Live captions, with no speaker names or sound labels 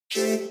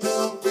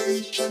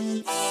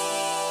Generation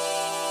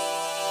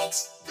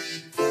X.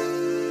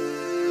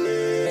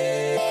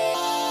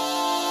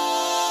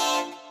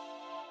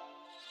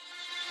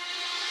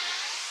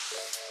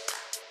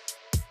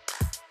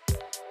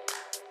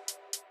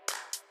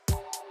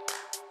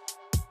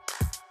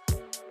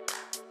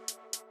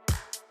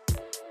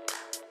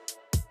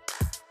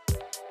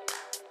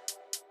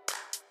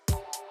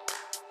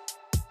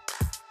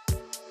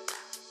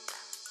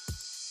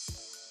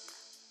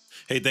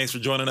 Hey, thanks for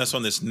joining us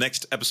on this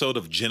next episode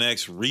of Gen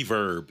X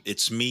Reverb.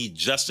 It's me,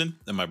 Justin,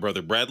 and my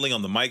brother Bradley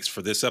on the mics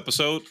for this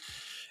episode.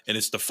 And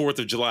it's the 4th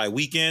of July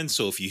weekend,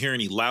 so if you hear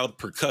any loud,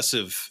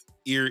 percussive,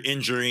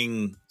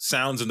 ear-injuring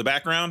sounds in the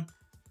background,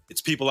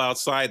 it's people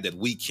outside that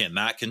we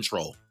cannot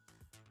control.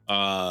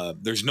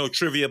 There's no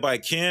trivia by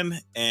Ken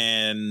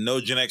and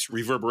no Gen X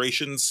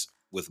Reverberations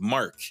with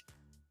Mark,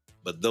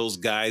 but those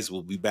guys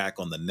will be back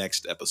on the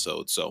next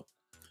episode. So,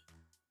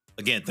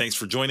 again, thanks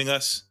for joining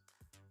us.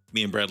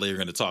 Me and Bradley are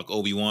going to talk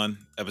Obi-Wan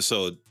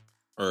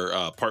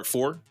part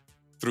 4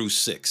 through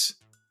 6.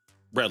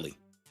 Bradley,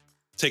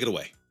 take it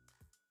away.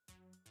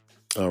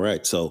 All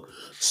right. So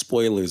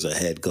spoilers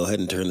ahead. Go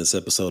ahead and turn this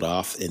episode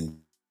off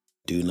and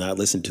do not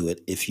listen to it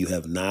if you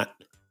have not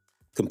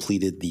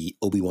completed the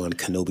Obi-Wan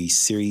Kenobi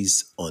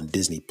series on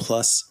Disney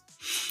Plus.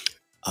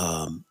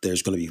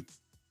 There's going to be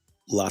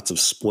lots of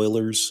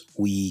spoilers.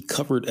 We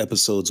covered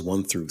episodes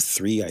 1 through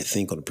 3, I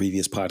think, on a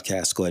previous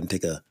podcast. Go ahead and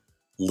take a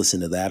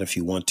listen to that if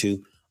you want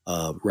to.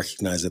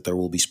 Recognize that there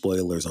will be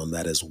spoilers on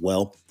that as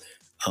well.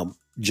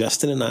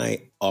 Justin and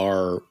I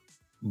are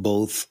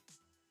both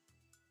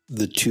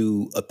the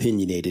two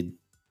opinionated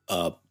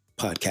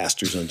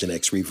podcasters on Gen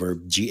X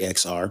Reverb,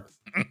 GXR.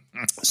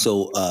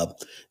 So,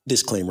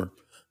 disclaimer,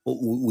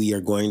 we are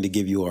going to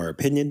give you our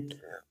opinion.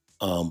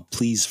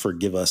 Please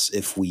forgive us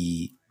if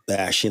we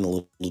bash in a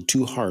little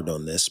too hard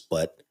on this,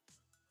 but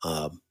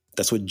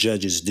that's what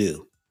judges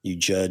do. You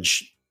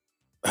judge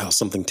how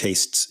something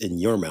tastes in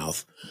your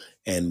mouth.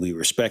 And we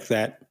respect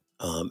that.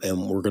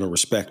 And we're going to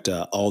respect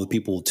all the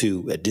people,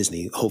 too, at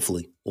Disney.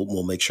 Hopefully,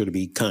 we'll make sure to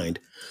be kind.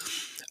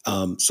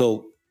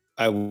 So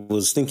I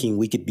was thinking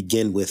we could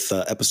begin with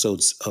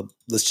episodes.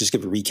 Let's just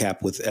give a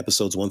recap with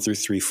episodes 1 through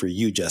 3 for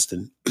you,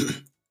 Justin.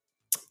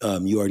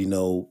 You already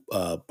know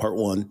part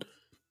 1,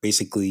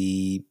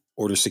 basically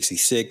Order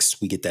 66.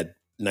 We get that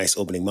nice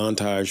opening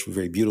montage,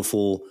 very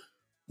beautiful.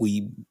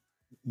 We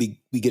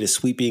get a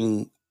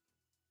sweeping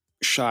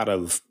shot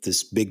of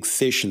this big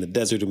fish in the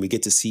desert, and we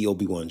get to see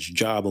Obi-Wan's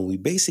job, and we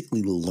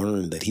basically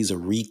learn that he's a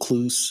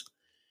recluse.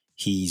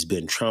 He's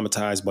been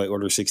traumatized by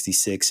Order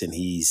 66, and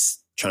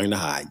he's trying to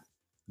hide.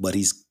 But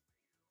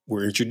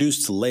we're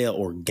introduced to Leia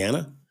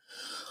Organa.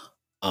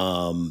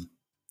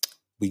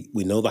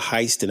 We know the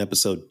heist in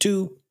episode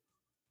 2.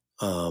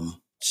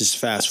 Just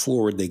fast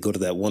forward, they go to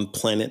that one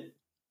planet.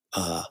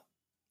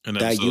 In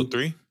episode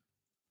 3?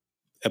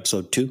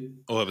 Episode 2.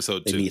 Oh,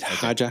 episode 2. They meet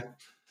Haja.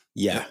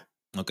 Yeah.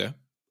 Okay.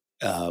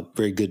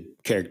 Very good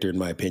character, in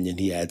my opinion.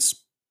 He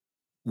adds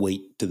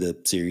weight to the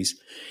series.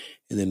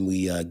 And then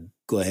we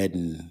go ahead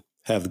and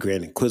have the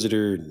Grand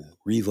Inquisitor and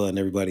Reva and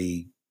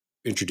everybody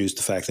introduce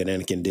the fact that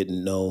Anakin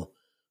didn't know,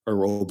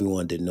 or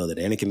Obi-Wan didn't know that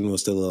Anakin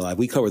was still alive.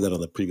 We covered that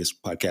on the previous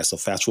podcast. So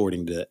fast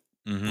forwarding to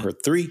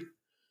part 3,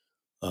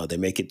 they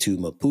make it to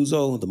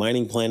Mapuzo, the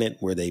mining planet,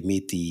 where they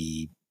meet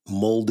the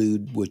mole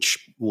dude,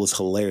 which was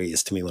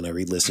hilarious to me when I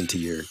re-listened to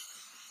your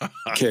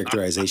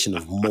characterization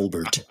of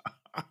Mulbert.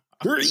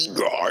 Hey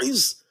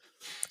guys.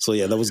 So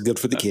yeah, that was good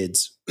for the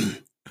kids,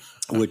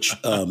 which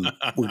we're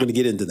going to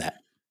get into that.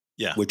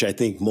 Yeah. Which I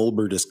think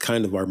Mulbert is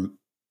kind of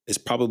is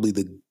probably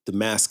the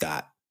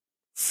mascot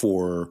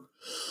for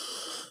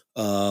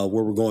where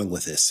we're going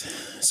with this.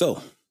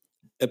 So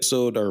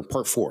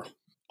part 4.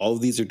 All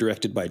of these are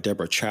directed by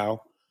Deborah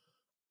Chow.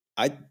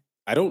 I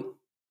don't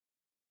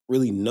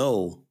really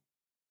know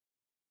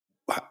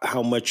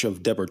how much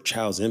of Deborah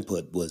Chow's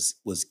input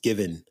was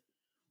given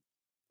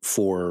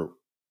for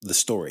the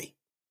story,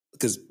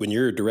 because when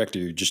you're a director,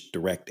 you're just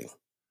directing.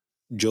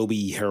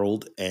 Joby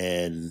Harold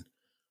and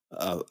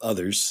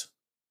others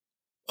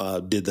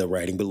did the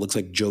writing, but it looks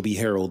like Joby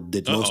Harold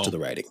did most of the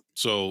writing.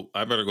 So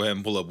I better go ahead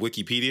and pull up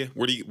Wikipedia.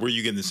 Where are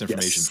you getting this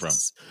information from?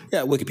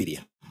 Yeah,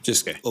 Wikipedia.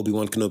 Just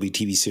Obi-Wan Kenobi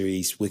TV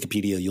series,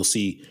 Wikipedia. You'll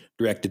see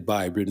written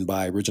by,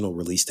 original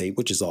release date,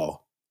 which is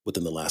all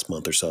within the last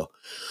month or so.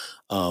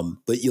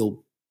 But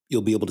you'll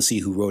be able to see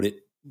who wrote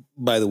it.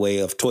 By the way,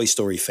 of Toy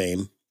Story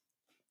fame,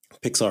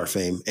 Pixar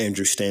fame,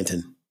 Andrew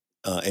Stanton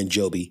and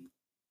Joby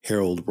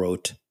Harold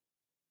wrote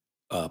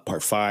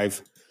part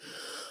 5.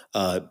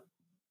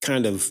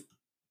 Kind of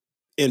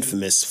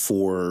infamous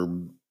for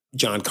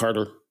John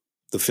Carter,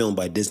 the film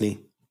by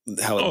Disney,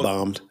 how it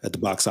bombed at the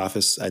box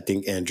office. I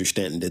think Andrew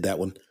Stanton did that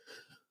one.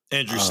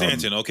 Andrew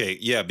Stanton, okay,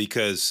 yeah,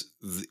 because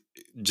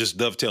just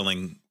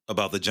dovetailing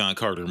about the John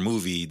Carter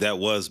movie, that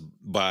was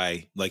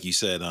by, like you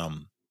said,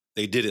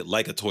 they did it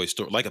like a Toy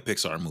Story, like a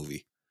Pixar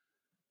movie.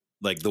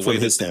 Like the From way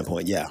his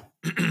standpoint, yeah.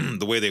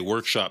 The way they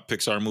workshop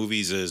Pixar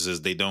movies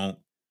is they don't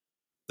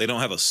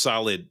have a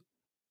solid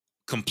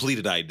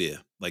completed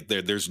idea. Like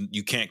there's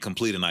you can't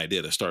complete an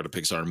idea to start a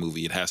Pixar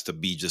movie. It has to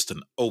be just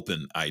an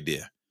open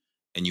idea,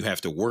 and you have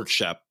to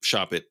workshop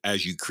it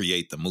as you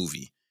create the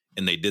movie.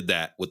 And they did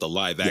that with the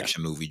live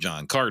action movie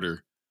John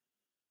Carter.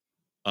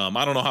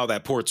 I don't know how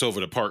that ports over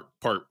to part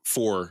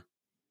 4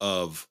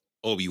 of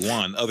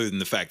Obi-Wan, other than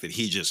the fact that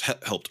he just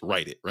helped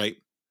write it, right?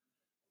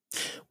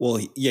 Well,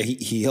 yeah,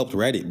 he helped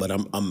write it, but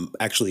I'm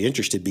actually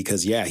interested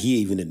because he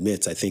even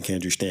admits, I think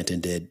Andrew Stanton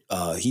did.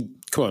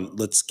 Come on,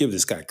 let's give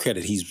this guy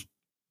credit. He's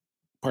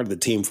part of the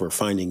team for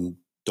Finding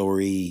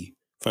Dory,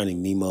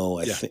 Finding Nemo.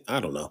 I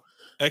don't know.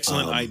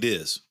 Excellent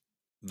ideas.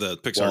 The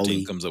Pixar Wall-E.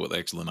 team comes up with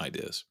excellent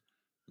ideas.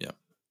 Yeah.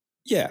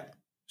 Yeah.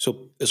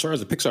 So as far as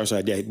the Pixar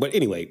side, but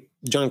anyway,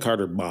 John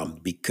Carter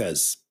bombed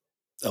because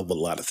of a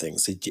lot of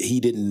things. He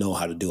didn't know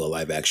how to do a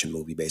live action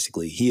movie.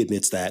 Basically, he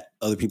admits that.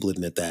 Other people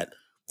admit that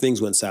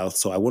things went south.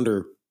 So I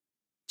wonder.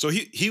 So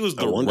he was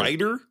the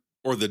writer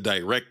or the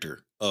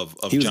director of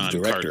he was John the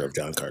director Carter? Of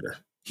John Carter.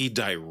 He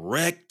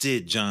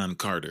directed John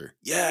Carter.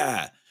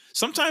 Yeah.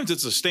 Sometimes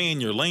it's a stay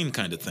in your lane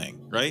kind of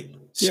thing, right?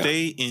 Yeah.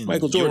 Stay in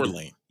Michael your Jordan.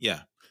 lane.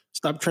 Yeah.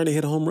 Stop trying to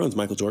hit home runs,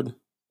 Michael Jordan.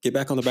 Get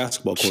back on the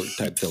basketball court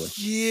type feeling.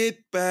 Get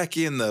back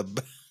in the.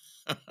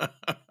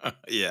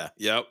 Yeah.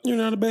 Yep. You're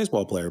not a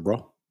baseball player,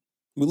 bro.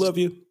 We love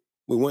you.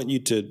 We want you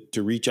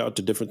to reach out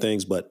to different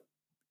things, but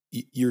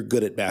you're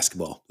good at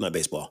basketball, not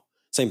baseball.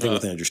 Same thing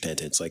with Andrew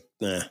Stanton. It's like,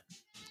 nah.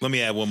 Let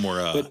me add one more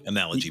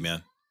analogy,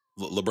 man.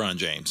 LeBron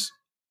James.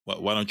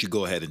 Why don't you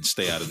go ahead and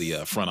stay out of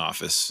the front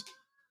office?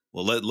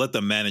 Well, let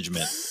the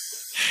management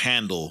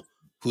handle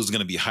who's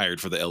going to be hired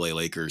for the LA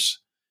Lakers,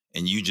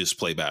 and you just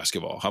play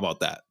basketball. How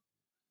about that?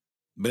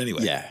 But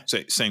anyway,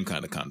 same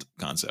kind of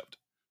concept.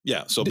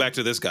 Yeah. So back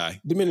to this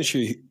guy. Diminish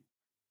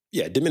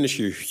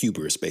your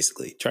hubris,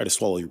 basically. Try to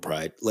swallow your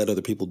pride. Let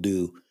other people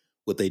do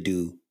what they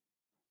do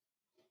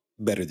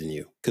better than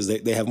you because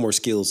they have more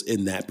skills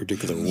in that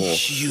particular role.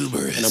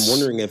 Hubris. And I'm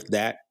wondering if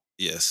that.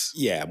 Yes.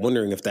 Yeah, I'm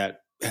wondering if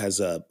that has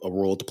a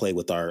role to play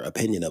with our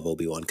opinion of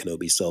Obi-Wan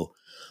Kenobi. So,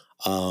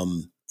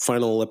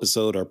 final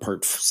episode, our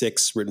part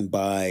 6,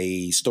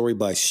 story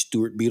by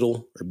Stuart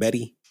Beadle or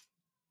Betty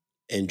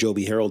and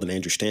Joby Harold and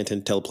Andrew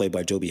Stanton, teleplay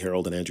by Joby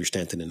Harold and Andrew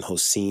Stanton and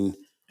Hossein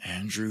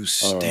Andrew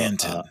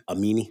Stanton.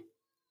 Amini.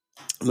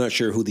 I'm not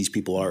sure who these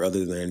people are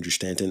other than Andrew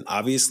Stanton.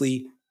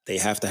 Obviously, they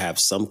have to have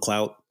some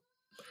clout.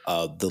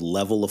 The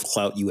level of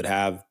clout you would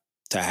have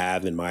to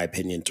have, in my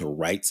opinion, to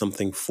write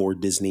something for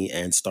Disney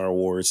and Star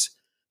Wars.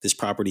 This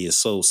property is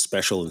so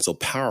special and so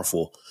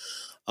powerful.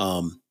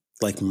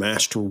 Like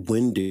Master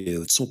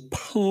Windu, it's so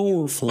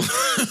powerful.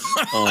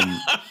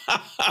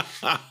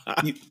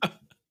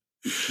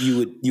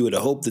 You would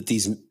hope that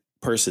these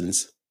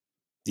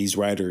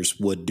writers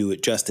would do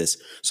it justice.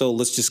 So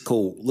let's just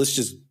go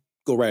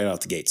right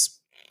out the gates.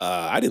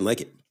 I didn't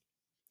like it.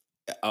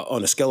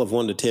 On a scale of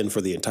 1 to 10 for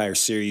the entire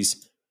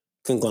series,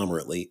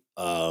 conglomerately,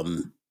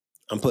 I'm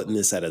putting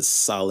this at a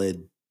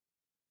solid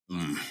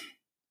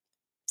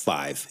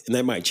 5, and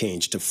that might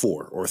change to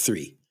 4 or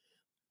 3,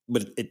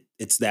 but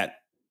it's a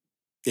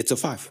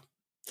 5.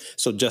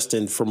 So,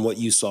 Justin, from what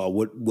you saw,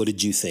 what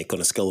did you think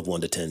on a scale of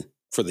 1 to 10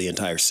 for the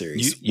entire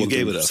series? You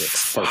gave it a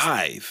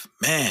 5,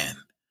 man.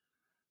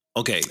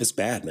 Okay, it's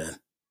bad, man.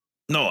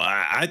 No,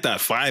 I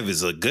thought 5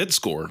 is a good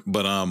score,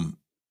 but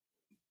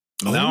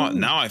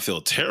now I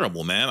feel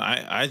terrible, man.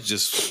 I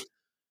just,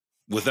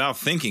 without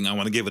thinking, I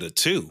want to give it a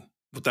 2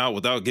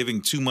 without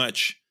giving too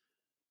much.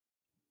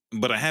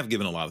 But I have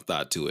given a lot of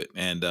thought to it,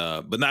 and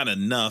but not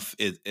enough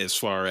as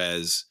far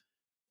as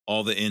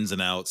all the ins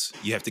and outs.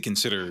 You have to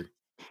consider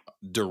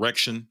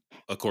direction.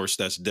 Of course,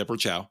 that's Deborah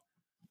Chow.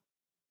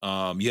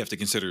 You have to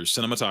consider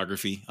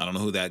cinematography. I don't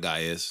know who that guy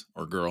is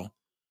or girl.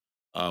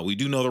 We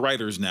do know the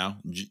writers now,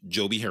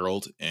 Joby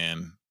Harold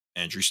and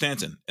Andrew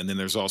Stanton. And then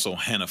there's also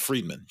Hannah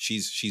Friedman.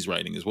 She's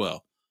writing as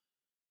well.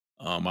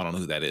 I don't know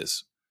who that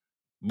is.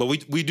 But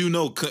we do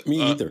know.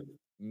 Me either.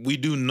 We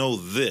do know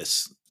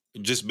this,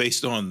 just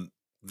based on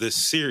this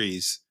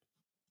series,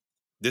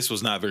 this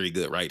was not very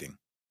good writing.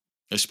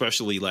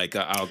 Especially like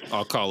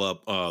I'll call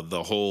up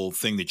the whole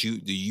thing that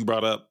you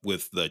brought up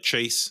with the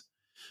chase.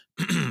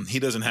 He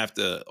doesn't have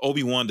to.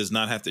 Obi-Wan does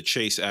not have to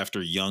chase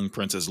after young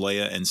Princess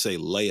Leia and say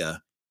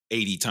Leia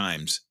 80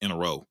 times in a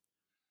row.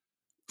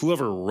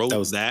 Whoever wrote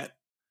that,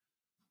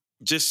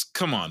 just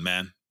come on,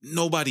 man.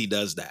 Nobody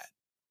does that.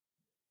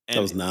 And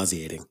that was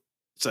nauseating.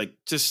 It's like,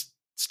 just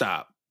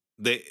stop.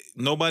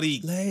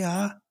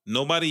 Leia.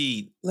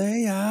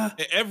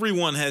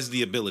 Everyone has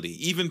the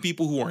ability, even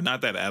people who are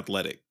not that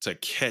athletic, to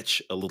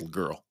catch a little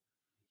girl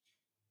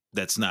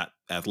that's not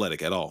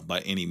athletic at all by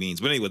any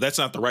means. But anyway, that's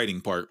not the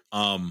writing part.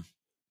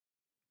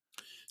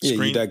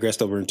 You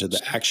digressed over into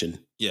the action.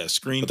 Yeah,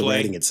 screenplay. But the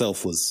writing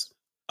itself was.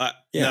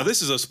 Now,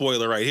 this is a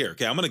spoiler right here.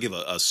 Okay, I'm going to give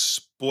a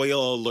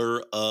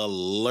spoiler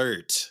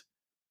alert.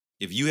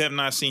 If you have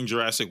not seen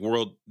Jurassic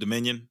World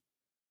Dominion,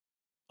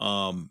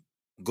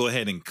 go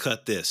ahead and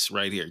cut this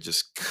right here.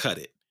 Just cut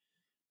it.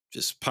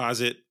 Just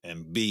pause it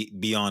and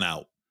be on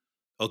out.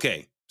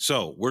 Okay,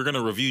 so we're going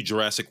to review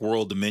Jurassic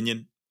World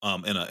Dominion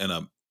in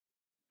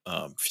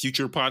a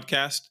future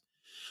podcast.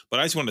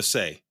 But I just want to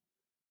say,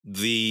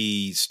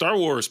 the Star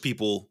Wars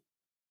people,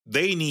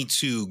 they need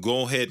to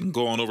go ahead and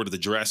go on over to the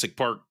Jurassic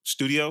Park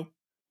studio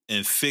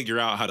and figure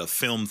out how to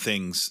film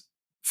things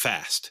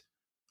fast,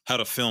 how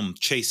to film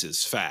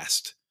chases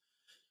fast,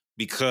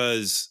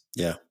 because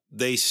Yeah.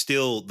 they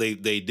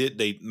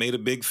made a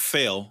big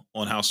fail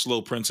on how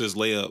slow Princess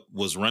Leia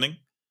was running.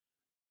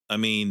 I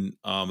mean,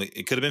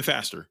 it could have been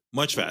faster,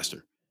 much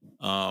faster.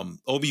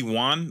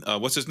 Obi-Wan,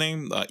 what's his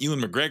name?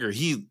 Ewan McGregor.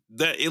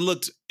 It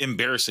looked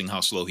embarrassing how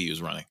slow he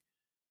was running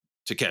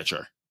to catch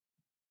her.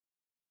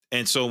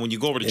 And so when you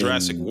go over to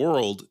Jurassic And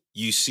World,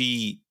 you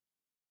see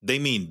they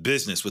mean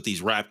business with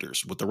these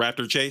raptors, with the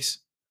raptor chase.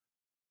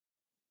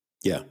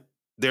 yeah.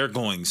 They're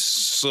going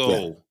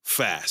so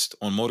fast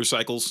on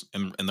motorcycles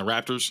and the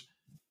raptors.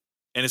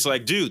 And it's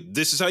like, dude,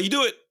 this is how you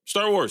do it.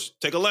 Star Wars,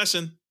 take a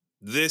lesson.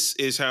 This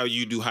is how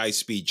you do high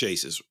speed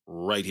chases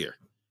right here.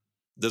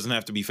 Doesn't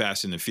have to be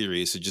Fast and the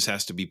Furious. It just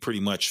has to be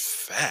pretty much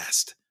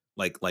fast,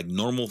 like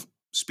normal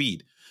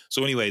speed.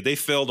 So anyway, they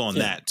failed on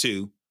that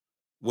too.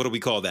 What do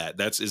we call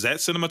that? Is that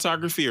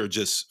cinematography or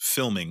just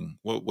filming?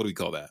 What do we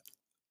call that?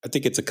 I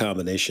think it's a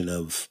combination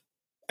of,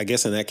 I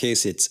guess in that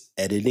case, it's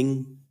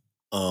editing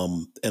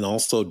and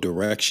also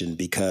direction,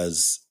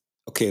 because,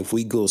 okay, if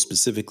we go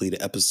specifically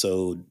to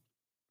episode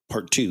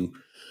part 2,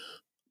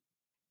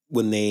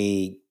 when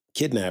they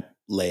kidnap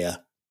Leia,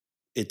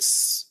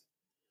 it's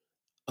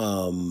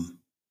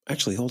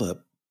actually, hold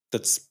up.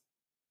 That's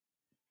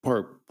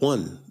part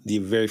 1. The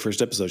very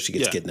first episode she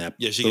gets kidnapped.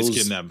 Yeah, she gets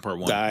kidnapped in part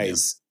 1.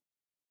 Guys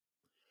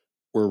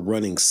were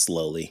running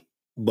slowly,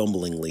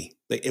 bumblingly.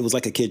 It was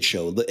like a kid's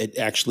show. It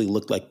actually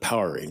looked like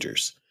Power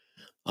Rangers.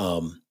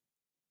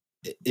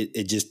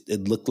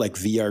 It looked like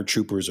VR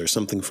Troopers or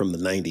something from the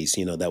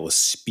 90s, that was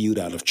spewed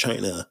out of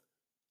China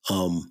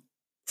from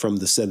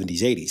the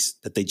 70s, 80s,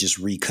 that they just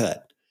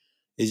recut.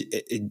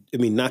 I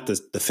mean, not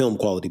the film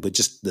quality, but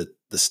just the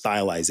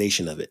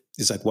stylization of it.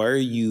 It's like, why are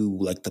you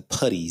like the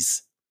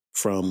putties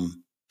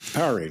from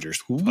Power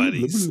Rangers?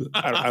 Putties.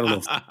 I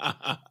don't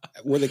know.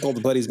 What they called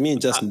the putties? Me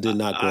and Justin did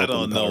not grow up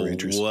on the Power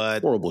Rangers.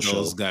 What horrible show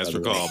those guys were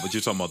called, but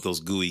you're talking about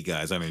those gooey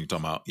guys. I know you're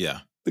talking about,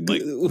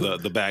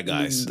 the bad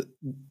guys.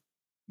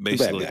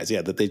 Basically. The bad guys,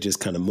 that they just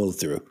kind of mow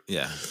through.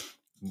 Yeah.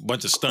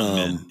 Bunch of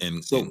stuntmen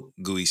in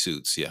gooey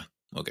suits. Yeah.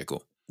 Okay,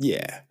 cool.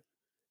 Yeah.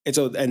 And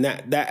so,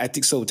 that I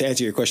think so. To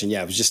answer your question,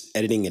 it was just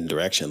editing and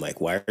direction.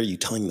 Like, why are you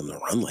telling them to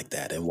run like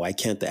that? And why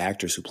can't the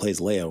actress who plays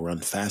Leia run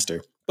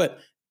faster? But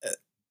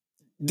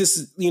this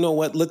is, you know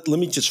what? Let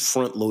me just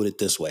front load it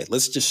this way.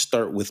 Let's just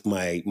start with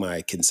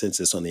my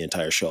consensus on the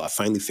entire show. I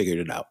finally figured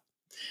it out.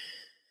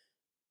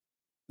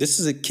 This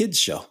is a kids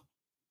show.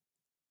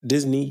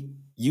 Disney,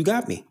 you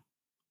got me.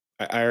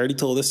 I already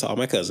told this to all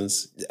my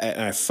cousins.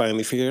 I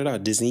finally figured it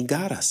out. Disney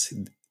got us.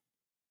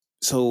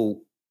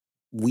 So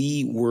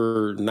we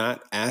were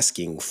not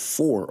asking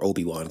for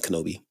Obi-Wan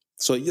Kenobi.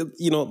 So,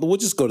 we'll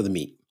just go to the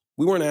meat.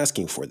 We weren't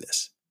asking for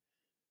this.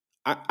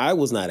 I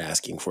was not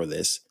asking for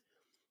this.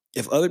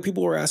 If other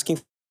people were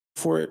asking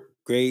for it,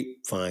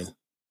 great, fine,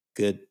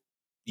 good.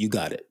 You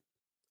got it.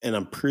 And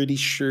I'm pretty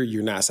sure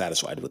you're not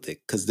satisfied with it,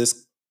 because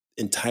this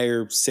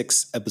entire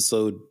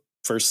 6-episode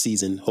first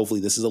season,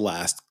 hopefully this is the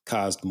last,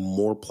 caused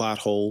more plot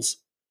holes,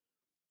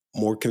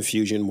 more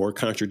confusion, more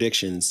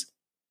contradictions.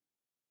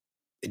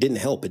 It didn't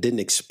help. It didn't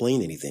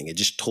explain anything. It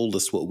just told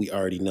us what we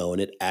already know,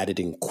 and it added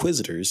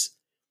Inquisitors,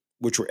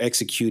 which were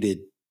executed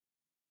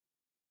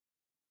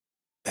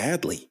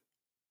badly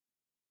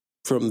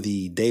from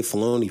the Dave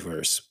Filoni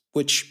verse,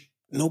 which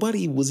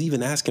nobody was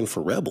even asking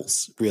for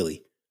Rebels,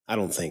 really, I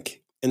don't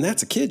think. And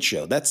that's a kid's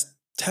show. That's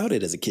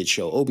touted as a kid's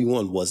show.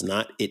 Obi-Wan was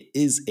not. It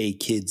is a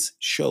kid's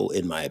show,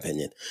 in my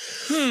opinion.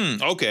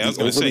 Okay, I was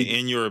going to say,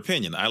 in your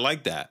opinion, I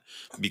like that,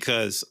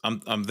 because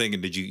I'm thinking,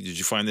 did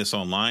you find this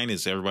online?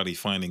 Is everybody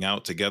finding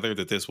out together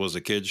that this was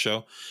a kid's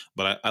show?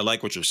 But I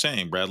like what you're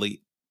saying,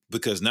 Bradley,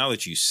 because now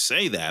that you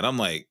say that, I'm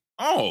like,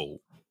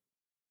 oh,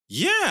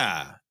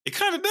 yeah, it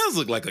kind of does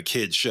look like a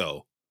kid's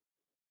show.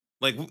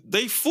 Like,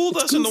 they fooled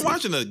us into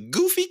watching a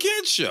goofy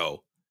kid's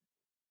show.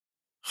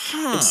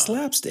 It's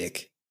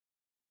slapstick.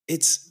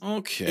 It's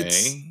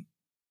okay.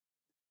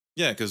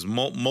 Yeah, because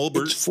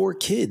Mulbert. It's for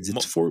kids.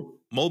 It's for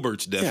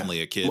Mulbert's definitely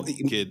a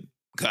kid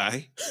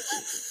guy.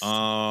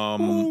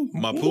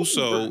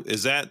 Mapuso,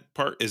 is that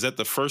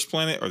the first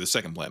planet or the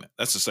second planet?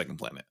 That's the second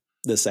planet.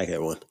 The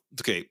second one.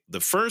 Okay, the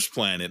first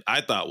planet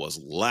I thought was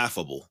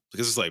laughable,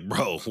 because it's like,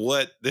 bro,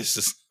 what? This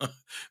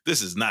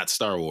is not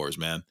Star Wars,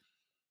 man.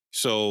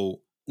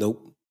 So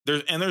nope.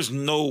 There's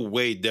no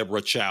way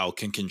Deborah Chow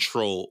can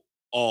control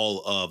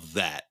all of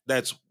that.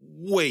 That's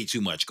way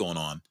too much going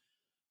on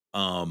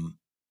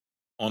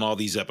all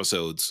these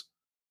episodes.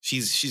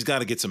 She's got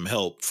to get some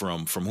help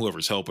from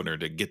whoever's helping her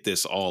to get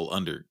this all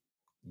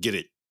get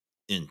it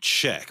in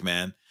check,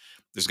 man.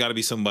 There's got to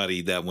be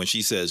somebody that when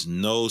she says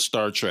no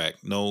Star Trek,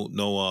 no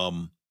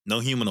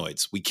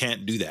humanoids, we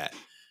can't do that.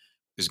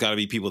 There's got to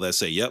be people that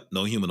say, yep,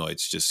 no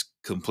humanoids, just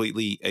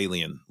completely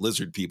alien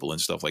lizard people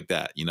and stuff like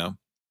that,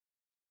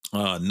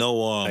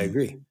 I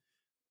agree.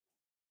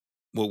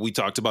 what we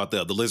talked about,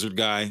 the lizard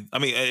guy. I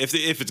mean, if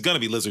it's gonna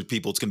be lizard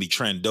people, it's gonna be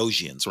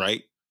Trandoshians,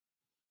 right?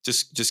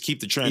 Just keep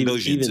the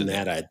Trandoshians Even in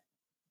that, there.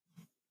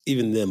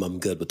 even them, I'm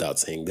good without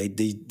saying. They're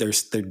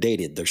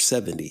dated. They're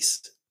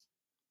 70s.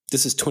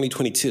 This is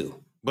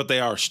 2022. But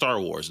they are Star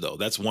Wars, though.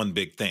 That's one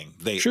big thing.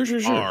 They Sure.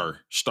 are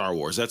Star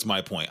Wars. That's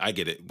my point. I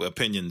get it.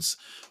 Opinions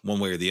one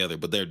way or the other,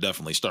 but they're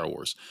definitely Star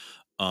Wars.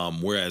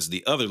 Whereas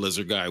the other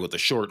lizard guy with the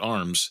short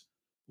arms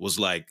was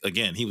like,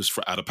 again, he was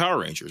out of Power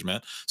Rangers,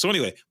 man. So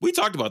anyway, we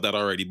talked about that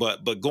already.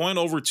 But going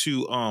over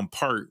to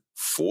part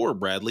 4,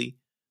 Bradley.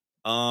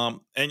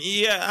 And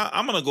yeah,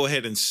 I'm gonna go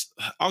ahead and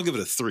I'll give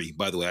it a 3.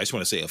 By the way, I just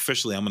want to say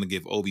officially, I'm gonna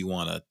give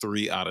Obi-Wan a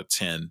 3 out of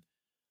 10.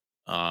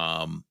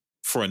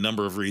 For a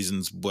number of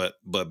reasons, but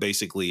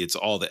basically it's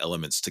all the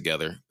elements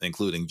together,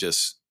 including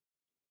just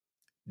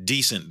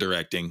decent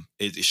directing.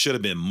 It should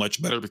have been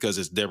much better because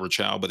it's Deborah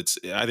Chow, but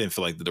I didn't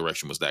feel like the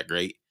direction was that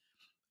great.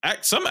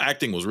 Some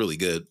acting was really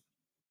good.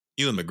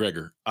 Ewan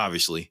McGregor,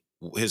 obviously,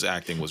 his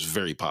acting was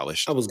very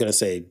polished. I was gonna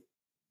say,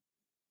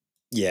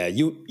 yeah,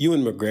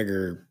 Ewan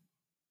McGregor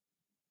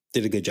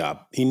did a good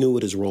job. He knew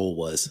what his role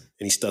was,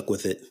 and he stuck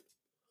with it.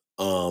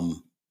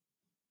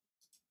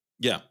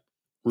 Yeah,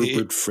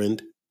 Rupert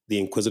Friend, the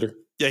Inquisitor.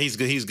 Yeah, he's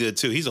good. He's good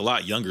too. He's a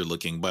lot younger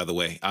looking, by the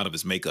way, out of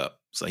his makeup.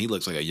 So he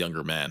looks like a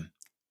younger man.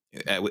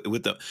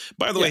 With the,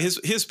 by the way,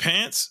 his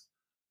pants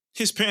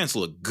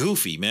look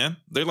goofy, man.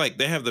 They're like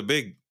they have the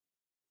big,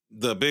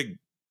 what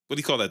do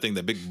you call that thing?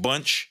 The big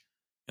bunch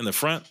in the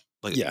front,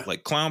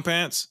 like clown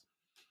pants.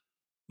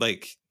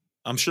 Like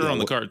I'm sure on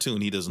the cartoon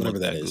he doesn't look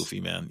that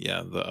goofy, man.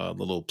 Yeah, the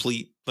little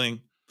pleat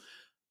thing.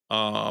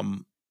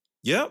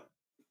 Yep.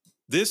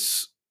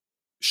 This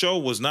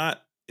show is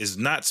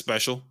not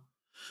special.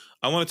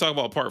 I want to talk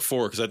about part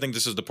 4 because I think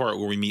this is the part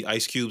where we meet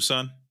Ice Cube's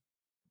son.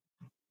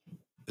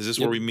 Is this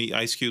where we meet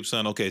Ice Cube's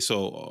son? Okay,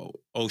 so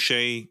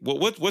O'Shea,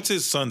 what's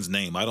his son's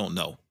name? I don't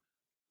know.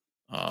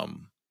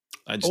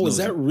 Is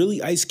that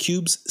really Ice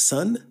Cube's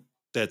son?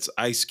 That's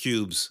Ice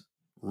Cube's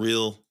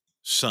real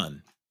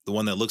son, the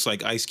one that looks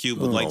like Ice Cube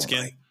with light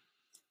skin.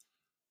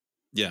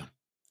 Yeah.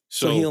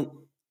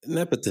 So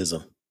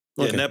nepotism.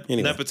 Okay.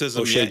 Yeah,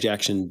 nepotism. O'Shea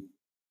Jackson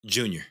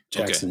Jr.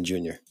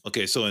 Jr.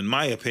 Okay, so in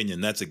my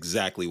opinion, that's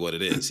exactly what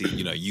it is.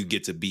 You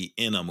get to be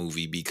in a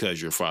movie because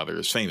your father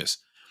is famous.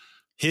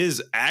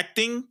 His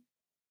acting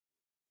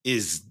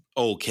is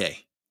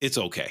okay. It's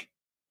okay.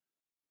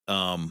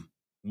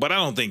 But I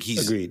don't think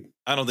agreed.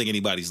 I don't think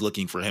anybody's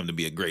looking for him to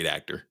be a great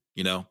actor.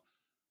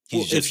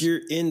 If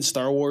you're in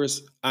Star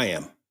Wars, I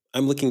am.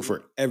 I'm looking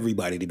for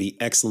everybody to be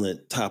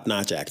excellent,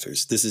 top-notch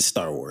actors. This is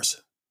Star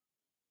Wars.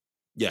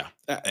 Yeah.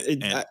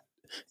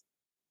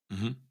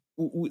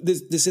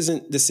 This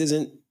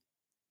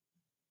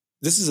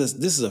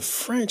is a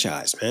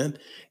franchise, man,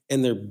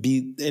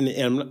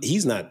 and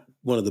he's not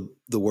one of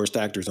the worst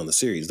actors on the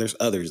series. There's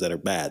others that are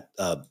bad,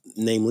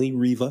 namely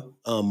Reva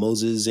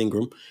Moses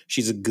Ingram.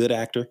 She's a good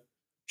actor.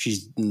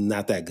 She's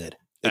not that good.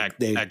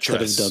 They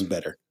could have done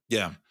better.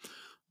 Yeah.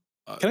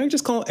 Can I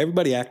just call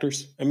everybody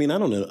actors? I mean, I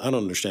don't know. I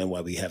don't understand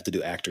why we have to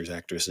do actors,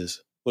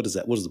 actresses. What is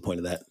that? What is the point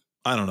of that?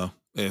 I don't know.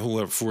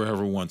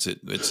 Whoever wants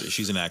it,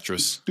 she's an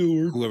actress.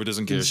 Steward. Whoever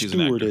doesn't care, she's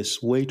an actor.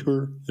 Stewardess,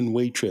 waiter, and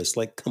waitress.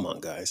 Like, come on,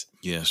 guys.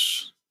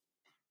 Yes.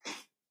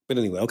 But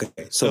anyway, okay.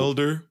 So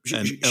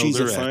she's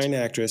a fine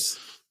actress.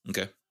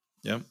 Okay.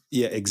 Yeah.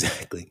 Yeah,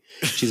 exactly.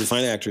 She's a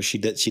fine actress. She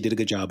did a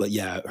good job. But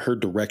yeah, her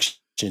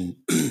direction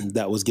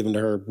that was given to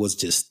her was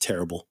just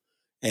terrible.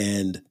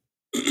 And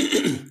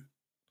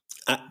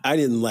I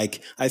didn't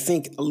like. I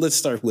think let's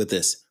start with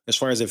this. As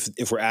far as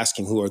if we're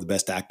asking who are the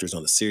best actors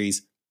on the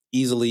series.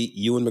 Easily,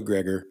 Ewan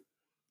McGregor,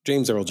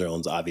 James Earl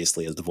Jones,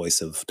 obviously, as the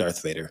voice of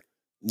Darth Vader.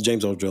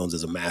 James Earl Jones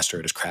is a master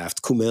at his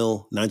craft.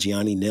 Kumail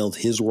Nanjiani nailed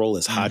his role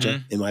as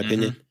Haja, in my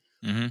opinion.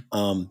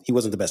 Mm-hmm. He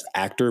wasn't the best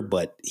actor,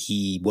 but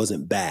he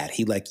wasn't bad.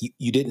 He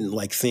you didn't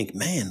think,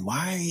 man,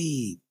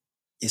 why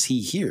is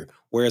he here?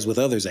 Whereas with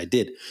others, I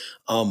did.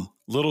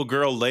 Little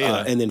girl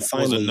Leia, and then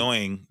finally, was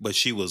annoying, but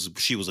she was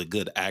a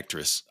good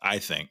actress, I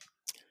think.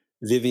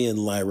 Vivian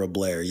Lyra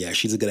Blair, yeah,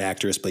 she's a good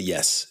actress, but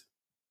yes.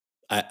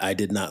 I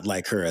did not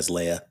like her as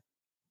Leia.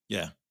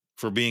 Yeah.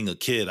 For being a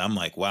kid, I'm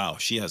like, wow,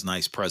 she has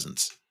nice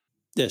presence.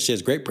 Yeah, she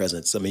has great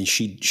presence. I mean,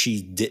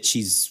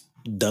 she's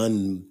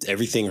done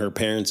everything her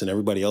parents and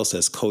everybody else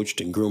has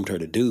coached and groomed her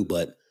to do.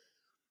 But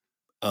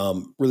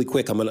really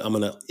quick, I'm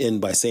gonna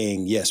end by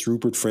saying yes,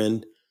 Rupert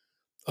Friend,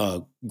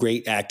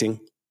 great acting,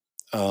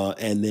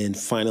 and then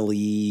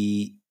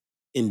finally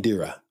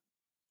Indira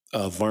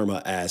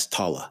Varma as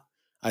Tala.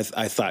 I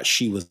thought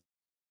she was.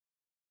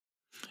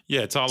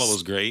 Yeah, Tala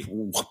was great.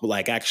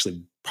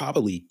 Actually,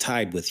 probably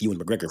tied with Ewan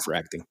McGregor for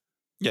acting.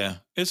 Yeah,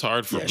 it's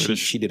hard for British.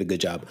 She did a good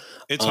job.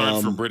 It's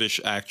hard for British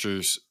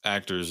actors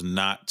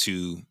not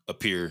to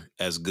appear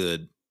as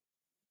good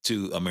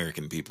to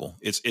American people.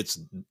 It's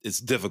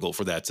difficult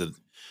for that to.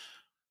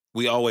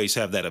 We always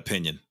have that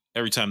opinion.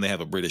 Every time they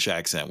have a British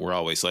accent, we're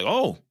always like,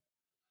 "Oh,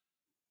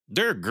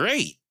 they're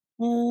great."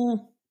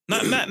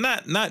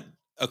 Not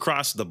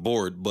across the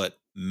board, but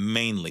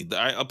mainly.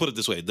 I'll put it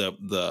this way: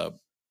 the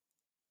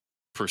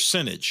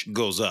percentage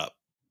goes up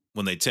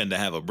when they tend to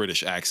have a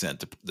British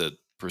accent, the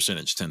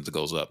percentage tends to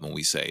goes up when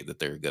we say that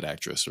they're a good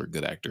actress or a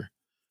good actor.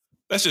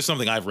 That's just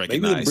something I've Maybe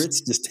the recognized.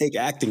 Brits just take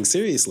acting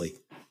seriously,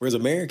 whereas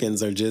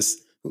Americans are just.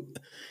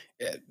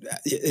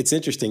 It's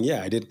interesting.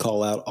 Yeah, I did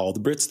call out all the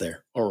Brits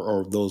there,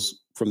 or those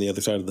from the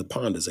other side of the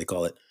pond, as they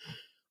call it.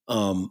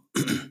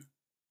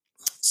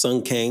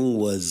 Sung Kang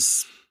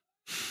was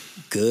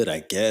good, I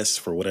guess,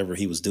 for whatever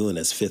he was doing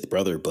as fifth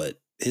brother, but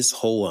his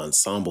whole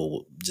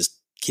ensemble, just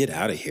get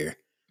out of here.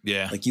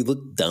 Yeah. Like, you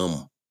look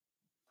dumb.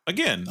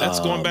 Again, that's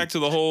going back to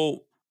the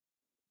whole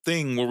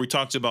thing where we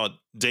talked about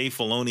Dave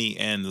Filoni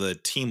and the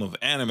team of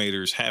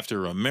animators have to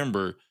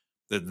remember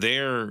that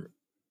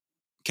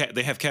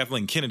they have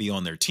Kathleen Kennedy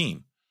on their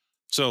team.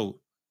 So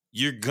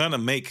you're going to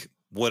make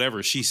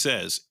whatever she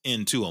says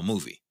into a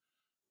movie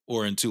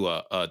or into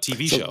a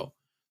TV show.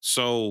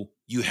 So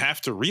you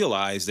have to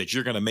realize that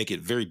you're going to make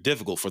it very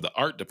difficult for the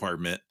art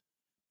department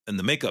and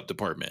the makeup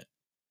department.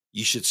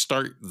 You should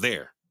start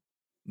there.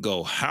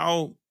 Go,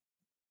 how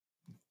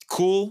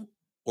cool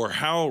or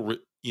how,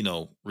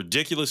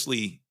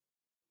 ridiculously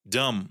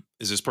dumb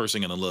is this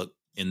person going to look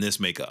in this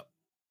makeup?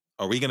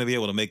 Are we going to be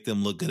able to make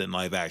them look good in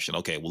live action?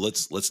 Okay, well,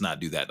 let's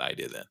not do that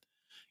idea then.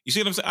 You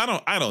see what I'm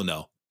saying? I don't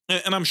know.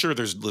 And I'm sure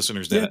there's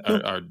listeners that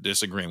are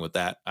disagreeing with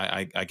that.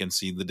 I can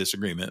see the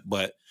disagreement,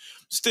 but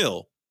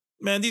still,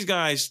 man, these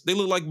guys, they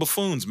look like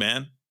buffoons,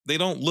 man. They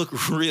don't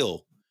look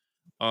real.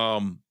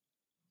 100%.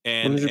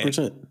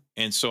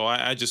 And so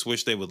I just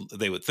wish they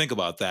would think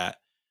about that.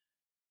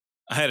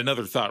 I had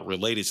another thought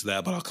related to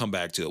that, but I'll come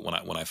back to it when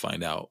I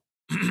find out.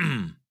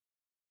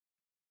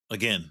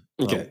 Again,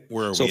 Okay.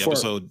 Where are So we?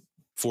 Episode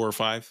 4 or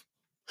 5?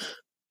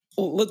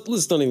 Well,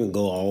 let's don't even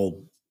go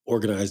all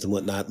organized and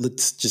whatnot.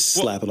 Let's just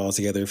slap it all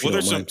together. If you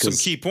there's don't mind, some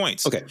key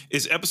points. Okay.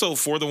 Is episode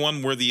 4 the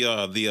one where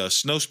the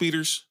snow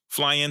speeders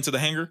fly into the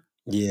hangar?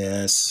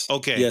 Yes.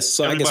 Okay. Yes.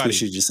 So I guess we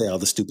should just say all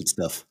the stupid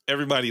stuff.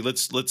 Everybody,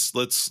 let's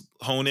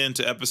hone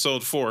into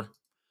episode 4.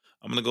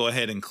 I'm gonna go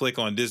ahead and click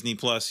on Disney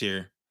Plus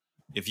here.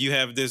 If you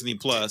have Disney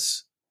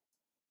Plus,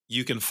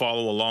 you can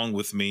follow along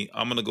with me.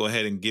 I'm gonna go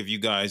ahead and give you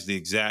guys the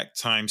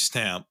exact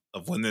timestamp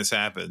of when this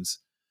happens.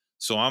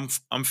 So I'm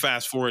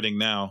fast forwarding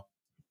now,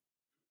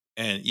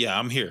 and yeah,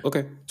 I'm here.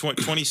 Okay.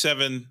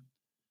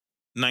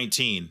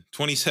 2719,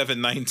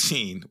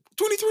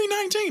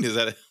 2319. Is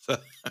that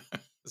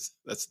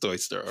that's Toy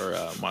Story or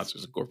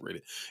Monsters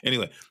Incorporated?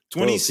 Anyway,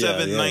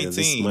 2719.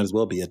 This might as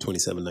well be a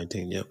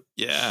 2719. Yep.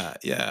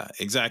 Yeah,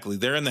 exactly.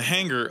 They're in the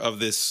hangar of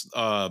this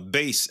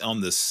base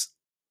on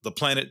the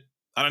planet.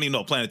 I don't even know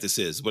what planet this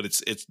is, but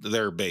it's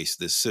their base,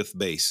 this Sith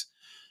base,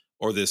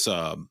 or this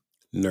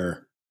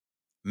Nur.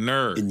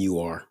 And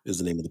Nur is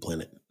the name of the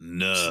planet.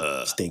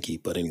 Nuh. Stinky,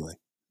 but anyway.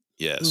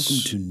 Yes.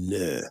 Welcome to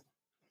Nuh.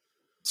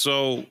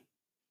 So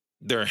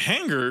their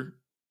hangar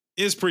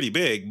is pretty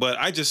big, but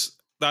I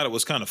just thought it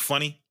was kind of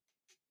funny.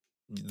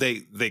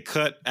 They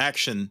cut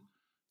action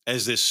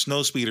as this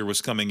snow speeder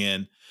was coming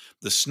in.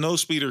 The snow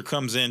speeder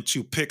comes in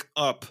to pick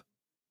up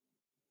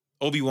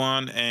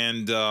Obi-Wan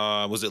and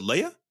was it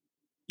Leia?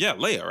 Yeah,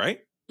 Leia,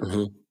 right?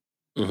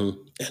 Mm-hmm.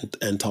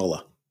 And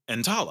Tala.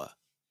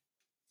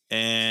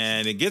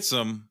 And it gets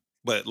them,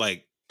 but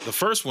like the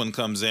first one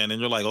comes in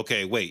and you're like,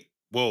 okay, wait,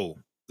 whoa,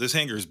 this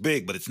hangar is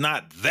big, but it's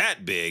not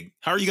that big.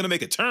 How are you going to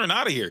make a turn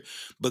out of here?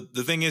 But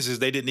the thing is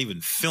they didn't even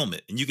film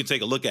it, and you can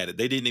take a look at it.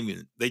 They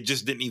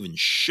just didn't even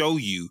show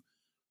you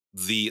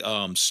the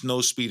snow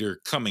speeder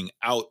coming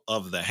out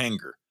of the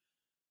hangar.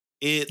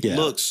 It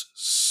looks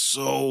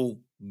so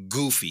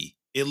goofy.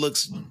 It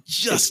looks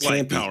just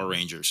like Power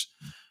Rangers.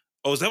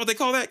 Oh, is that what they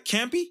call that?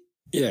 Campy?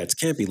 Yeah, it's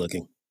campy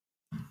looking.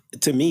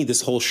 To me,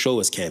 this whole show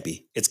is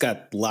campy. It's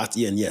got lots,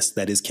 and yes,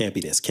 that is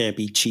campiness.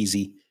 Campy,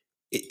 cheesy.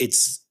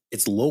 It's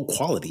low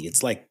quality.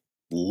 It's like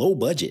low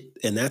budget.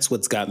 And that's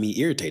what's got me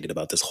irritated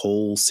about this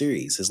whole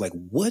series. It's like,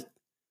 what?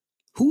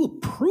 Who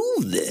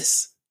approved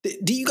this?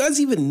 Do you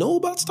guys even know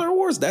about Star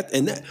Wars?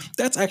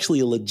 That's actually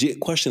a legit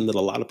question that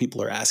a lot of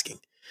people are asking.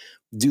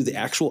 Do the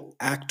actual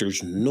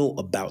actors know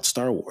about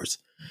Star Wars?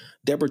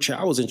 Deborah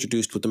Chow was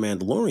introduced with The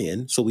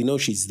Mandalorian, so we know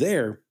she's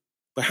there.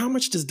 But how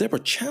much does Deborah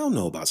Chow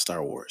know about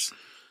Star Wars?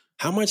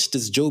 How much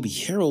does Joby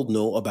Harold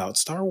know about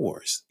Star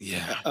Wars?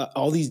 Yeah.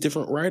 All these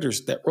different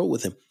writers that wrote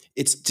with him.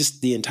 It's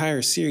just the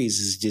entire series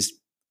is just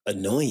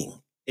annoying.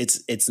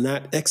 It's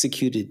not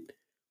executed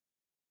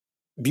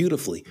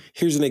beautifully.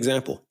 Here's an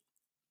example.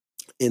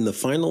 In the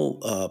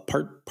final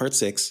part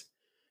 6,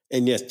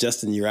 and yes,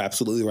 Justin, you're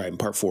absolutely right. In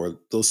part 4,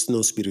 those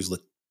snow speeders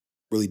look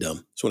really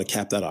dumb. Just want to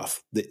cap that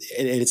off. And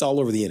it's all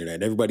over the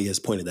internet. Everybody has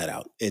pointed that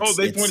out. They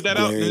pointed that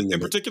out in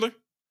particular?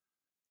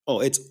 Oh,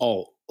 it's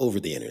all over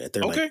the internet.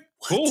 They're okay, like,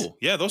 cool.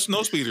 Yeah, those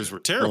snow speeders were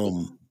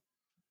terrible.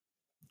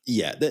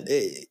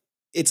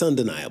 It's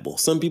undeniable.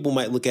 Some people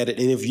might look at it,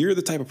 and if you're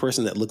the type of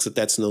person that looks at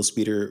that snow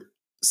speeder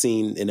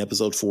scene in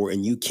episode 4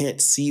 and you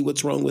can't see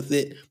what's wrong with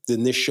it,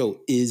 then this show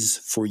is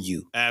for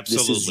you.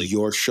 Absolutely. This is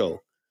your show.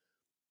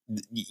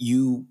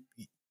 This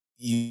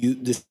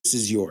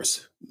is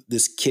yours.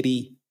 This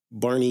Kitty,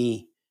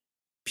 Barney,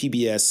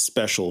 PBS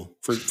special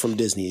from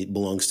Disney. It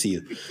belongs to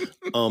you.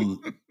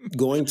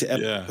 Going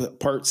to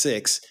part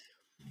 6,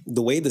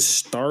 the way the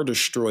Star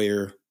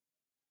Destroyer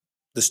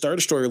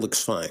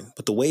looks fine,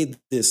 but the way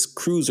this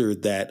cruiser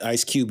that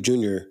Ice Cube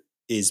Jr.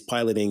 is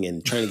piloting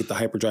and trying to get the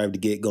hyperdrive to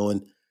get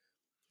going,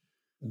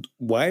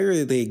 why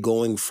are they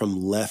going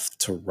from left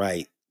to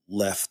right,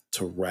 left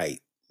to right,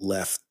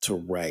 left to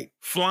right,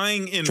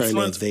 flying in trying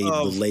front to evade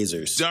of the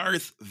lasers?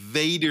 Darth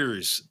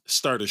Vader's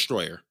Star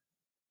Destroyer,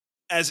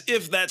 as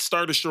if that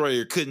Star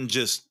Destroyer couldn't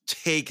just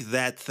take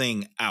that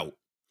thing out.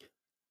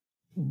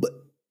 But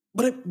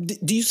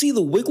do you see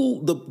the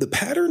wiggle, the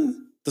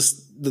pattern,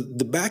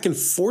 the back and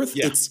forth?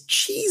 Yeah. It's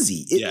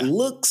cheesy. It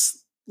looks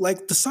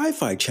like the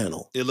Sci-Fi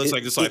Channel. It looks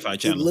like the Sci-Fi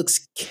Channel. It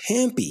looks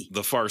campy.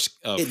 The farce.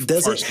 It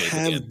doesn't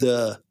have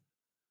the.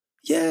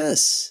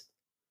 Yes.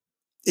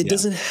 It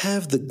doesn't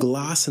have the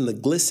gloss and the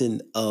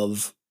glisten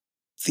of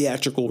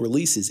theatrical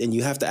releases. And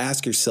you have to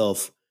ask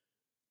yourself,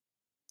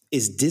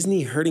 is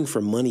Disney hurting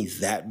for money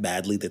that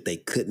badly that they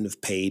couldn't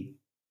have paid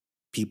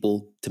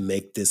people to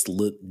make this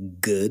look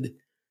good?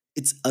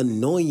 It's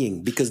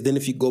annoying because then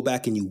if you go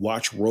back and you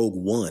watch Rogue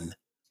One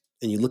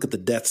and you look at the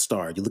Death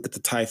Star, you look at the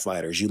TIE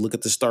Fighters, you look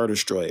at the Star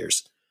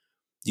Destroyers,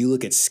 you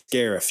look at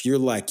Scarif,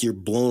 you're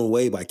blown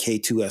away by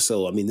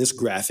K2SO. I mean, this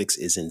graphics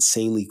is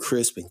insanely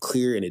crisp and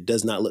clear, and it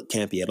does not look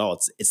campy at all.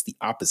 It's the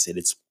opposite.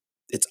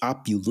 It's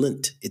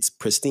opulent. It's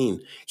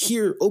pristine.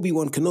 Here,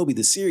 Obi-Wan Kenobi,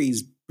 the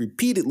series,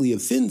 repeatedly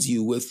offends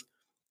you with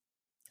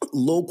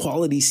low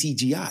quality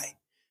CGI.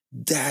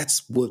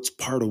 That's what's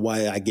part of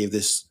why I gave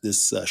this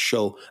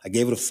show. I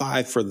gave it a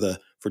 5 for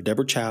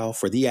Deborah Chow,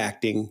 for the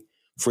acting,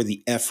 for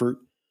the effort.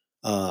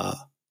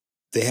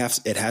 It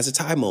has its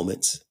high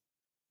moments,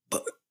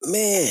 but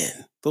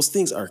man, those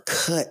things are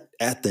cut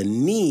at the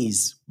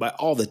knees by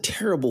all the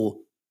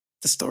terrible.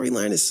 The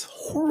storyline is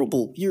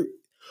horrible.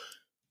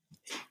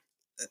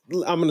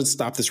 I'm going to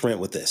stop this rant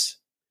with this.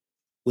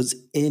 Was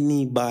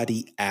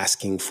anybody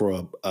asking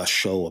for a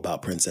show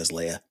about Princess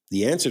Leia?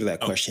 The answer to that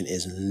question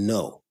is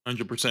no.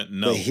 100%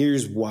 no. But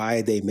here's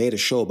why they made a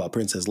show about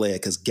Princess Leia,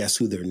 because guess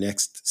who their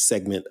next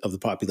segment of the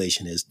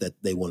population is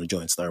that they want to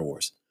join Star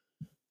Wars?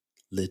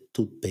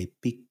 Little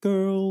baby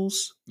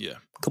girls. Yeah.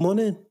 Come on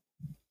in.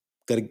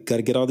 Got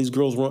to get all these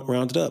girls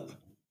rounded up.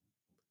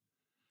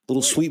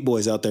 Little sweet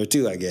boys out there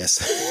too, I guess.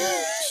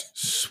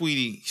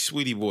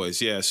 Sweetie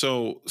boys. Yeah.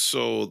 So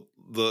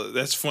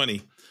that's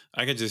funny.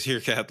 I can just hear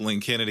Kathleen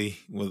Kennedy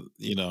with,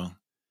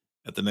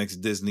 at the next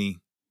Disney,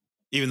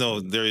 even though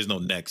there is no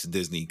next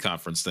Disney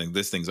conference thing,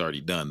 this thing's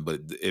already done. But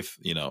if,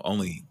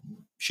 only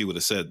she would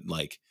have said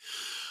like,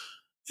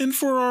 and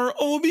for our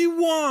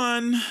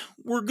Obi-Wan,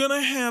 we're going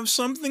to have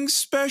something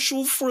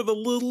special for the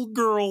little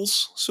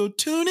girls. So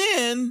tune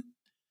in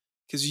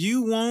because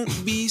you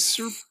won't be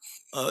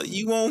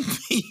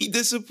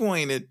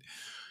disappointed.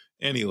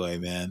 Anyway,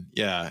 man.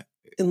 Yeah.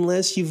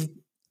 Unless you've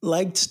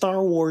liked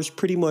Star Wars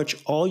pretty much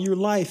all your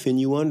life and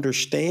you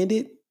understand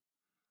it,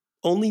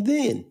 only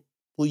then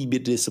will you be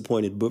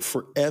disappointed. But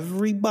for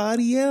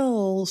everybody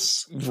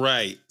else,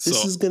 right,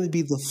 this is going to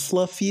be the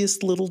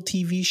fluffiest little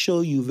TV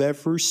show you've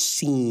ever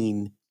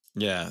seen.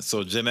 Yeah,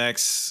 so Gen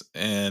X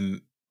and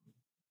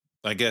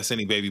I guess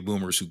any baby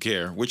boomers who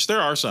care, which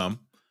there are some,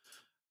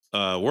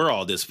 we're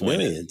all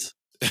disappointed.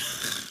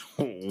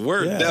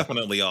 We're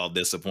definitely all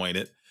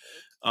disappointed.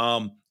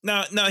 Now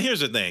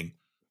here's the thing.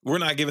 We're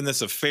not giving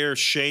this a fair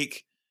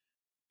shake,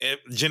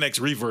 Gen X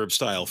Reverb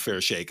style fair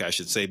shake, I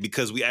should say,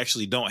 because we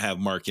actually don't have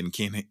Mark and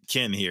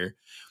Ken here.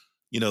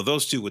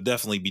 Those two would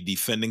definitely be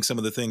defending some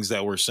of the things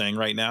that we're saying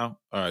right now,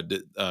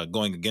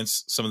 going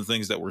against some of the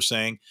things that we're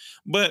saying.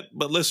 But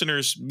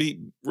listeners,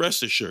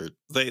 rest assured,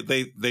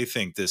 they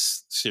think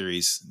this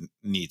series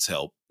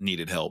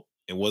needed help.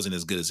 It wasn't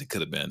as good as it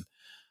could have been.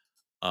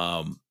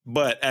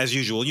 But as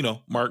usual,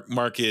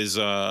 Mark is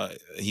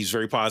he's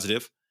very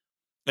positive.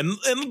 And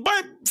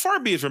by far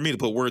be it for me to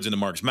put words into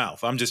Mark's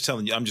mouth. I'm just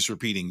telling you, I'm just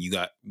repeating you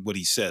got what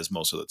he says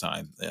most of the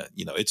time.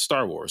 It's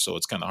Star Wars, so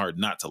it's kind of hard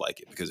not to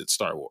like it because it's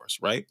Star Wars,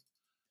 right?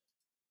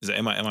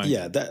 Am I?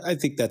 Yeah, I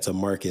think that's a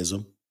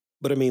Markism.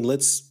 But I mean,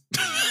 let's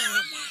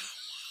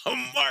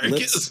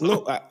Markism.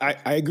 No,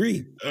 I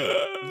agree.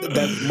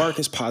 That Mark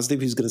is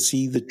positive. He's going to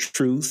see the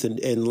truth, and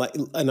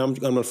I'm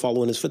going to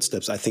follow in his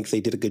footsteps. I think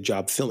they did a good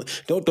job filming.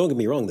 Don't get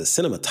me wrong. The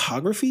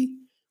cinematography,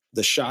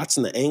 the shots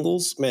and the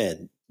angles,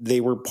 man, they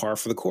were par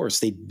for the course.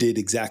 They did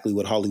exactly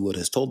what Hollywood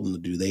has told them to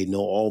do. They know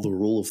all the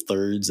rule of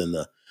thirds and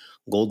the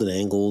golden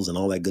angles and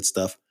all that good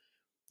stuff.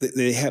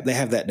 They have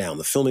that down.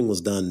 The filming was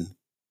done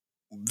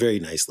very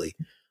nicely.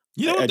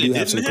 I do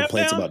have some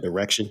complaints about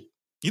direction.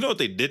 You know what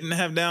they didn't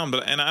have down,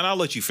 and I'll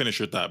let you finish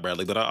your thought,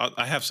 Bradley. But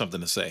I have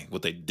something to say.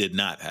 What they did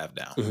not have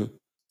down. Mm-hmm.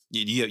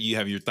 You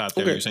have your thought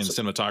there. Okay, you're saying the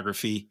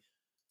cinematography.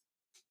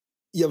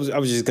 Yeah, I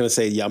was just going to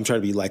say, I'm trying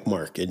to be like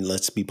Mark, and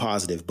let's be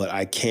positive. But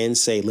I can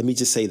say, let me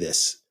just say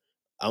this.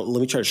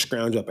 Let me try to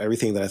scrounge up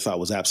everything that I thought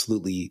was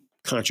absolutely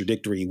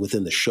contradictory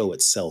within the show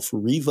itself.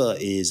 Reva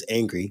is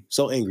angry,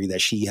 so angry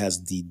that she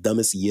has the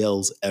dumbest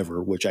yells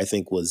ever, which I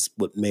think was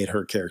what made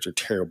her character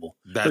terrible.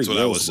 That's what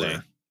I was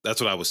saying.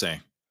 That's what I was saying.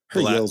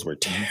 Her yells were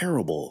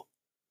terrible.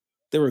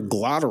 They were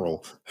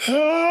glottal.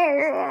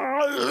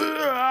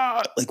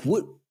 Like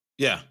what?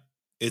 Yeah.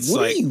 It's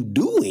what like, are you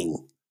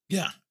doing?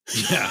 Yeah.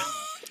 Yeah.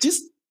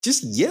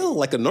 just yell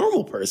like a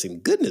normal person.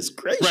 Goodness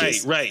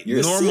gracious. Right.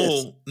 You're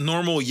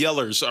Normal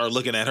yellers are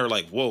looking at her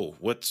like, whoa,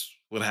 what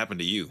happened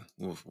to you?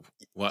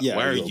 Why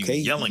are you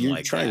yelling You're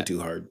like trying that? too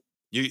hard.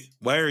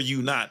 Why are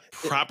you not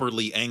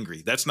properly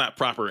angry? That's not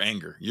proper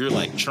anger. You're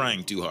like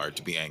trying too hard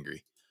to be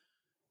angry.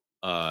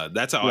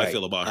 That's how I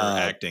feel about her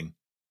acting.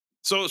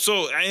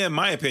 So in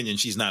my opinion,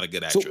 she's not a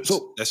good actress.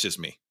 That's just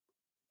me.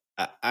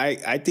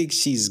 I think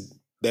she's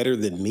better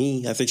than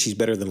me. I think she's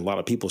better than a lot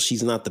of people.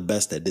 She's not the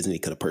best that Disney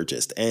could have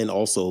purchased. And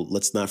also,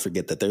 let's not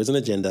forget that there's an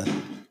agenda.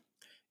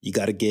 You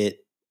got to get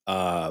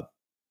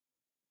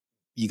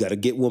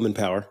woman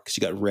power because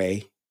you got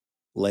Rey,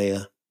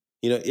 Leia.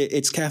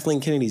 It's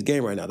Kathleen Kennedy's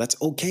game right now.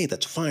 That's okay.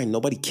 That's fine.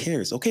 Nobody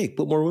cares. Okay,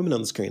 put more women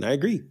on the screen. I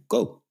agree.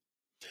 Go.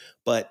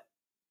 But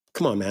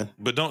come on, man.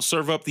 But don't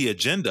serve up the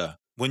agenda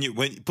when you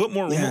put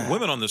more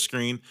women on the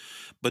screen.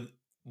 But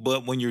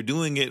when you're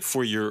doing it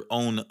for your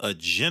own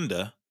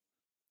agenda,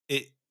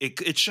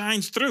 it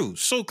shines through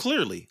so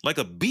clearly, like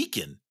a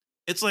beacon.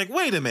 It's like,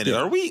 wait a minute,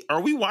 are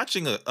we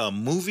watching a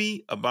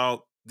movie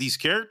about these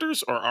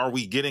characters, or are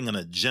we getting an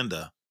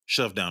agenda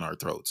shoved down our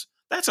throats?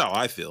 That's how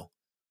I feel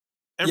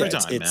every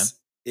time, man.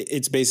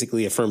 It's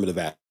basically affirmative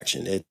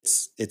action.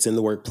 It's in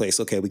the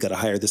workplace. Okay, we got to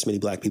hire this many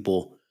Black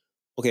people.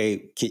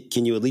 Okay,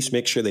 can you at least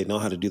make sure they know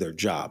how to do their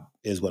job?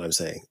 Is what I'm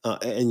saying.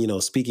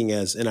 And speaking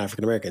as an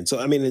African American, so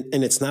I mean,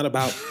 and it's not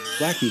about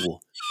Black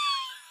people.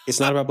 It's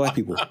not about Black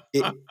people.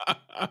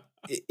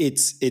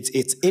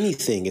 It's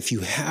anything. If you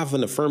have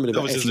an affirmative,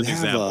 that was just if you an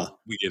have example.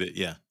 We get it.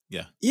 Yeah.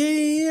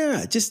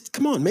 Yeah. Just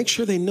come on, make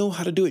sure they know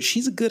how to do it.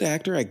 She's a good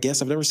actor, I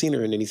guess. I've never seen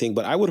her in anything,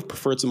 but I would have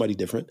preferred somebody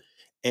different.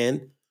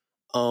 And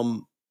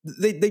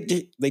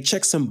they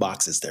check some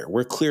boxes there.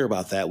 We're clear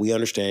about that. We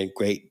understand.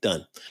 Great,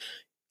 done.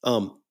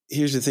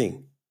 Here's the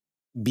thing.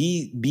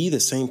 Be the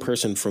same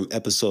person from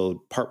episode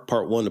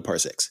part 1 to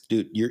part 6.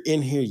 Dude, you're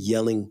in here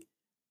yelling.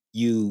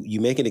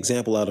 You make an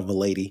example out of a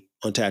lady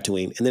on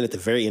Tatooine, and then at the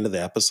very end of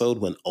the episode,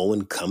 when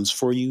Owen comes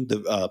for you,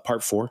 the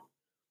part 4,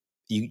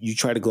 you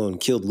try to go and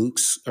kill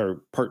Luke's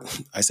part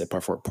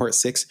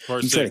 6.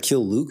 You try to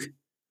kill Luke,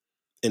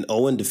 and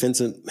Owen defends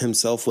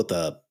himself with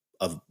a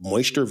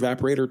moisture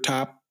evaporator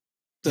top.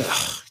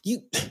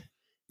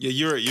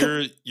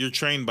 You're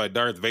trained by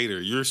Darth Vader.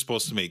 You're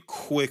supposed to make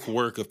quick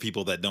work of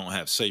people that don't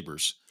have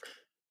sabers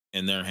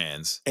in their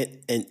hands.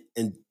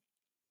 And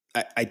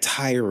I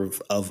tire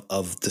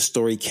of the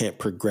story can't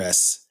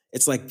progress.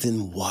 It's like,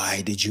 then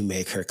why did you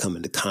make her come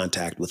into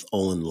contact with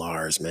Owen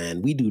Lars,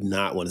 man? We do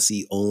not want to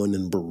see Owen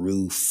and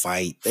Beru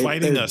fight.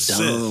 Fighting a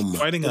Sith,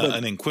 fighting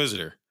an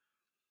Inquisitor.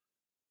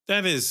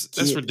 That's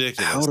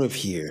ridiculous. Out of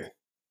here.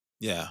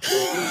 Yeah.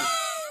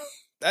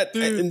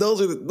 And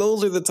those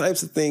are the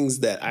types of things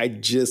that I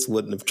just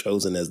wouldn't have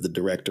chosen as the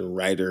director,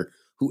 writer,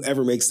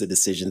 whoever makes the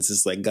decisions.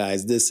 It's like,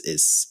 guys, this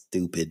is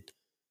stupid.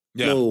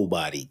 Yeah.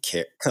 Nobody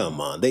cares.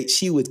 Come on.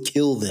 She would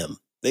kill them.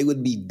 They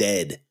would be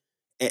dead.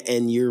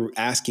 And you're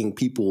asking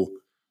people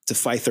to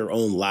fight their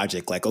own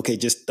logic. Like, okay,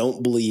 just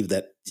believe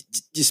that,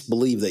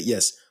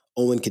 yes,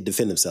 Owen could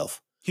defend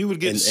himself. He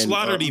would get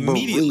slaughtered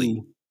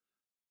immediately.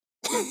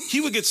 He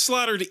would get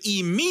slaughtered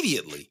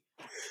immediately.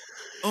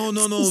 Oh,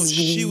 no.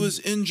 She was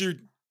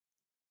injured.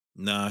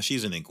 Nah,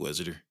 she's an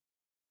Inquisitor.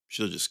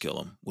 She'll just kill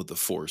him with the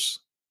Force.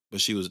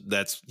 But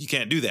you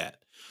can't do that.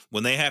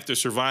 When they have to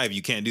survive,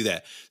 you can't do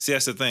that. See,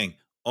 that's the thing.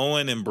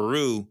 Owen and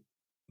Beru,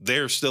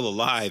 they're still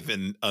alive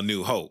in A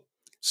New Hope.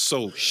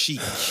 So she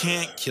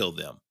can't kill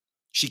them.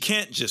 She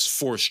can't just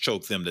force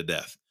choke them to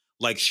death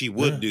like she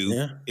would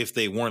do if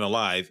they weren't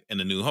alive in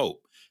A New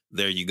Hope.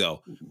 There you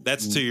go.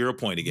 That's to your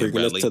point again,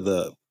 Bradley.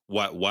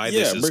 Why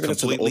this is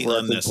completely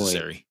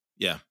unnecessary.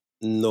 Yeah.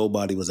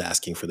 Nobody was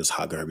asking for this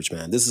hot garbage,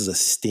 man. This is a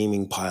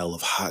steaming pile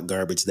of hot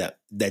garbage that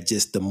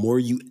just, the more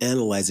you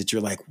analyze it,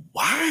 you're like,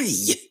 why?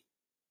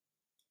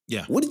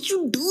 Yeah. What did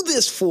you do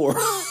this for?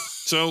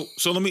 So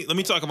let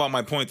me talk about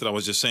my point that I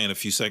was just saying a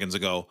few seconds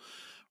ago.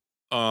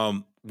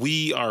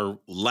 We are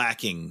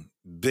lacking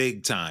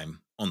big time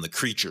on the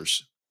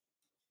creatures.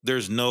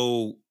 There's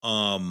no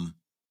the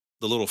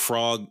little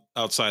frog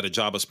outside of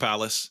Jabba's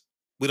palace.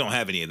 We don't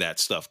have any of that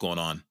stuff going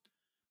on.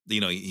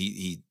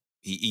 He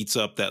eats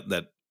up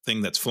that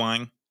thing that's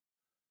flying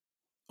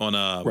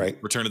on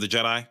Return of the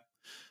Jedi.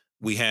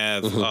 We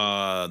have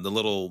the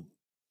little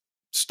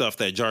stuff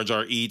that Jar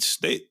Jar eats.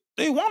 They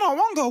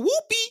wonga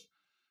whoopee.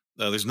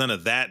 There's none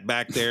of that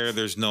back there.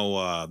 There's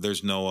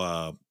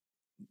no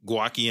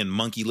guaki and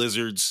monkey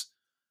lizards.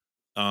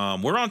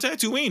 We're on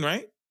Tatooine,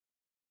 right?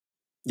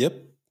 Yep.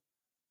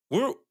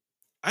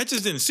 I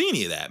just didn't see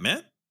any of that,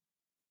 man.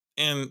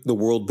 And the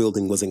world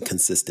building wasn't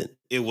consistent.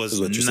 It was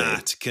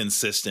not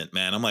consistent,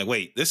 man. I'm like,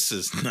 wait, this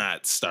is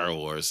not Star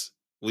Wars.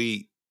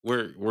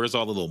 Where's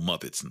all the little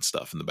Muppets and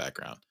stuff in the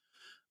background?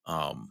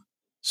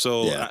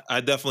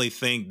 I definitely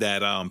think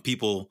that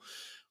people,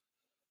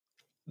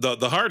 the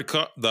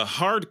hardcore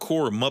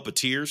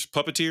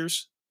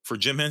puppeteers, for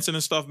Jim Henson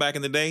and stuff back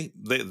in the day,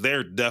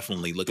 they're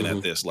definitely looking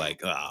at this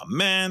like,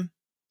 man,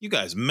 you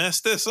guys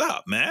messed this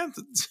up, man.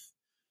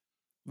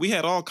 We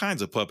had all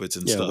kinds of puppets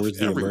and stuff where's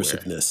the everywhere.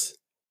 immersiveness?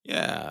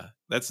 Yeah,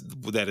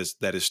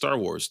 that is Star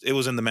Wars. It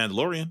was in The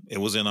Mandalorian. It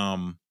was in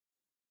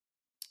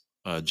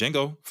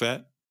Jango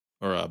Fett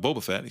or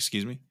Boba Fett,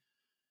 excuse me.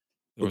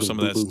 There was some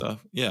of that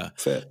stuff. Yeah.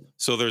 Fett.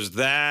 So there's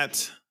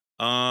that.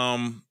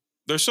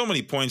 There's so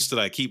many points that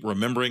I keep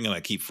remembering and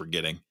I keep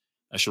forgetting.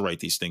 I should write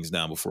these things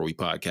down before we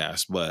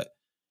podcast. But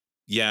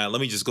yeah, let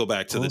me just go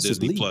back to the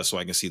Disney Plus so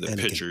I can see the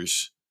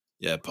pictures.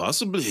 Yeah,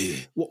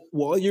 possibly.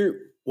 While you're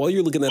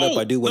looking that up,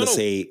 I do want to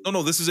say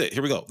no. This is it.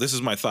 Here we go. This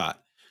is my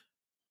thought.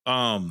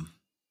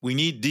 We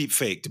need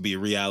deepfake to be a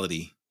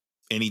reality.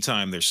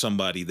 Anytime there's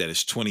somebody that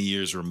is 20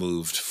 years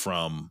removed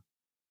from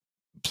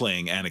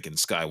playing Anakin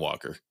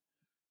Skywalker.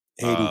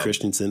 Hayden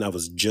Christensen, I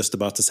was just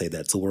about to say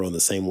that, so we're on the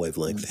same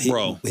wavelength.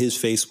 Bro, his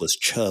face was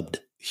chubbed.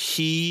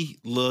 He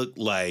looked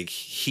like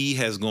he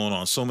has gone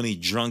on so many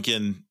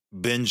drunken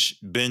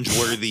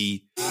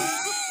binge-worthy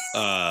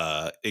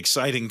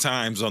exciting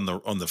times on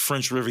the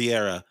French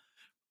Riviera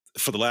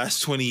for the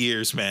last 20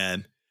 years,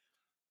 man.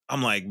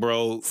 I'm like,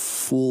 bro,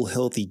 full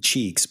healthy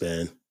cheeks,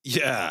 man.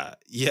 Yeah.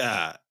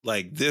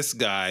 Like this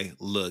guy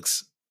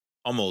looks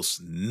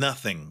almost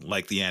nothing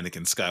like the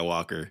Anakin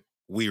Skywalker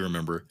we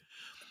remember.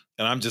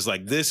 And I'm just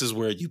like, this is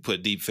where you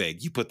put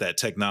deepfake. You put that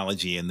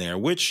technology in there,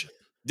 which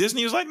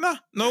Disney was like,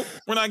 nope,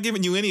 we're not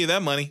giving you any of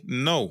that money.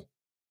 No,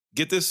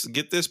 get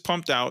this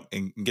pumped out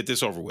and get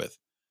this over with.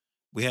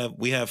 We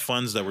have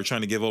funds that we're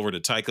trying to give over to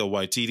Taika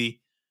Waititi,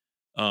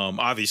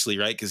 obviously,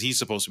 right? Because he's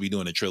supposed to be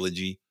doing a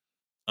trilogy.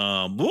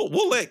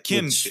 We'll let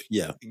Ken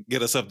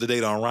get us up to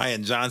date on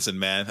Rian Johnson,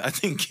 man. I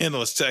think Ken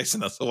was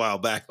texting us a while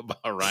back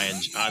about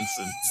Rian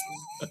Johnson.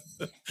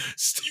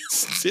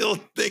 Still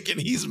thinking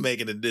he's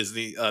making a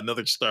Disney,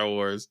 another Star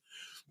Wars.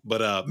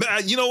 But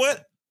man, you know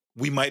what?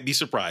 We might be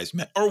surprised,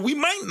 man. Or we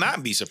might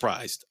not be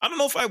surprised. I don't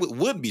know if I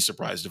would be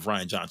surprised if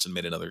Rian Johnson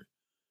made another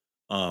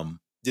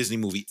Disney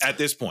movie at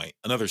this point,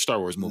 another Star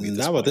Wars movie.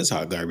 Not about this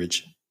hot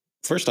garbage.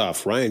 First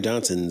off, Rian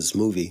Johnson's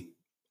movie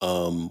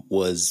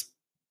was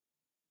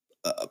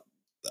it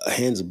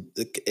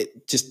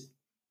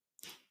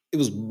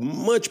was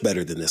much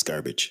better than this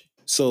garbage.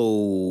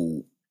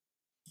 So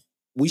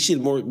we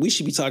should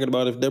be talking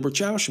about if Deborah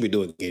Chow should be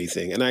doing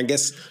anything. And I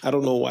guess I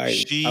don't know why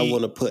I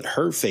want to put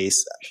her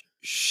face.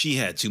 She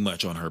had too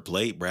much on her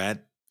plate,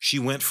 Brad. She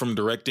went from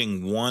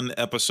directing 1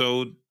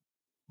 episode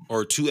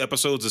or 2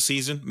 episodes a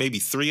season, maybe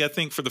 3, I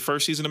think, for the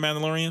first season of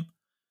Mandalorian,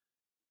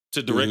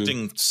 to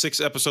directing 6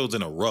 episodes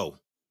in a row.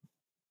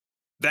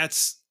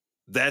 But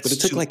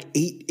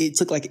it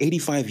took like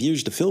 85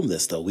 years to film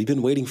this, though. We've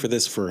been waiting for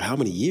this for how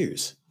many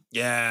years?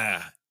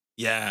 Yeah.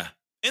 And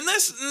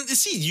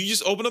you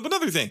just opened up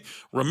another thing.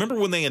 Remember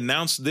when they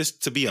announced this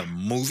to be a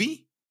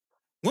movie?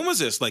 When was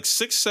this? Like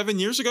 6-7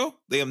 years ago?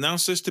 They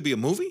announced this to be a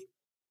movie?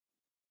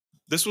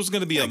 This was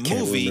going to be a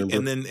movie,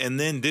 and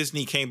then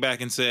Disney came back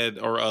and said,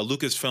 or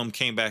Lucasfilm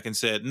came back and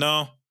said,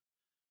 no,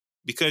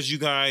 because you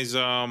guys,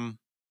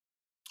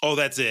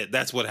 that's it.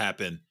 That's what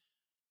happened.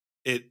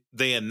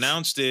 They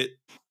announced it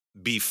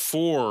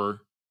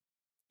before,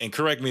 and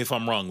correct me if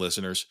I'm wrong,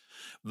 listeners.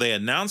 They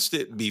announced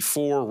it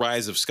before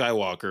Rise of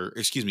Skywalker.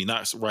 Excuse me,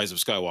 not Rise of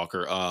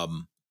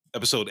Skywalker.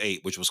 Episode 8,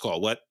 which was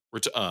called what?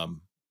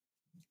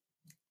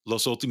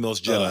 Los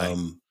Últimos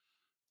Jedi.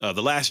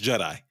 The Last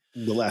Jedi.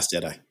 The Last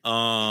Jedi.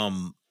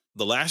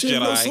 The Last Jedi.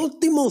 Los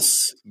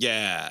Últimos.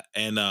 Yeah,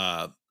 and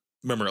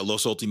remember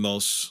Los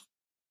Últimos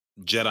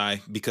Jedi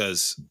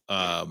because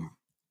the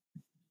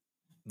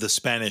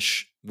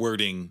Spanish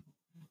wording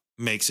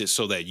makes it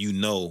so that you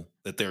know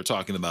that they're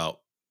talking about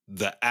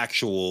the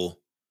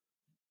actual.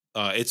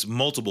 It's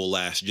multiple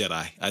Last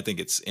Jedi. I think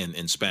it's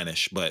in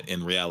Spanish, but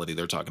in reality,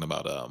 they're talking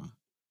about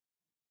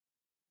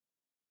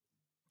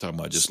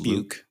just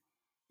Luke.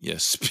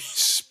 Yes,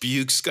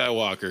 Spuke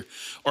Skywalker.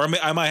 Or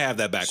I might have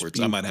that backwards.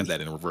 I might have that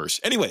in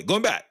reverse. Anyway,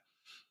 going back.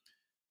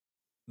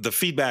 The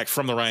feedback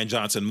from the Rian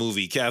Johnson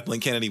movie,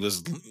 Kathleen Kennedy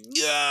was,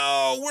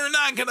 we're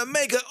not going to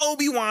make an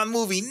Obi-Wan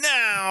movie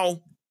now.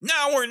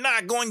 Now we're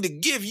not going to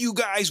give you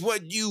guys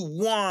what you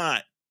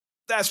want.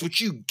 That's what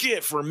you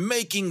get for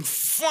making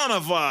fun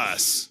of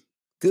us.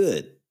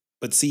 Good.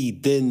 But see,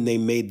 then they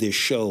made this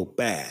show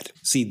bad.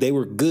 See, they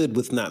were good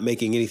with not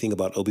making anything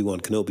about Obi-Wan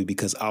Kenobi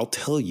because I'll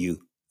tell you,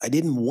 I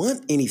didn't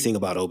want anything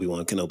about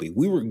Obi-Wan Kenobi.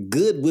 We were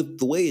good with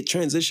the way it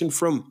transitioned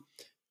from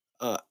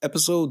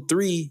episode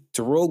 3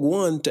 to Rogue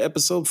One to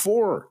episode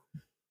 4.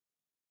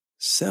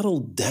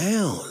 Settle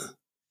down.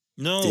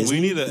 No,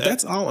 Disney,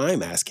 that's all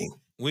I'm asking.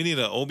 We need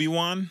an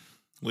Obi-Wan.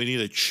 We need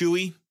a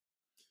Chewie.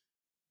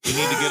 We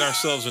need to get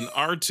ourselves an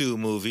R2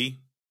 movie.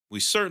 We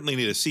certainly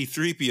need a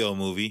C-3PO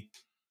movie.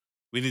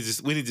 We need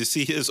to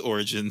see his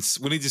origins.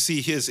 We need to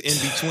see his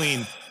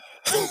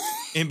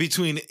in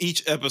between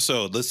each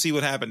episode. Let's see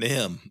what happened to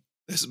him.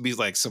 This would be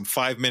like some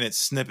 5-minute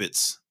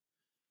snippets.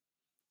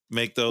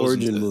 Make those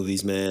origin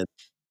movies, man.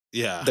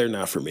 Yeah, they're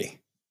not for me.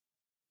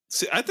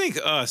 See, I think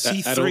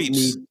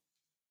C3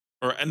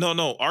 or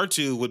no,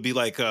 R2 would be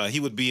like he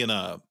would be in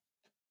a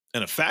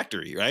in a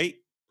factory, right?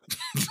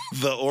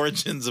 The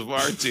origins of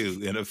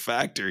R2 in a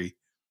factory.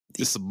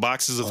 Just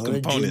boxes of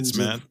components,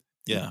 man.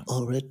 Yeah.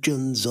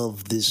 Origins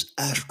of this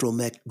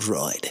astromech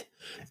droid.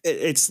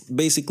 It's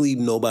basically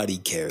nobody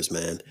cares,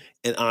 man.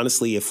 And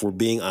honestly, if we're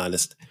being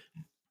honest,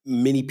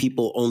 many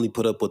people only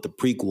put up with the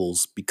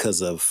prequels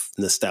because of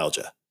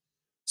nostalgia.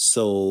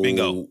 So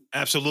Bingo.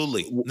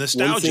 Absolutely.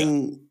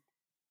 Nostalgia.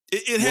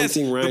 It has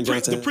the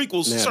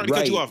prequels. Sorry to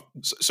cut you off.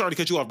 Sorry to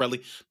cut you off,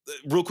 Bradley.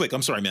 Real quick.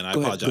 I'm sorry, man. I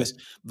apologize.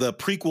 The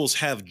prequels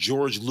have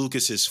George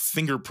Lucas's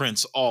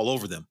fingerprints all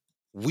over them.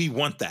 We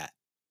want that.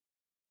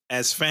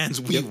 As fans,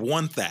 we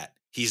want that.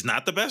 He's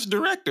not the best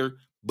director,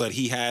 but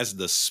he has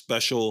the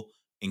special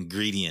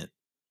ingredient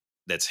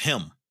that's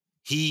him.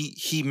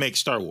 He makes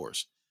Star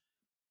Wars.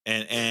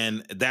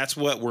 And that's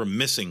what we're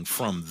missing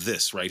from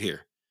this right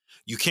here.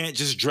 You can't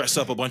just dress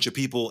up a bunch of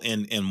people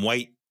in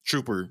white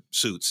trooper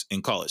suits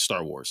and call it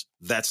Star Wars.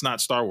 That's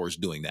not Star Wars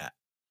doing that.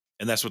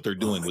 And that's what they're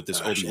doing with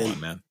this Obi-Wan,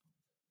 man.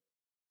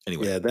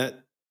 Anyway. Yeah,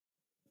 that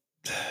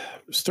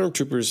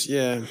Stormtroopers,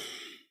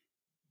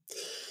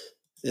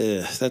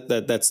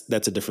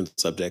 that's a different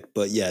subject.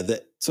 But yeah,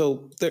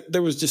 so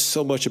there was just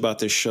so much about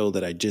this show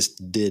that I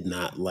just did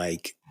not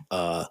like.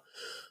 And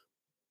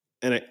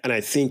I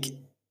think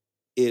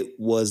it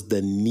was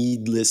the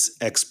needless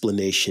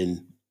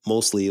explanation.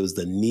 Mostly it was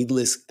the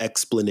needless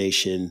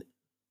explanation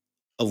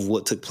of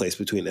what took place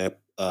between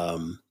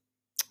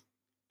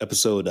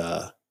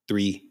episode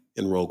 3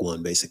 and Rogue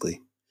One,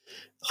 basically.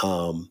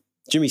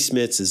 Jimmy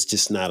Smits is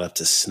just not up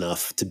to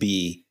snuff to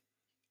be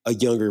a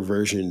younger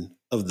version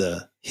of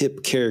the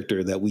hip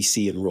character that we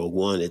see in Rogue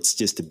One. It's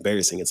just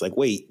embarrassing. It's like,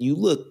 wait, you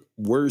look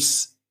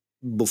worse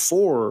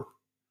before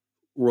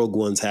Rogue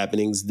One's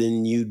happenings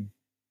than you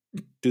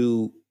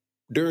do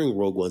during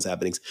Rogue One's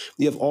happenings.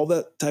 You have all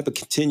that type of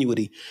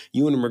continuity.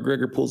 Ewan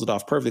McGregor pulls it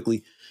off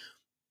perfectly.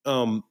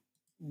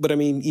 But I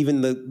mean,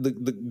 even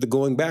the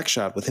going back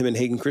shot with him and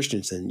Hayden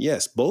Christensen,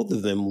 yes, both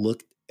of them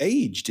look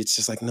aged. It's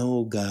just like,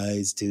 no,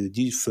 guys, dude,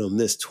 you filmed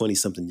this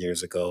 20-something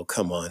years ago.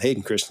 Come on.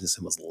 Hayden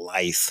Christensen was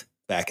lithe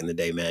back in the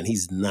day, man.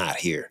 He's not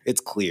here. It's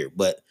clear.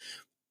 But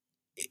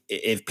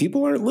if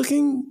people aren't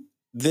looking,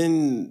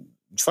 then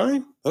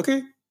fine.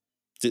 Okay.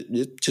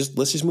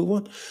 Let's just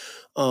move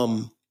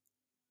on.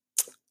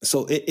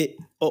 So it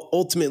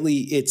ultimately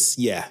it's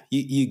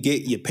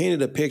you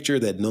painted a picture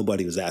that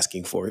nobody was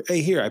asking for. Hey,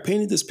 here, I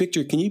painted this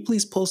picture. Can you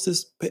please post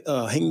this,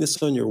 hang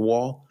this on your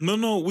wall?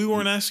 No, we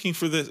weren't asking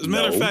for this. As a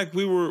matter of fact,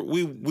 we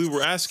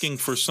were asking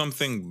for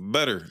something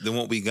better than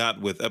what we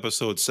got with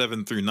episodes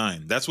 7 through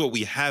 9. That's what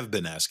we have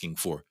been asking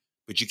for.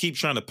 But you keep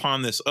trying to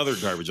pawn this other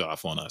garbage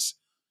off on us.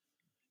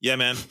 Yeah,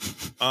 man.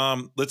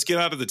 Let's get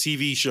out of the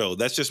TV show.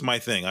 That's just my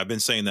thing. I've been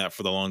saying that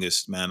for the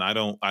longest, man. I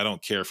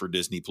don't care for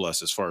Disney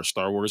Plus as far as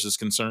Star Wars is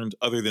concerned,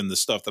 other than the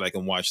stuff that I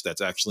can watch that's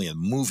actually in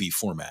movie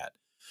format.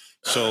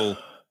 So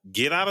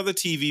get out of the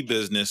TV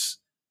business.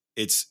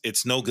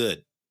 It's no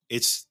good.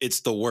 It's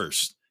the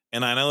worst.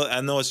 And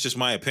I know it's just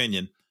my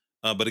opinion.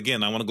 But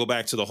again, I want to go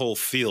back to the whole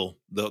feel,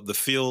 the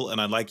feel,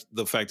 and I like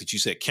the fact that you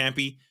said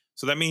campy.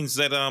 So that means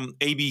that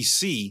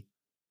ABC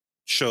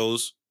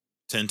shows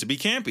tend to be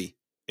campy.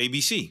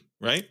 ABC,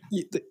 right?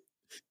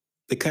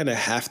 They kind of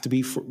have to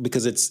be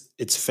because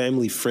it's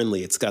family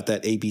friendly. It's got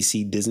that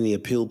ABC Disney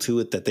appeal to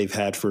it that they've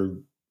had for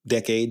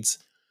decades.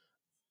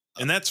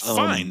 And that's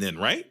fine then,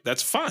 right?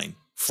 That's fine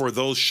for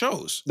those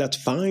shows. That's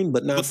fine,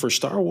 but not for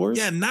Star Wars.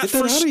 Yeah, not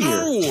for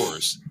Star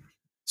Wars.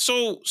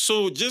 So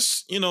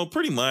just,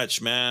 pretty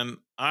much, man,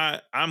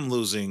 I'm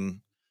losing.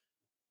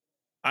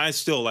 I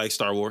still like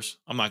Star Wars.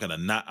 I'm not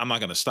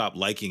gonna stop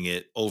liking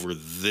it over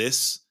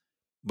this.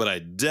 But I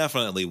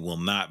definitely will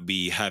not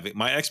be having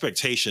my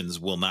expectations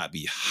will not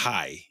be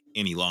high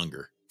any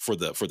longer for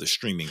the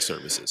streaming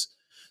services.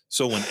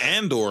 So when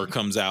Andor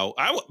comes out,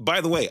 by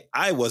the way,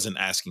 I wasn't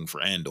asking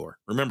for Andor.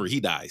 Remember,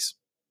 he dies.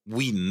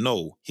 We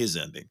know his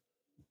ending.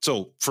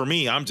 So for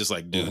me, I'm just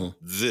like, dude,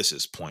 this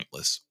is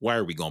pointless. Why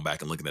are we going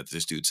back and looking at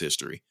this dude's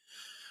history?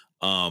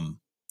 I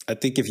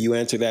think if you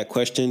answer that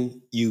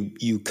question,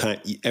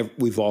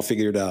 we've all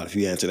figured it out. If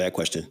you answer that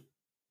question,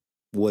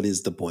 what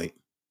is the point?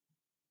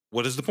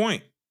 What is the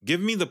point? Give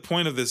me the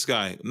point of this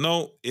guy.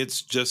 No,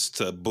 it's just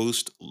to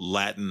boost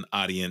Latin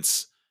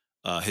audience,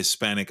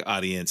 Hispanic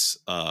audience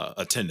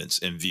attendance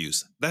and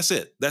views. That's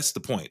it. That's the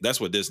point. That's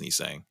what Disney's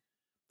saying.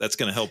 That's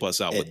going to help us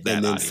out with that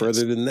and then audience.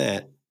 Further than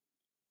that,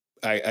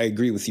 I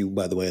agree with you,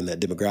 by the way, on that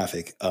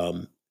demographic.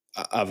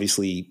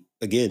 Obviously,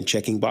 again,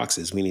 checking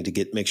boxes. We need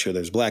to make sure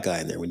there's a black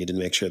guy in there. We need to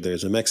make sure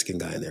there's a Mexican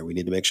guy in there. We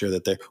need to make sure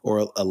that or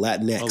a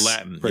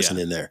Latinx person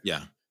in there.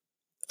 Yeah.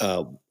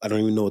 I don't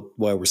even know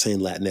why we're saying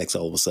Latinx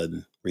all of a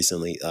sudden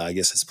recently. I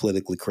guess it's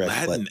politically correct.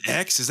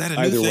 Latinx? Is that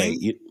a new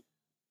thing?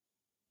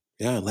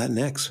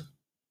 Latinx.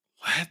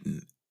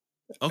 Latin.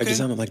 Okay. I just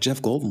sounded like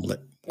Jeff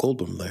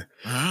Goldblum there.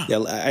 Ah. Yeah,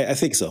 I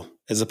think so.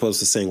 As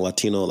opposed to saying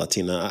Latino,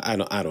 Latina. I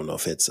don't know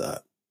if it's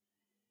a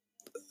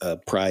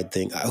pride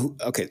thing.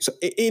 Okay, so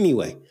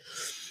anyway.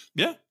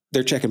 Yeah.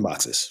 They're checking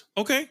boxes.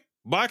 Okay.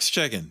 Box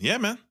checking. Yeah,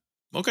 man.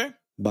 Okay.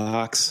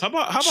 Box. How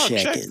about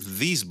check checking.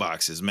 these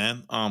boxes,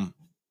 man?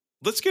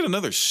 let's get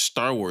another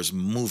Star Wars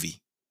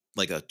movie,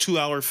 like a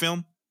 2-hour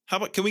film. How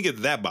about, can we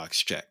get that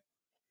box check?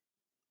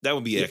 That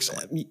would be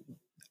excellent.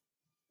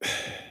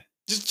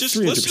 Just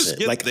 300%. let's just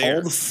get like there.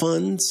 all the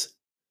funds.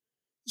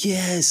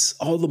 Yes,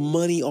 all the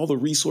money, all the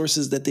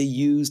resources that they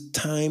use,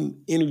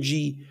 time,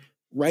 energy,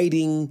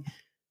 writing,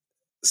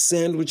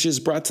 sandwiches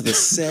brought to the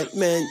set.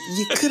 Man,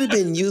 you could have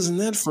been using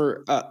that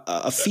for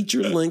a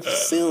feature-length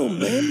film,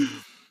 man.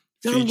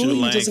 John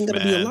Williams doesn't got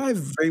to be alive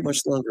very much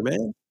longer,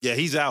 man. Yeah,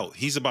 he's out.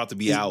 He's about to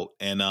be out,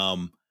 and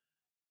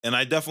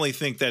I definitely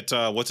think that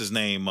what's his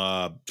name?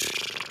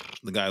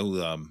 The guy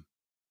who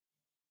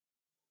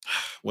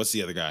what's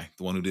the other guy?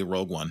 The one who did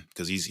Rogue One,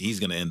 because he's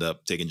going to end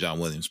up taking John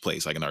Williams'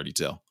 place. I can already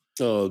tell.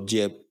 Oh,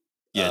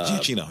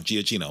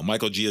 Giacchino,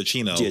 Michael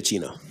Giacchino.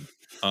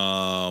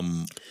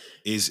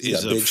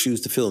 Is big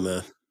shoes to fill,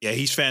 man. Yeah,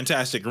 he's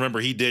fantastic. Remember,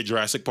 he did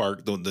Jurassic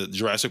Park, the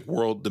Jurassic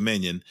World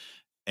Dominion,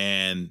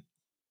 and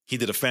he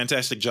did a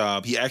fantastic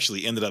job. He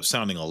actually ended up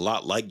sounding a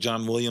lot like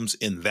John Williams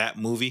in that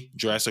movie,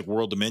 Jurassic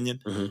World Dominion.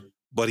 Mm-hmm.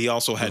 But he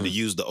also had to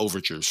use the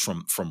overtures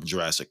from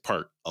Jurassic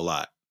Park a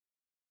lot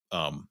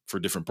for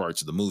different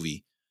parts of the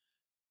movie.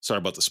 Sorry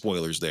about the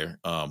spoilers there.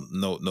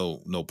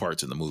 No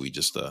parts in the movie,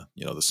 just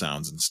the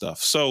sounds and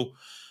stuff. So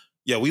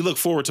yeah, we look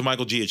forward to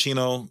Michael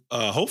Giacchino,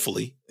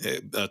 hopefully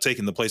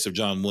taking the place of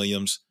John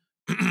Williams.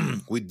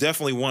 We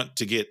definitely want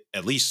to get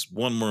at least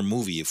one more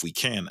movie, if we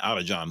can, out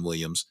of John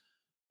Williams.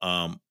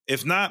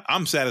 If not,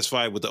 I'm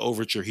satisfied with the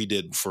overture he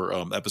did for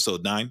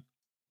Episode 9.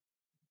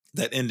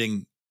 That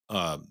ending,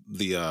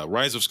 the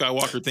Rise of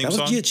Skywalker theme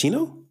song. That was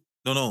Giacchino?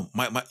 No,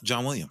 my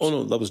John Williams. Oh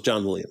no, that was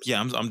John Williams. Yeah,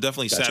 I'm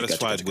definitely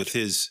satisfied with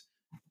his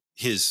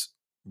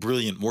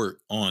brilliant work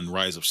on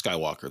Rise of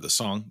Skywalker. The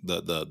song,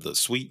 the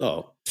suite.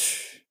 Oh,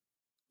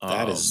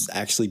 that is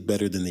actually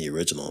better than the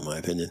original, in my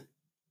opinion.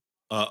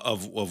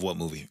 Of what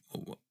movie?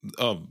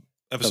 Episode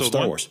of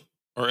Star 1? Wars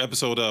Or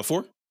Episode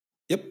 4?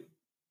 Yep.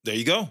 There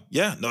you go.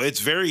 Yeah, no, it's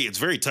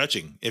very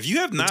touching. If you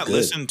have not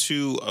listened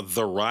to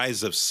The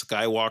Rise of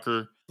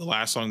Skywalker, the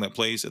last song that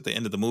plays at the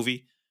end of the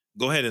movie,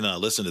 go ahead and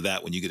listen to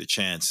that when you get a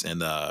chance,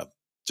 and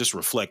just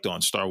reflect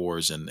on Star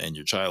Wars and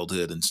your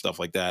childhood and stuff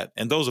like that.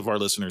 And those of our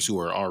listeners who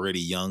are already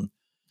young,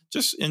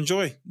 just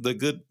enjoy the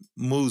good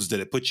moods that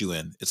it puts you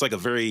in. It's like a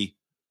very,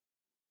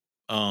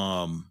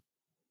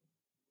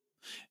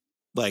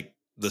 like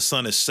the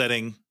sun is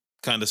setting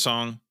kind of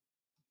song.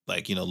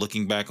 Like,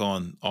 looking back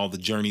on all the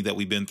journey that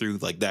we've been through,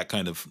 like that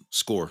kind of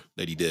score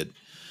that he did.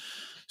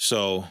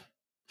 So,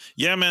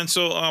 yeah, man.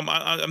 So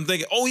I'm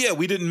thinking, oh, yeah,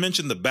 we didn't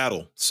mention the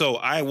battle. So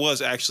I was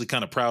actually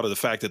kind of proud of the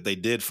fact that they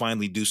did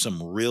finally do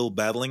some real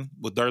battling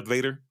with Darth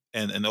Vader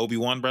and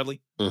Obi-Wan,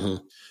 Bradley.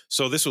 Mm-hmm.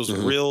 So this was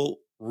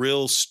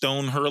real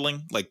stone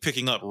hurling, like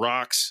picking up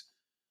rocks,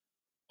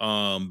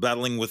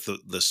 battling with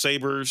the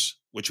sabers,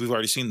 which we've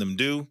already seen them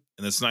do.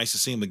 And it's nice to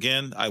see them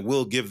again. I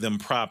will give them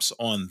props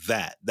on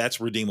that.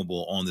 That's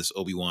redeemable on this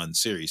Obi-Wan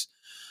series.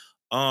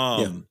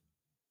 Anakin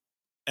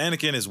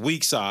is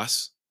weak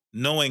sauce.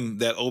 Knowing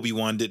that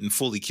Obi-Wan didn't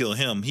fully kill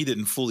him, he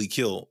didn't fully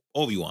kill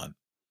Obi-Wan.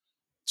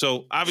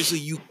 So obviously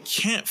you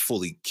can't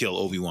fully kill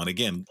Obi-Wan.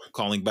 Again,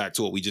 calling back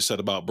to what we just said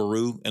about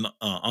Beru and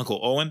Uncle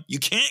Owen, you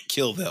can't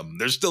kill them.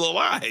 They're still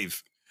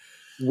alive.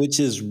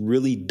 Which is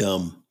really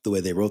dumb the way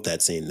they wrote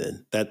that scene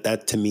then.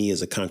 That to me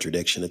is a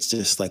contradiction. It's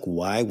just like,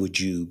 why would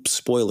you,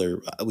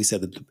 spoiler, we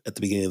said at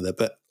the beginning of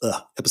the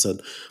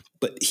episode,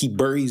 but he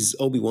buries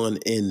Obi-Wan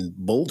in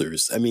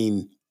boulders. I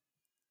mean,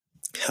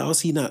 how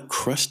is he not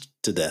crushed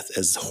to death?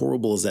 As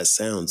horrible as that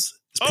sounds,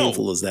 as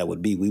painful as that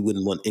would be, we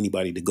wouldn't want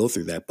anybody to go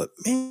through that. But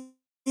man,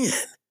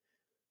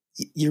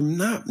 you're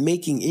not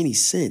making any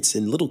sense.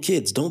 And little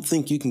kids, don't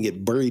think you can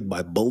get buried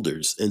by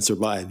boulders and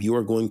survive. You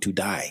are going to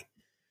die.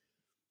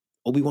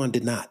 Obi-Wan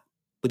did not,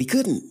 but he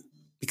couldn't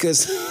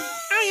because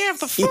I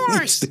have the he Force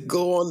needs to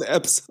go on to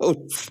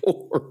Episode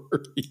 4.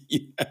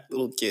 Yeah,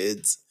 little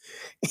kids.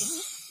 Hey,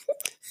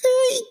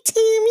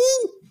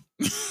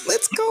 Timmy,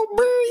 let's go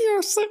bury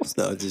ourselves.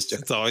 No, just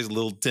joking. It's always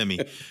little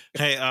Timmy.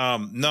 Hey,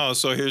 no.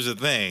 So here's the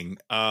thing.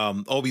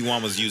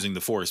 Obi-Wan was using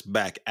the Force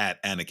back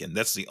at Anakin.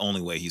 That's the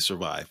only way he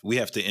survived. We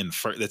have to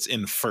infer. That's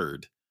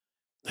inferred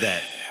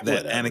that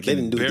Anakin they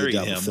didn't do buried a good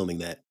job him. of filming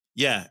that.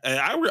 Yeah,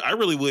 I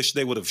really wish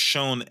they would have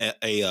shown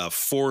a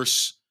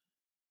force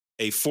field,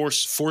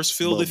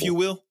 bubble. if you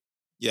will.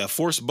 Yeah,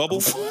 force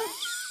bubble.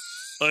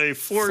 A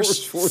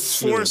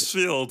force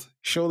field.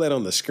 Show that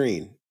on the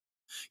screen.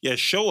 Yeah,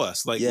 show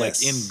us like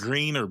in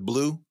green or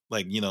blue,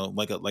 like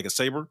like a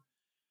saber,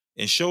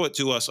 and show it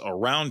to us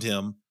around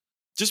him.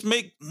 Just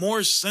make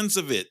more sense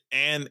of it.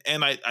 And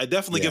I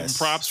definitely give them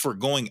props for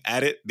going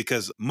at it,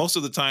 because most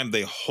of the time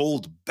they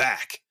hold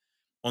back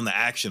on the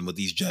action with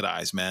these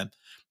Jedis, man.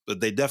 But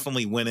they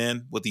definitely went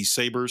in with these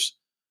sabers.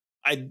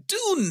 I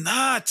do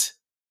not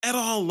at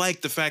all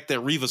like the fact that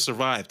Reva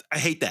survived. I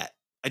hate that.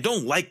 I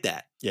don't like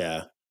that.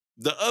 Yeah.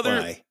 The other,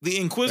 Why? the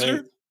Inquisitor,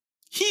 Right.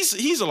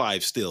 he's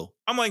alive still.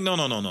 I'm like, no.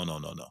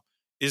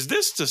 Is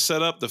this to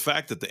set up the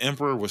fact that the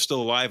Emperor was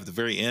still alive at the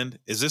very end?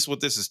 Is this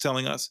what this is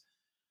telling us?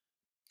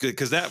 Good,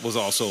 because that was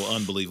also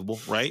unbelievable,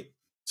 right?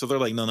 So they're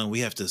like, no, we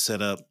have to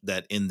set up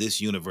that in this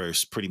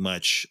universe, pretty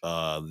much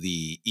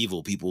the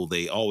evil people,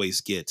 they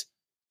always get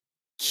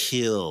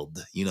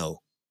killed,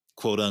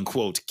 quote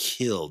unquote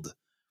killed,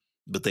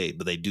 but they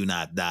do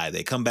not die.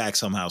 They come back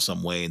somehow,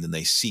 some way, and then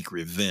they seek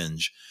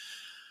revenge.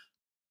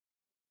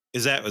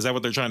 Is that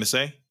what they're trying to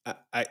say?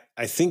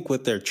 I think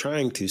what they're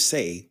trying to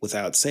say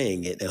without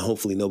saying it, and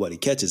hopefully nobody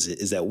catches it,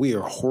 is that we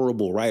are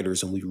horrible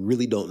writers and we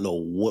really don't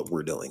know what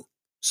we're doing.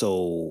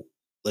 So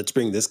let's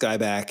bring this guy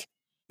back.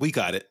 We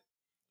got it.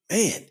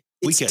 Man,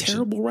 it's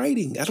terrible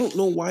writing. I don't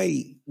know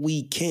why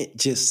we can't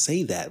just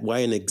say that. Why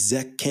an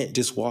exec can't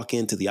just walk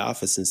into the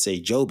office and say,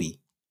 Joby,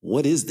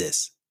 what is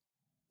this?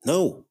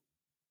 No.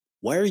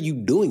 Why are you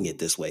doing it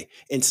this way?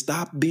 And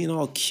stop being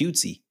all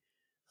cutesy.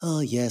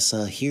 Oh, yes,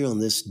 here on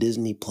this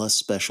Disney Plus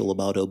special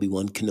about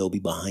Obi-Wan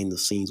Kenobi behind the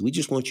scenes, we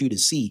just want you to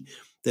see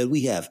that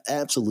we have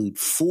absolute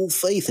full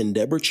faith in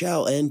Deborah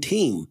Chow and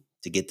team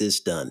to get this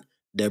done.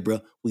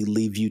 Deborah, we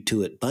leave you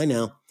to it. Bye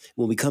now.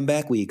 When we come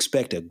back, we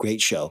expect a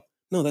great show.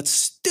 No, that's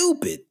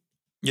stupid.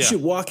 Yeah. You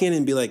should walk in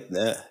and be like,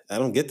 nah, I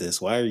don't get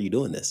this. Why are you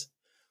doing this?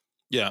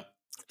 Yeah.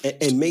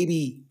 And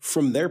maybe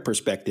from their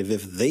perspective,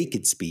 if they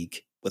could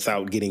speak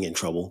without getting in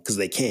trouble, because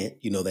they can't,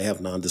 they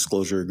have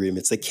non-disclosure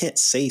agreements. They can't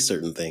say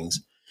certain things.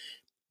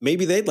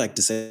 Maybe they'd like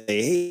to say,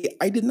 hey,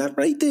 I did not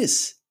write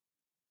this.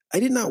 I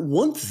did not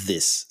want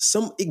this.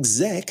 Some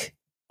exec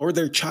or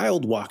their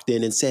child walked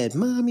in and said,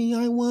 Mommy,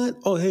 I want,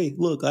 oh, hey,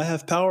 look, I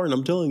have power and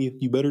I'm telling you,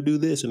 you better do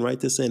this and write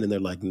this in. And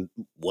they're like,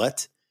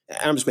 what?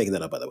 I'm just making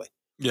that up, by the way.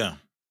 Yeah.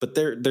 But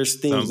there's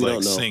things Sounds we like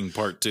don't know. Sing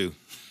Part 2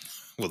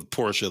 with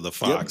Portia the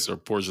Fox or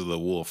Portia the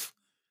Wolf.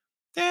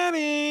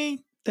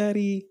 Daddy,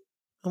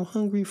 I'm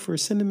hungry for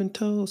cinnamon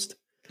toast.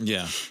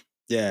 Yeah.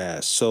 Yeah.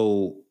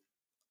 So,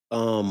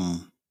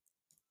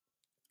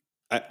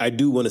 I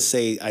do want to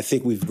say, I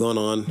think we've gone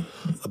on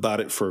about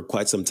it for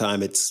quite some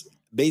time. It's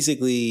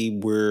basically,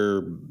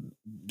 we're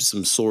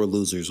some sore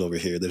losers over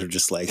here that are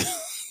just like,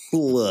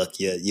 look,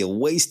 you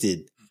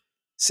wasted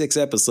 6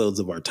 episodes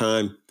of our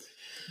time.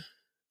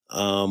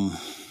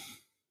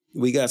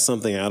 We got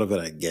something out of it,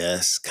 I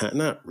guess.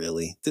 Not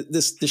really.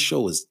 This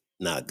show is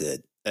not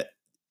good.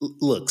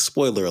 Look,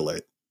 spoiler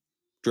alert.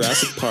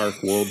 Jurassic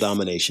Park World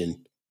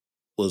Domination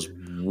was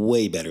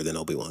way better than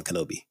Obi-Wan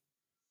Kenobi.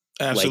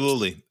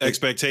 Absolutely.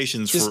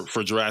 Expectations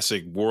for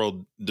Jurassic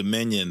World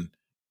Dominion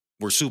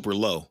were super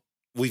low.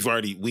 We've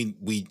already,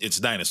 it's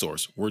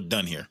dinosaurs. We're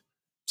done here.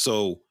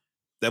 So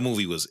that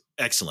movie was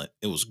excellent.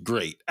 It was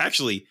great.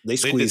 Actually, they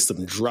squeezed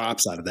some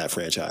drops out of that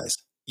franchise.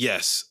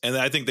 Yes. And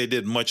I think they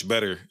did much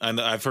better. And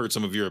I've heard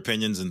some of your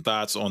opinions and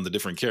thoughts on the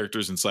different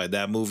characters inside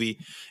that movie.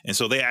 And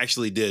so they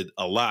actually did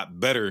a lot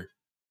better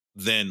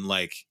than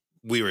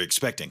we were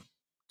expecting.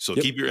 So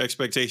keep your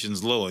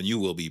expectations low and you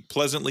will be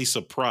pleasantly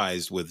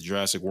surprised with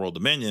Jurassic World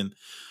Dominion.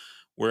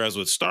 Whereas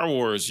with Star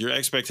Wars, your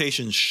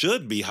expectations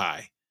should be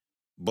high.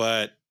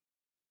 But,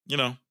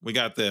 we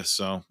got this.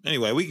 So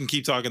anyway, we can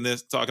keep talking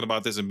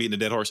about this and beating a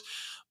dead horse.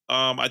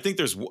 I think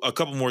there's a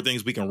couple more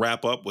things we can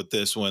wrap up with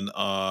this one.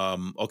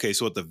 Okay,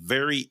 so at the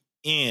very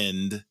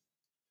end,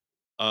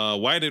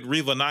 why did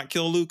Reva not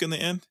kill Luke in the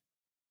end?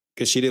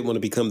 Because she didn't want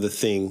to become the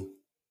thing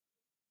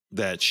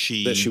that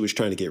she was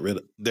trying to get rid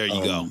of. There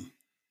you go.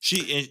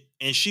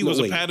 She was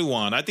a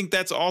Padawan. I think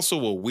that's also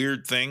a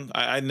weird thing.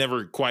 I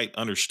never quite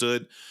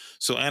understood.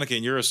 So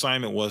Anakin, your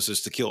assignment was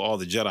just to kill all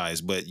the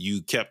Jedis, but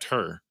you kept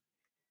her.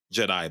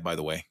 Jedi, by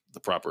the way,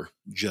 the proper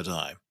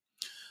Jedi.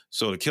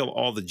 So to kill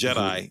all the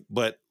Jedi,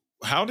 but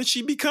how did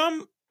she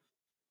become?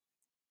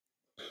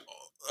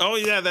 Oh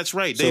yeah, that's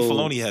right. Dave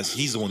Filoni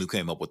he's the one who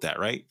came up with that,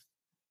 right?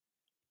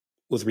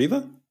 With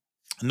Reva?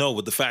 No,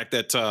 with the fact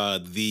that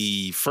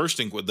the first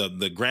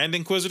the Grand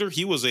Inquisitor,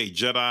 he was a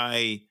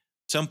Jedi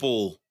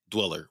temple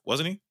dweller,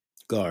 wasn't he?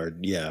 Guard,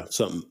 yeah,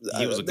 something.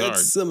 He was a guard.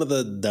 Some of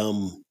the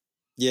dumb.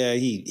 Yeah,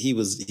 he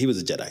was a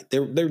Jedi. They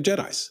were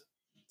Jedis,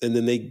 and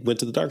then they went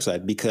to the dark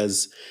side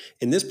because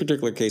in this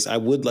particular case, I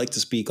would like to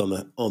speak on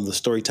the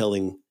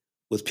storytelling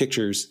with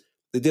pictures.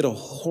 They did a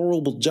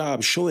horrible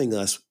job showing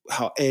us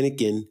how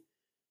Anakin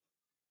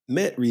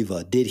met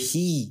Reva. Did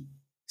he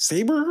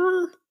saber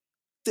her?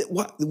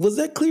 Was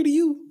that clear to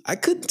you? I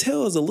couldn't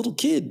tell as a little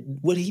kid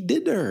what he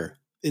did to her,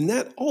 and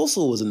that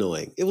also was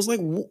annoying. It was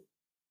like,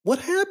 what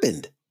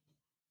happened?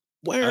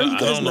 Why are you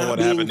guys I don't know not what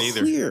being happened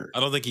clear? Either. I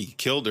don't think he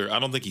killed her. I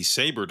don't think he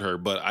sabered her,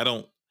 but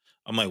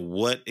I'm like,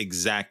 what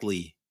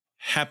exactly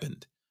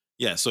happened?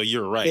 Yeah, so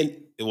you're right.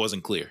 It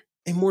wasn't clear.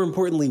 And more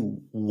importantly,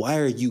 why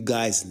are you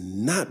guys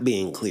not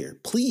being clear?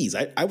 Please,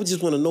 I would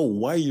just want to know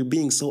why you're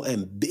being so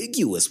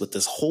ambiguous with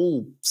this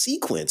whole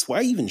sequence.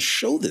 Why even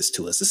show this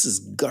to us? This is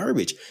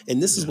garbage.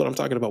 And this is what I'm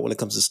talking about when it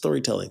comes to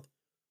storytelling.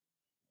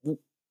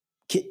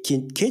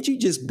 Can't you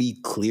just be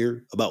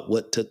clear about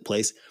what took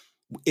place?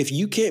 If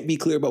you can't be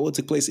clear about what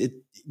took place,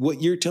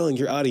 what you're telling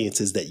your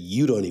audience is that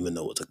you don't even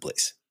know what took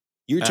place.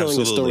 You're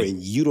telling a story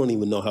and you don't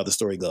even know how the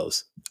story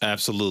goes.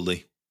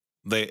 Absolutely.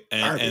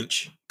 And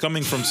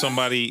coming from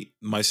somebody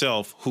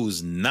myself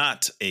who's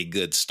not a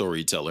good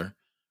storyteller,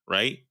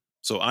 right?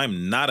 So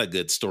I'm not a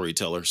good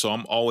storyteller. So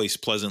I'm always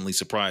pleasantly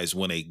surprised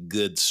when a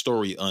good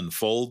story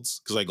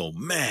unfolds because I go,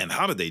 man,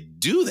 how did they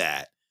do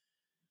that?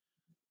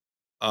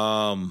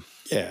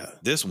 Yeah.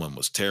 This one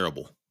was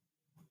terrible.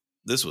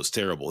 This was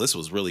terrible. This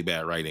was really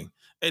bad writing.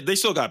 They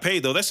still got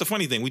paid though. That's the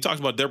funny thing. We talked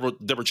about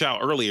Deborah Chow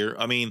earlier.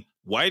 I mean,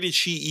 why did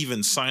she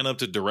even sign up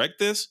to direct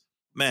this?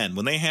 Man,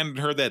 when they handed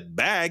her that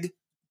bag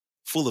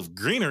full of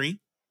greenery,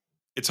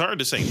 it's hard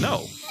to say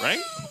no, right?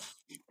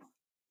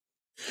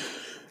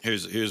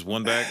 Here's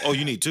one bag. Oh,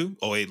 you need two?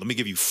 Oh, wait, let me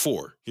give you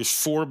 4. Here's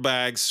 4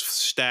 bags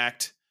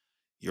stacked.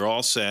 You're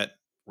all set.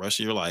 Rest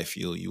of your life,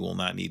 you will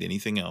not need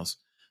anything else.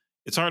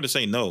 It's hard to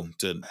say no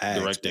to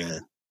directing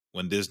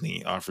when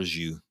Disney offers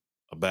you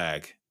a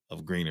bag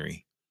of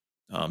greenery.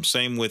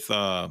 Same with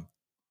I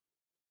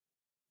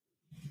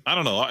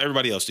don't know,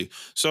 everybody else do.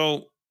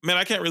 So, man,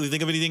 I can't really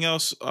think of anything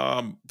else.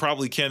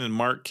 Probably Ken and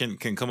Mark can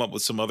come up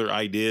with some other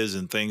ideas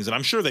and things, and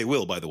I'm sure they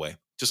will, by the way.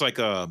 Just like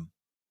I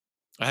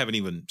haven't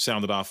even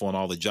sounded off on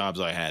all the jobs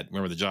I had.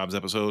 Remember the jobs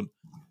episode?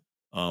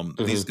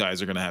 These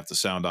guys are going to have to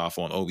sound off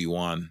on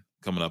Obi-Wan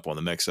coming up on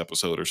the next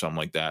episode or something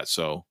like that.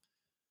 So,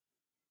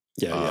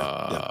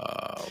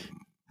 yeah.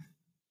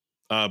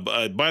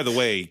 By the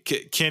way,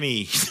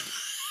 Kenny,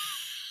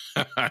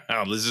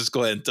 let's just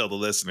go ahead and tell the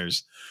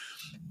listeners.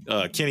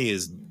 Kenny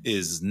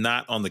is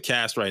not on the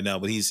cast right now,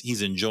 but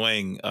he's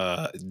enjoying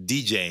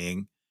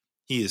DJing.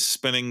 He is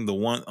spinning the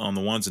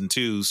ones and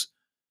twos,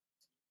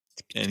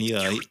 and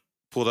he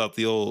pulled out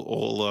the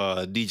old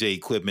DJ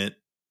equipment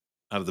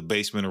out of the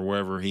basement or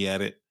wherever he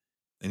had it,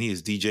 and he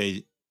is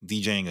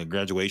DJing a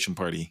graduation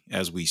party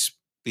as we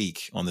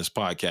speak on this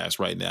podcast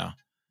right now.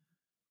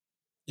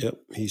 Yep,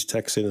 he's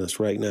texting us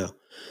right now.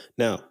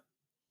 Now,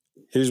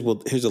 here's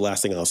the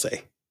last thing I'll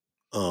say.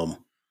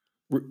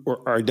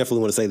 Or I definitely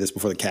want to say this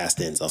before the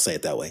cast ends. I'll say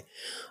it that way.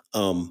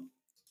 In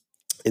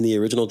the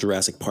original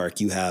Jurassic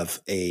Park, you have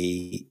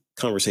a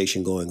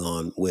conversation going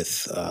on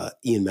with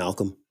Ian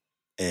Malcolm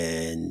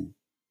and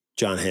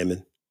John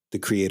Hammond, the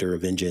creator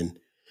of InGen,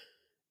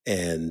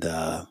 and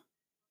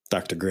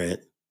Dr. Grant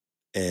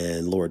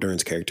and Laura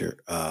Dern's character.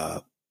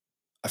 I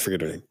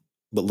forget her name,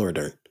 but Laura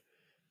Dern.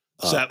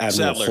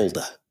 Admiral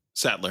Holda.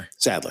 Sadler.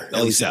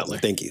 Ellie Sadler.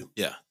 Thank you.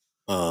 Yeah.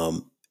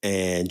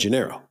 And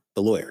Gennaro,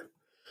 the lawyer.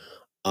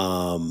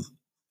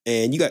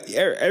 And you got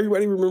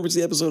everybody remembers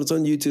the episode. It's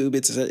on YouTube.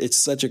 It's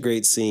such a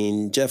great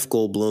scene. Jeff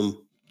Goldblum,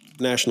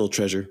 national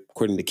treasure,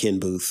 according to Ken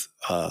Booth.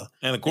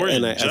 And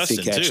according to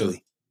Justin too.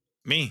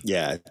 Me.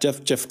 Yeah,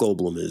 Jeff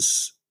Goldblum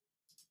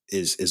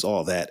is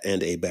all that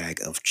and a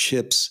bag of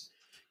chips.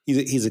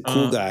 He's a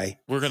cool guy.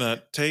 We're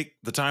gonna take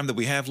the time that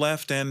we have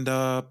left and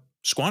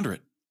squander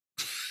it.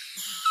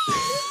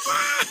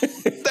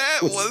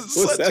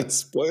 Was that a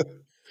spoiler?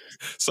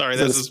 Sorry,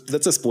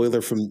 that's a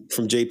spoiler from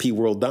JP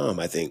World Dom,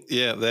 I think.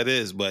 Yeah, that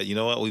is. But you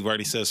know what? We've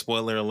already said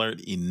spoiler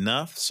alert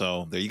enough.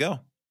 So there you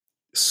go.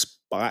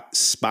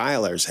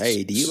 Spoilers.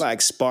 Hey, do you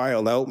like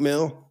spoiled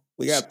oatmeal?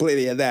 We got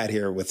plenty of that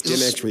here with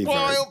Gen X Reverb.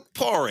 Spoiled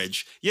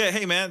porridge. Yeah,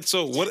 hey man.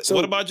 So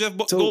what about Jeff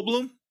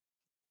Goldblum?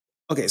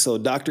 Okay, so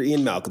Dr.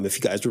 Ian Malcolm, if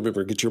you guys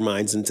remember, get your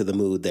minds into the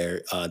mood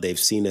there. They've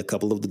seen a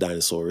couple of the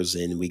dinosaurs,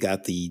 and we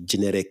got the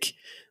genetic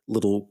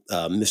little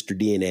Mr.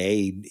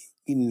 DNA.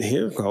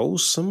 Here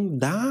goes some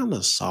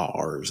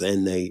dinosaurs,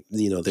 and they're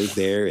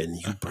there, and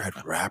you bred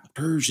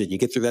raptors, and you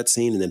get through that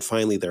scene, and then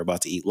finally they're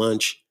about to eat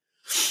lunch,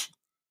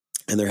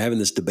 and they're having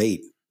this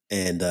debate,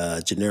 and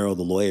Gennaro,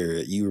 the lawyer,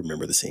 you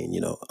remember the scene,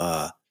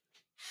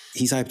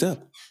 he's hyped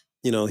up,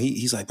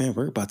 he's like, man,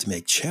 we're about to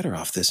make cheddar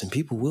off this, and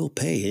people will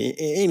pay.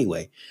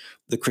 Anyway,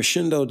 the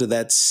crescendo to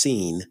that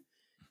scene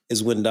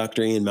is when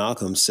Dr. Ian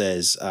Malcolm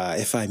says,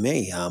 if I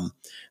may,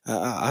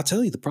 I'll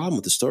tell you the problem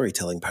with the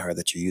storytelling power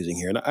that you're using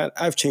here. And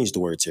I've changed the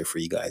words here for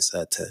you guys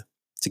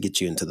to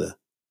get you into the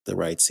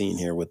right scene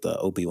here with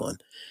Obi-Wan.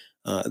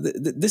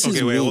 This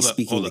is me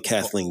speaking to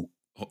Kathleen.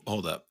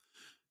 Hold up.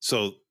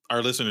 So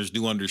our listeners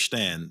do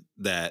understand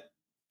that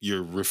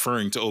you're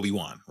referring to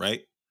Obi-Wan,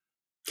 right?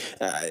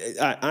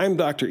 I'm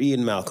Dr.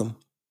 Ian Malcolm.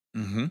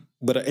 Mm-hmm.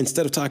 But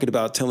instead of talking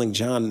about telling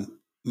John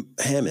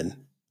Hammond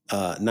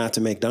not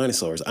to make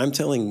dinosaurs, I'm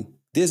telling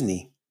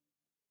Disney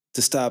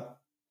to stop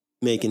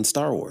making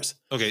Star Wars.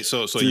 Okay,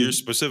 so you're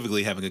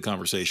specifically having a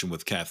conversation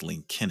with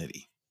Kathleen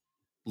Kennedy,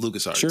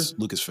 LucasArts, sure.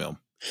 Lucasfilm.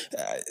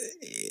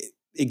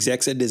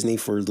 Execs at Disney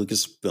for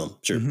Lucasfilm,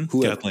 sure.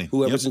 Mm-hmm.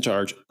 Whoever's in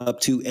charge, up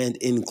to and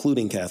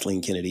including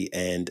Kathleen Kennedy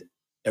and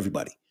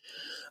everybody.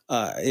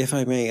 If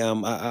I may,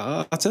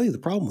 I'll tell you the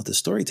problem with the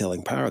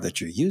storytelling power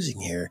that you're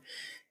using here.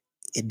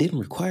 It didn't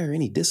require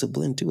any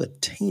discipline to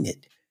attain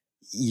it.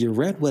 You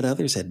read what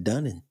others had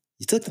done and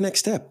you took the next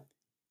step.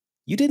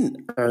 You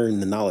didn't earn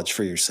the knowledge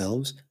for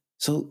yourselves,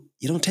 so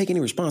you don't take any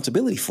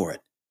responsibility for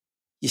it.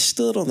 You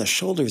stood on the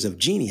shoulders of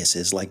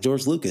geniuses like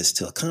George Lucas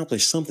to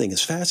accomplish something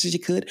as fast as you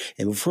could,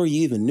 and before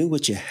you even knew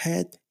what you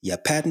had, you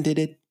patented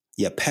it,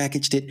 you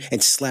packaged it,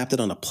 and slapped it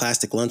on a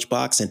plastic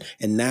lunchbox,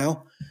 and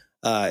now,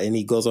 and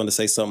he goes on to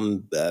say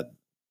something,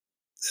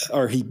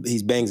 or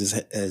he bangs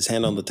his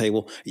hand on the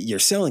table, you're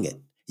selling it.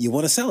 You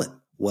want to sell it.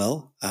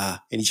 Well, and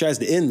he tries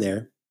to end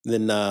there,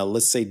 Then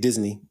let's say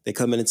Disney, they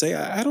come in and say,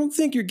 I don't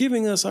think you're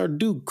giving us our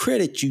due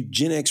credit, you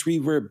Gen X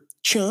Reverb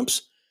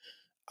chumps.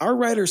 Our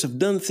writers have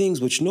done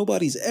things which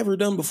nobody's ever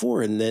done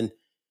before. And then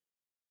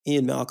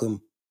Ian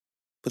Malcolm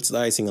puts the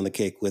icing on the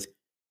cake with,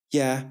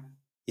 yeah,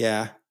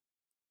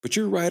 but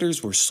your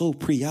writers were so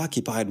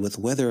preoccupied with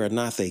whether or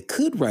not they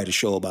could write a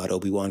show about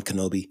Obi-Wan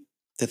Kenobi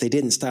that they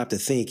didn't stop to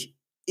think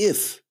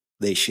if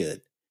they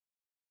should.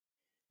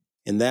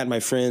 And that, my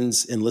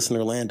friends in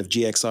listener land of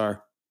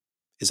GXR,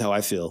 is how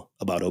I feel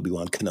about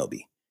Obi-Wan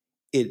Kenobi.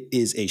 It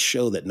is a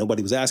show that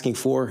nobody was asking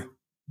for,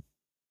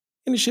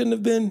 and it shouldn't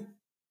have been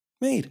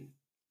made.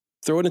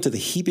 Throw it into the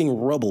heaping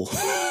rubble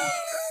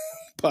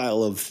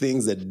pile of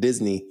things that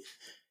Disney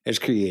has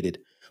created.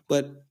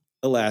 But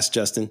alas,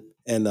 Justin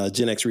and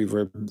Gen X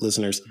Reverb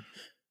listeners,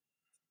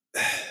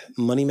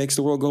 money makes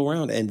the world go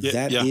around, and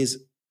that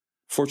is,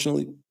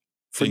 fortunately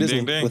for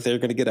Disney, what they're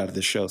going to get out of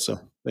this show. So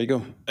there you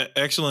go.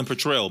 Excellent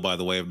portrayal, by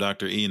the way, of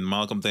Dr. Ian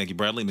Malcolm. Thank you,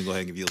 Bradley. Let me go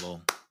ahead and give you a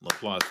little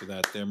applause for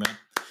that there, man.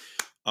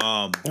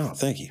 Oh,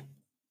 thank you.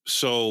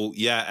 So,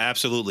 yeah,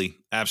 absolutely.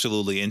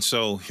 And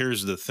so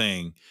here's the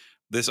thing.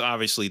 This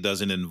obviously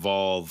doesn't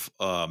involve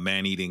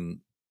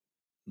man-eating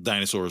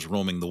dinosaurs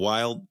roaming the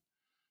wild.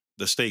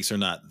 The stakes are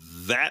not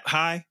that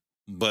high,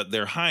 but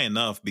they're high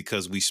enough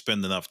because we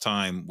spend enough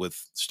time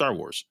with Star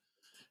Wars.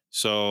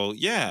 So,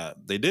 yeah,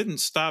 they didn't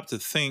stop to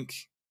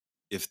think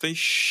if they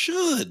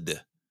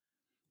should.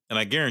 And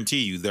I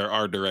guarantee you there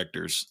are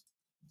directors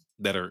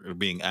that are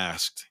being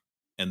asked,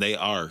 and they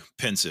are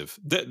pensive.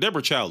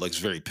 Deborah Chow looks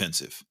very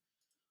pensive.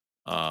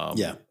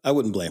 Yeah, I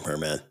wouldn't blame her,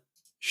 man.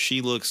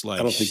 She looks like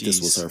I don't think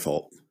this was her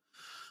fault.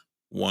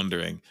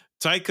 Wondering.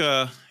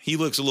 Taika, he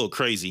looks a little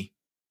crazy,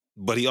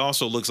 but he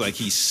also looks like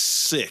he's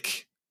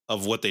sick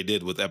of what they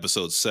did with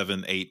episodes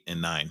 7, 8,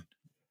 and 9.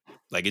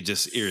 Like, it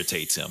just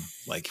irritates him.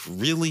 Like,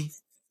 really?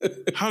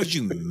 How did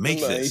you make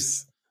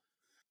this?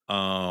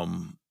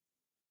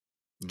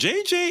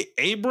 J.J.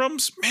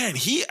 Abrams, man,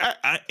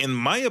 in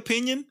my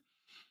opinion,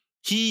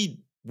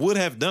 he would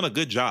have done a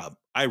good job.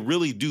 I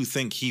really do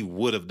think he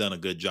would have done a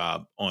good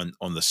job on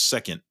the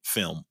second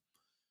film.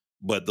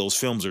 But those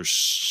films are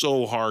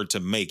so hard to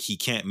make. He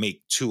can't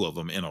make 2 of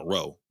them in a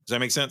row. Does that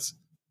make sense?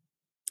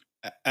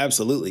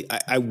 Absolutely.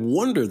 I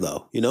wonder,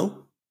 though,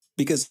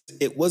 because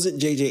it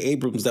wasn't J.J.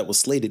 Abrams that was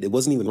slated. It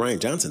wasn't even Rian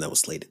Johnson that was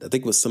slated. I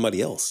think it was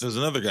somebody else. There's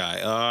another guy.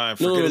 I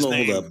forget his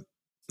name. Hold up.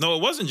 No,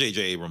 it wasn't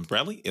J.J. Abrams,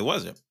 Bradley. It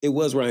wasn't. It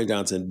was Rian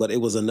Johnson, but it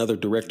was another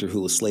director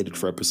who was slated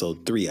for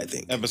episode 3, I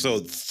think.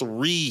 Episode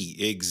 3,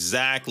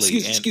 exactly.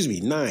 Excuse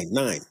me, 9,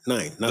 not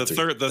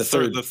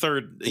the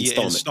third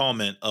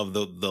installment of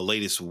the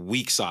latest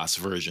weak sauce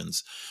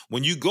versions.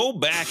 When you go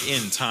back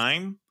in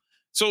time,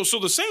 so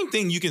the same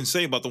thing you can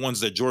say about the ones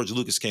that George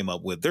Lucas came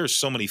up with. There's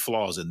so many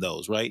flaws in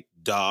those, right?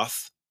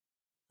 Doth,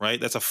 right?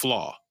 That's a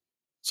flaw.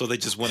 So they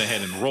just went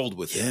ahead and rolled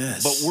with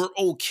it. But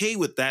we're okay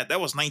with that. That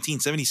was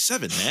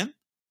 1977, man.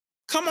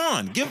 Come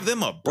on, give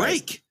them a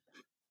break.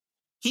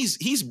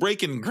 He's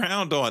breaking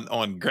ground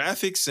on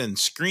graphics and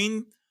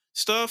screen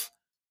stuff.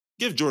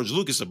 Give George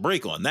Lucas a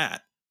break on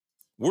that.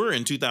 We're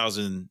in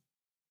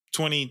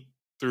 2020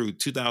 through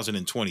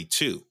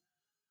 2022.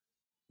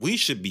 We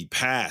should be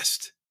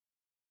past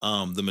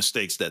the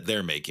mistakes that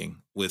they're making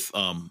with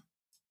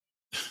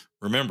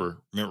remember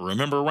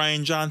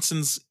Rian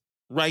Johnson's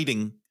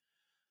writing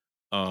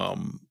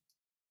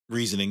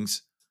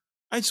reasonings.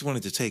 I just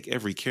wanted to take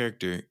every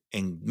character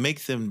and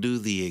make them do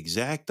the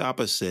exact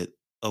opposite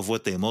of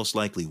what they most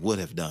likely would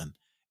have done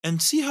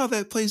and see how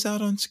that plays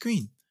out on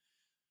screen.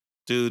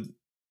 Dude,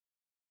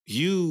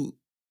 you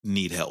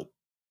need help.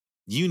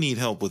 You need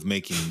help with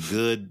making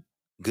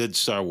good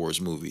Star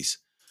Wars movies.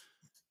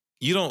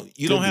 You don't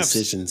have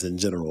decisions in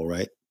general,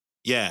 right?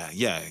 Yeah.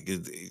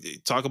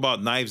 Talk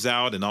about Knives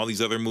Out and all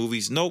these other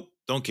movies. Nope,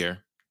 don't care.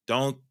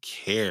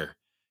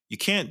 You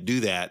can't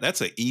do that.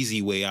 That's an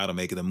easy way out of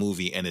making a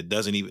movie, and it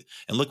doesn't even.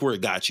 And look where it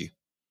got you.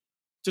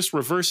 Just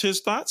reverse his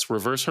thoughts,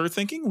 reverse her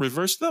thinking,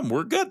 reverse them.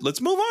 We're good.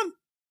 Let's move on.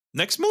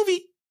 Next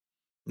movie.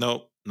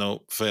 Nope,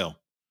 fail.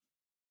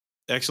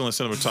 Excellent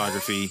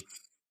cinematography.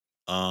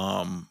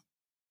 I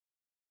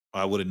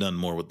would have done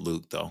more with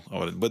Luke, though.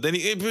 But then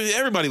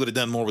everybody would have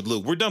done more with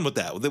Luke. We're done with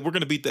that. We're going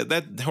to beat that.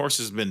 That horse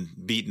has been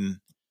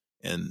beaten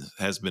and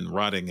has been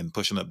rotting and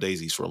pushing up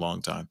daisies for a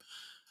long time.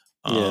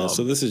 Yeah,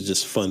 so this is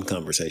just fun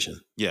conversation.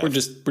 Yeah, we're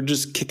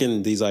just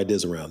kicking these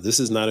ideas around. This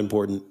is not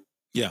important.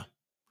 Yeah,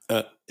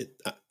 I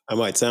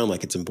might sound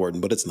like it's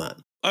important, but it's not.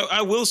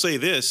 I will say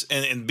this,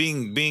 and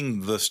being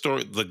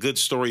the good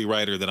story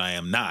writer that I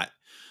am not,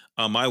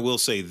 I will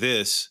say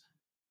this.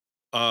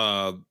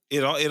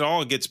 It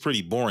all gets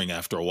pretty boring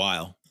after a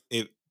while.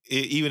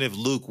 Even if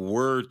Luke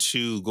were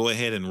to go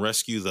ahead and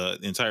rescue the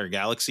entire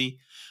galaxy,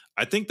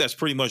 I think that's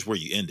pretty much where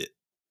you end it.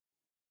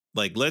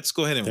 Like, let's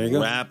go ahead and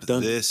wrap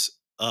this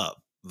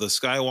up. The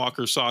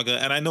Skywalker saga,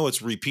 and I know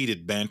it's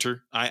repeated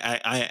banter.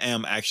 I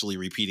am actually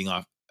repeating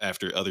off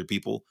after other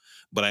people,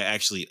 but I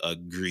actually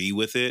agree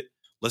with it.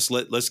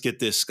 Let's get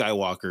this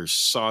Skywalker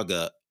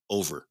saga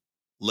over.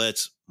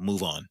 Let's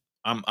move on.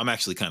 I'm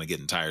actually kind of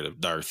getting tired of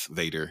Darth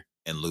Vader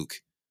and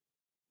Luke.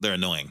 They're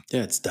annoying.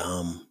 Yeah, it's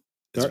dumb.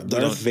 We Darth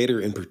don't- Vader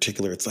in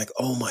particular, it's like,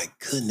 oh my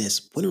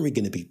goodness, when are we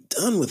going to be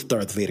done with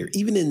Darth Vader?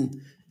 Even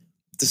in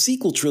the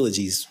sequel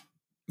trilogies.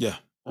 Yeah.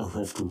 I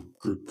have to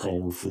get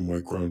power from my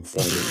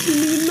grandfather. You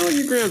didn't even know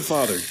your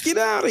grandfather. Get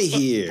out of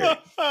here.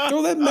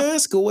 Throw that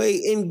mask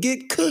away and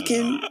get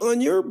cooking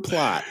on your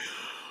plot.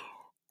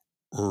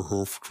 I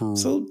have to.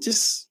 So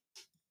just,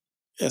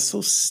 yeah, so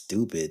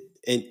stupid.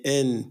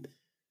 And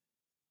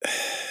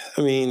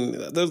I mean,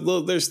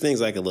 there's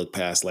things I could look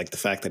past, like the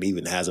fact that he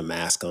even has a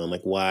mask on.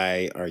 Like,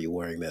 why are you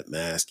wearing that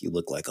mask? You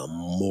look like a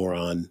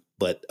moron.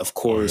 But of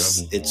course,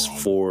 am a it's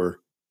moron. for,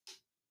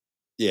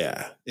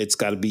 yeah, it's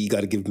got to be, you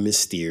got to give him a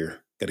steer.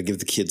 Got to give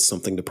the kids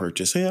something to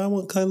purchase. Hey, I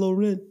want Kylo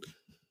Ren.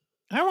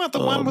 I want the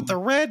one with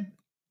Um,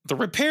 the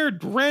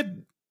repaired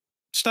red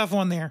stuff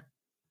on there.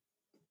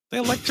 The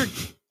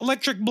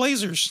electric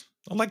blazers,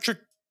 electric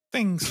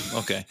things.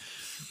 Okay. What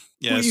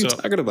Yeah. are you So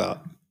talking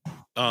about?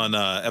 on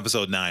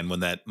episode 9,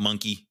 when that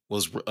monkey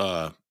was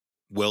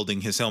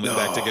welding his helmet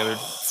back together,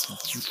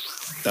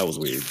 That was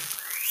weird.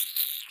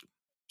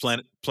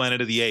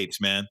 Planet of the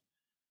Apes, man.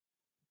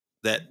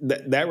 That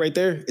right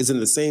there is in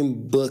the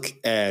same book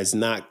as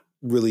not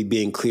really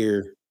being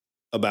clear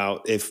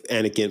about if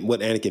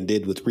what Anakin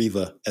did with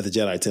Reva at the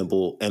Jedi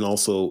Temple, and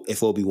also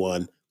if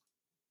Obi-Wan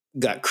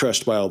got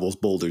crushed by all those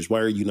boulders. Why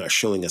are you not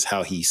showing us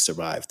how he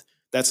survived?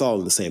 That's all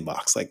in the same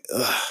box. Like,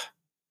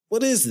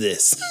 what is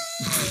this?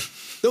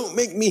 Don't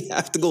make me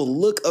have to go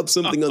look up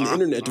something on the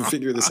internet to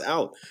figure this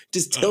out.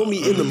 Just tell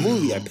me in the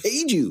movie. I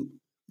paid you.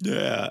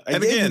 Yeah. I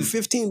And gave again, you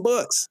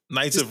 $15.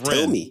 Knights Just of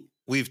tell Ren. me.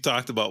 We've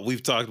talked about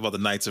the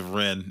Knights of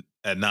Ren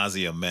ad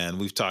nauseum, man.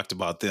 We've talked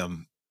about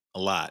them a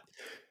lot.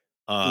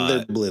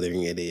 They're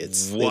blithering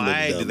idiots. They look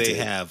Why do dumb, they too.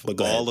 have But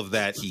go all ahead. of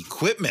that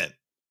equipment?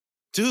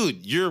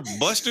 Dude, your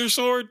Buster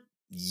Sword,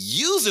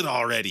 use it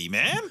already,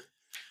 man.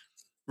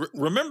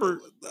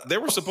 Remember, they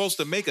were supposed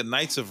to make a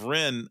Knights of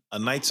Ren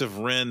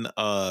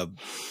TV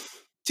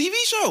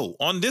show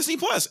on Disney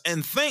Plus,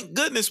 and thank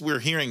goodness we're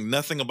hearing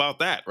nothing about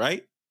that,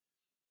 right?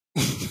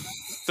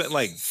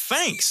 Like,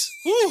 thanks.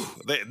 Whew.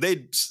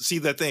 They see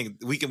that thing.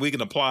 We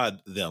can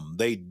applaud them.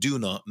 They do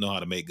not know how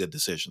to make good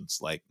decisions.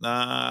 Like,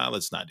 nah,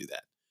 let's not do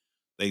that.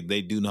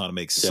 They do know how to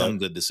make some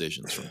good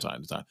decisions from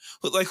time to time.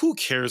 But like, who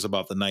cares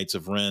about the Knights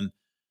of Ren?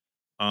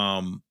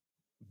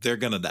 They're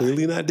gonna die.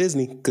 Clearly not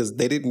Disney, because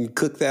they didn't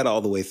cook that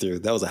all the way through.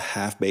 That was a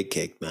half-baked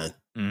cake, man.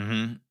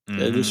 Mm-hmm.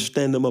 They just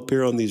stand them up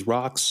here on these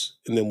rocks,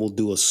 and then we'll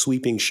do a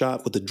sweeping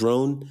shot with the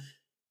drone,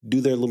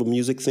 do their little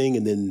music thing,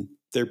 and then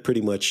they're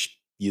pretty much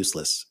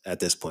useless at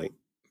this point.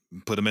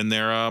 Put them in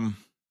their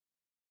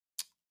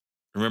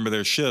remember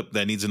their ship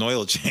that needs an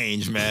oil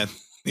change, man.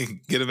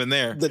 Get them in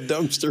there. The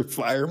dumpster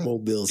fire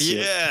mobile ship.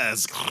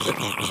 Yes.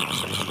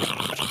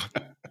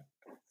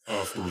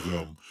 After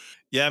them.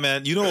 Yeah,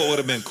 man. You know what would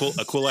have been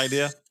a cool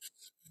idea?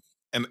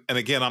 And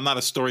again, I'm not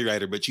a story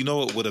writer, but you know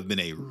what would have been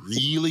a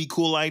really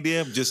cool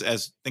idea, just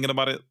as thinking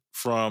about it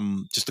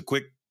from just a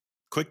quick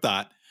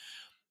thought.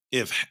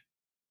 If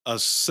a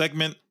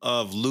segment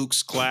of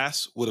Luke's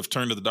class would have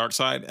turned to the dark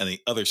side, and the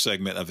other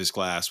segment of his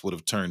class would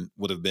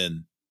have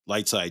been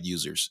light side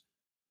users.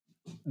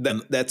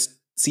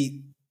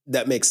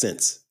 That makes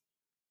sense.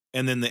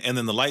 And then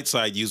the light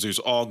side users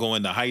all go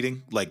into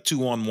hiding, like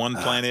 2 on one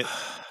planet,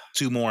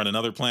 2 more on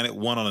another planet,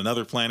 1 on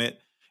another planet,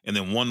 and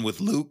then 1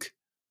 with Luke.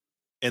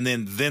 And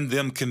then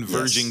them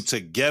converging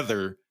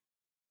together.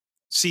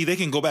 See, they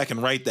can go back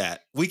and write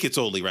that. We could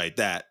totally write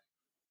that.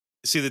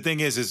 See, the thing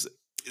is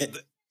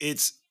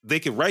they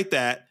could write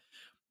that.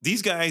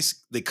 These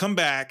guys, they come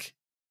back,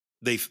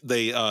 they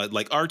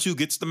like R2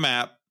 gets the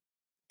map,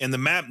 and the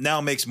map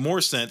now makes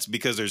more sense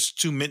because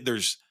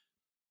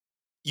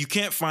you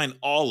can't find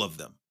all of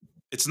them.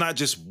 It's not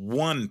just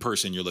one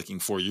person you're looking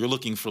for. You're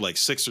looking for like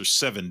 6 or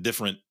 7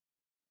 different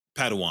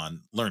Padawan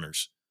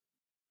learners.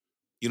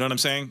 You know what I'm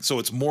saying? So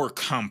it's more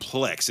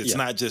complex. It's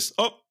not just,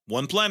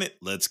 one planet,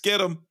 let's get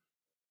them,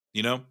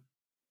 you know?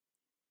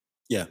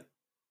 Yeah,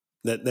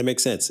 that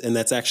makes sense. And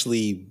that's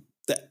actually,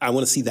 I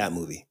want to see that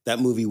movie. That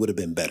movie would have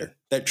been better.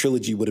 That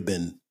trilogy would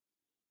have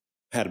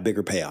had a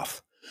bigger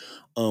payoff.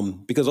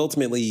 Because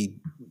ultimately,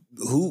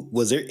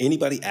 was there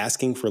anybody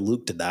asking for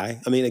Luke to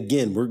die? I mean,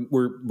 again,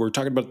 we're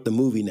talking about the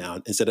movie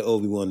now instead of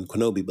Obi-Wan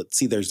Kenobi, but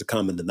see, there's the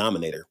common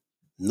denominator.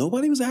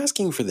 Nobody was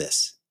asking for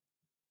this.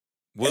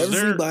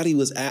 Everybody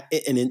was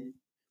and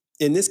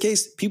in this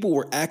case, people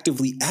were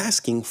actively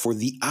asking for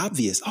the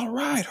obvious. All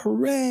right,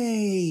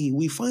 hooray!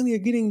 We finally are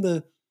getting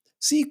the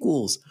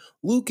sequels.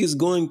 Luke is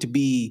going to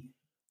be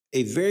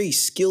a very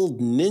skilled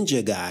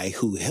ninja guy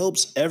who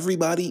helps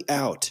everybody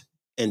out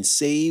and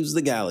saves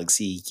the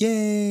galaxy.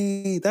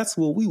 Yay! That's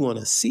what we want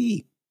to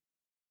see.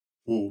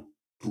 Well,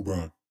 too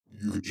bad.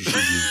 You get to see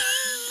me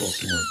talk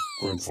to my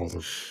grandfather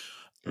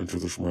into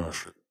this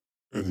mask.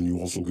 And then you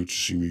also get to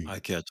see me, I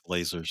catch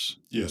lasers.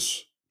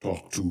 yes,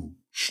 talk to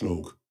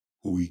Snoke,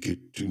 who we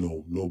get to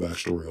know no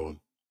backstory on.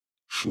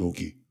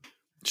 Snokey.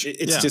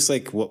 It's just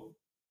like what.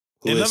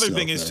 Another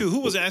thing is too,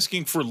 who was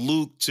asking for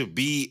Luke to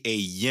be a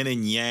yin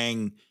and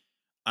yang?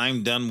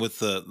 I'm done with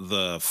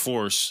the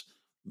Force.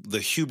 the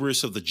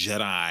hubris of the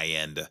Jedi,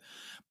 and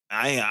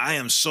I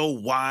am so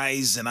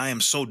wise, and I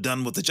am so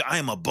done with the Jedi. I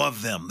am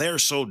above them. They're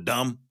so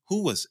dumb.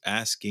 Who was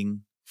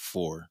asking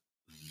for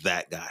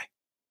that guy?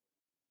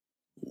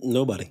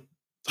 Nobody.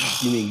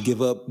 You mean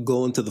give up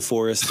going to the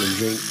forest and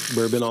drink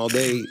bourbon all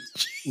day,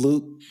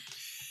 Luke?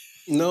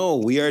 No,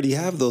 we already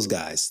have those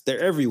guys. They're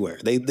everywhere.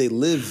 They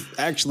live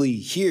actually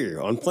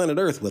here on planet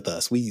Earth with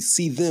us. We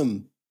see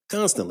them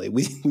constantly.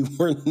 We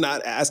were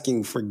not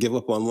asking for give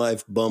up on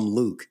life, bum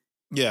Luke.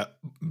 Yeah,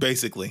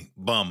 basically,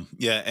 bum.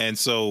 Yeah, and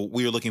so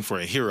we were looking for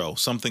a hero,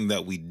 something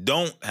that we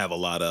don't have a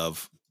lot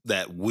of,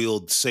 that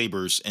wield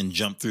sabers and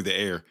jump through the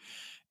air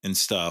and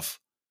stuff.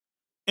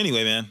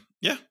 Anyway, man.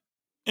 Yeah.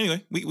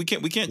 Anyway, we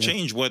can't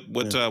change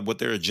what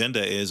their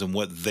agenda is and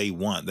what they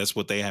want. That's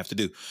what they have to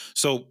do.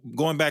 So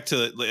going back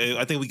to,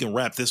 I think we can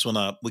wrap this one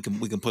up. We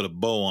can put a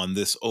bow on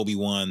this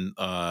Obi-Wan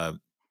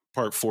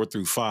part 4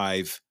 through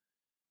 5.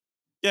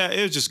 Yeah,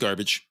 it was just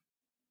garbage.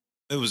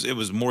 It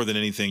was more than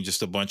anything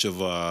just a bunch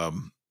of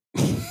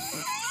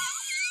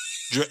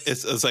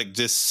it's like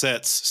just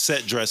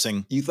set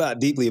dressing. You thought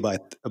deeply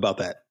about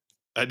that.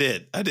 I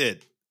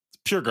did.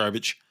 Pure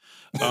garbage.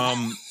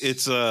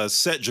 It's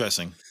set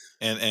dressing.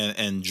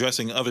 And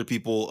dressing other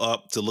people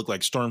up to look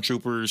like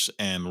stormtroopers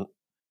and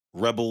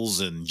rebels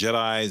and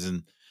Jedis,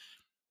 and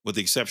with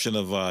the exception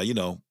of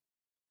Ewan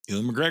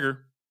McGregor,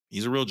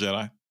 he's a real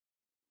Jedi,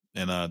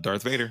 and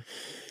Darth Vader,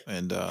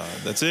 and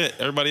that's it.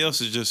 Everybody else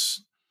is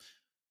just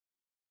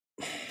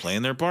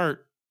playing their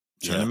part,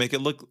 trying to make it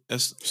look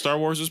as Star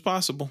Wars as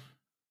possible.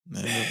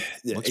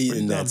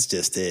 And that's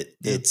just it.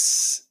 Yeah.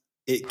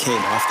 It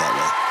came off that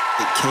way.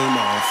 It came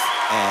off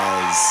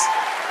as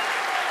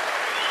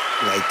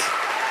like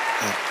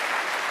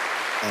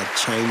a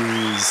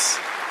Chinese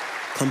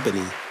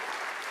company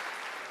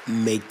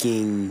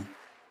making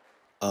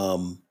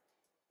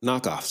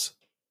knockoffs,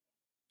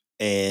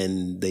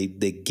 and they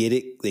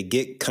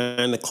get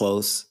kind of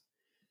close,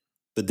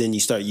 but then you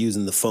start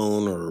using the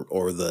phone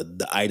or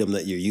the item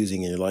that you're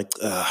using, and you're like,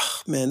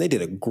 man, they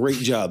did a great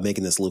job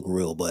making this look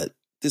real, but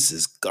this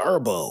is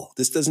garbo.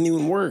 This doesn't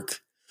even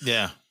work.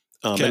 Yeah.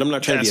 And I'm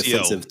not trying to be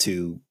offensive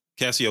to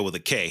Casio with a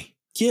K.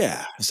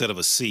 Yeah. Instead of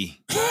a C.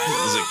 It's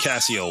a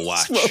Casio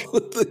watch. Smoke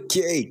with the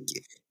cake.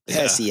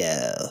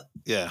 Casio.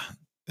 Yeah.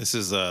 This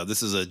is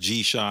a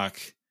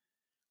G-Shock.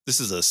 This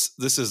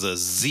is a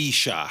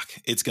Z-Shock.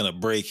 It's gonna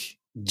break.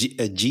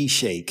 A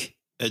G-Shake.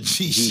 A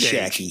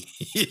G-Shacky.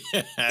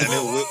 Yeah, and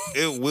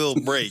it will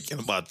break in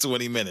about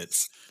 20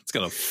 minutes. It's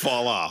gonna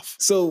fall off.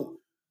 So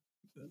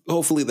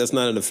hopefully that's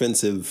not an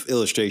offensive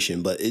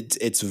illustration, but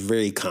it's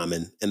very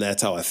common, and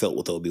that's how I felt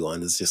with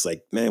Obi-Wan. It's just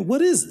like, man,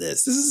 what is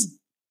this?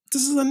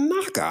 This is a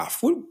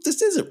knockoff.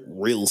 This isn't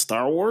real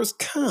Star Wars.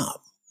 Come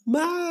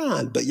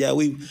on. But yeah,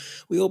 we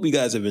hope you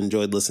guys have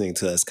enjoyed listening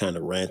to us kind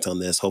of rant on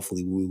this.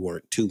 Hopefully we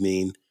weren't too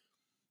mean.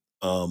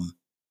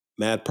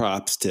 Mad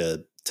props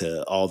to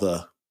all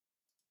the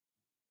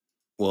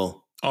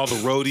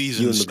roadies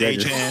and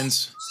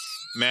stagehands.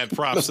 Mad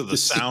props to the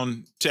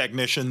sound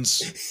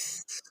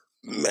technicians.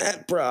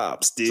 Mad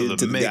props, dude.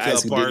 To the makeup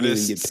guys who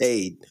artists. didn't even get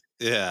paid.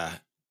 Yeah.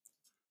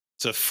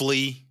 To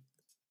Flea.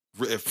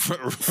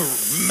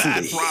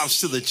 Mad props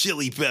to the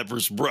Chili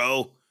Peppers,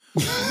 bro.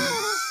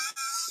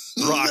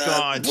 Rock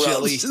on,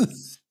 Chili.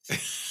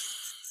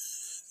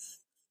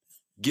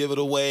 Give it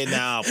away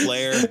now,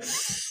 player.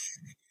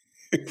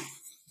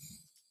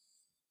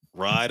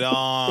 Right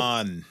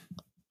on.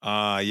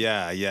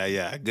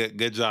 Yeah.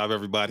 Good job,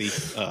 everybody.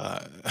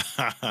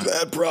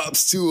 Mad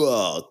props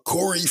to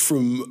Corey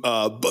from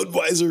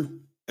Budweiser,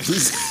 who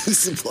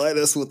supplied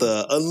us with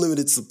an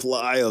unlimited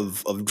supply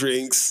of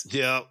drinks.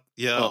 Yeah.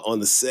 On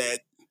the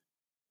set.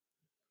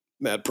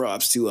 Mad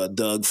props to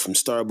Doug from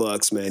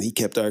Starbucks, man. He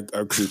kept our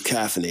crew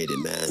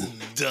caffeinated, man.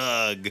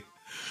 Doug.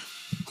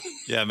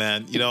 Yeah,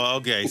 man.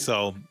 Okay,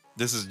 so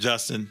this is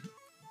Justin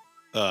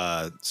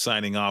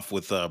signing off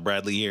with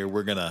Bradley here.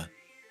 We're going to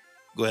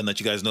go ahead and let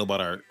you guys know about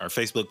our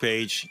Facebook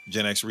page,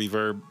 Gen X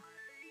Reverb.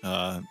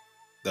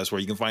 That's where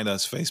you can find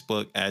us,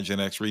 Facebook at Gen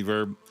X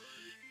Reverb.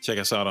 Check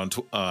us out on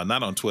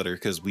not on Twitter,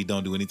 because we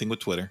don't do anything with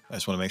Twitter. I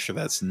just want to make sure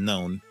that's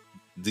known.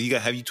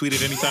 Have you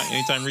tweeted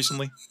anytime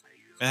recently?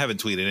 I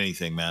haven't tweeted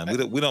anything, man.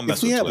 We don't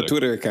mess with Twitter. If we have a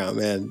Twitter account,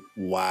 man,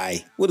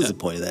 why? What is the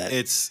point of that?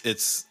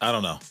 It's I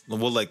don't know.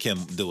 We'll let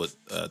Kim do it.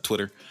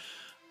 Twitter.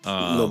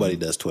 Nobody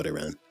does Twitter,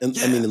 man. And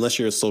I mean, unless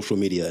you're a social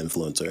media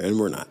influencer, and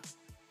we're not.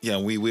 Yeah,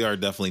 we are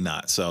definitely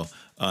not. So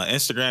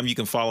Instagram, you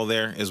can follow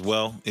there as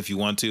well if you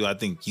want to. I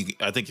think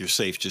you're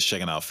safe just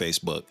checking out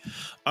Facebook.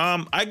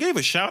 I gave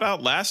a shout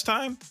out last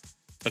time,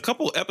 a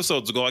couple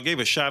episodes ago. I gave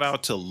a shout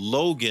out to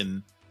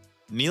Logan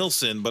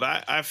Nielsen, but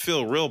I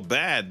feel real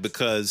bad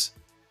because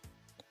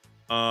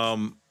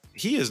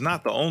he is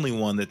not the only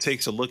one that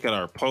takes a look at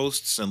our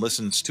posts and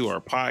listens to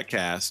our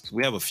podcast.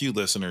 We have a few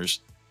listeners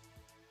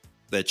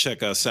that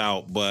check us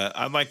out, but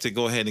I'd like to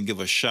go ahead and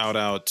give a shout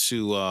out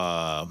to,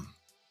 and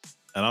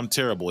I'm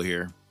terrible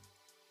here,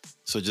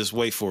 so just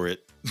wait for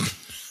it.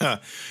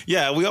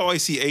 Yeah, we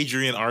always see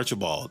Adrian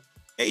Archibald.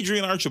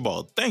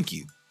 Thank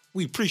you.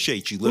 We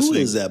appreciate you listening.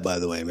 Who is that, by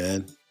the way,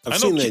 man? I've I know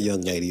seen that Ken-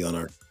 young lady on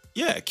our.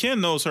 Yeah,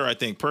 Ken knows her, I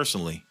think,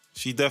 personally.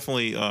 She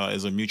definitely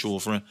is a mutual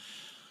friend.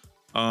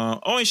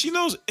 And she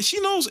knows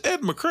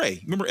Ed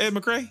McRae. Remember Ed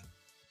McRae?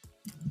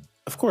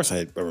 Of course,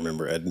 I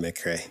remember Ed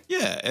McRae.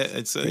 Yeah,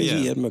 it's Crazy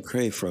yeah. Ed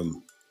McRae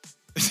from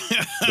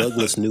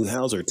Douglas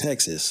Newhouser,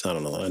 Texas. I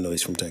don't know. I know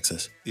he's from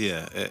Texas.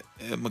 Yeah, Ed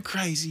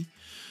McCrazy.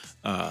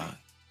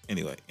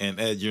 Anyway, and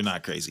Ed, you're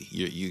not crazy.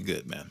 You're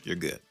good, man. You're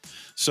good.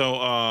 So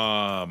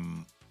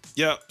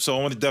yeah. So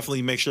I want to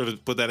definitely make sure to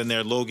put that in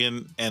there.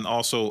 Logan and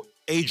also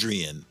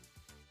Adrian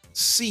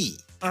C.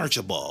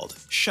 Archibald.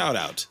 Shout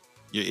out.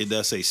 It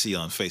does say C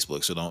on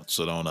Facebook, so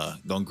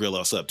don't grill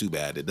us up too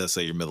bad. It does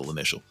say your middle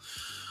initial.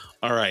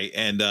 All right,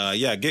 and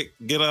yeah, get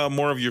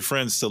more of your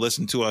friends to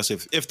listen to us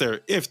if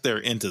they're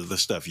into the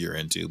stuff you're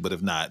into. But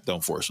if not,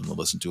 don't force them to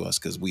listen to us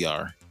because we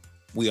are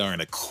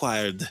an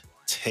acquired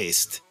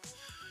taste.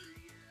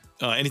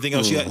 Anything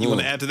else you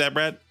want to add to that,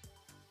 Brad?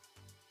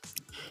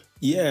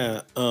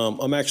 Yeah,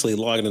 I'm actually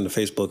logging into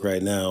Facebook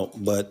right now,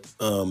 but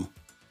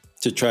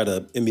to try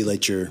to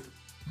emulate your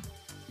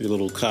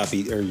little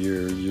copy or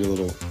your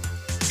little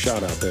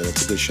shout out there.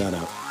 That's a good shout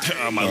out.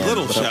 My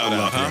little but shout I'm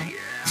out, not huh?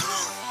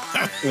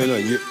 No,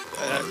 you're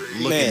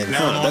man.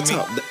 down on That's me?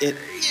 how in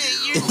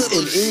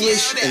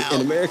English,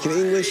 in American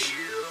English,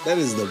 that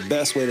is the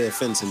best way to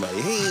offend somebody.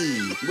 Hey,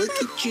 look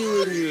at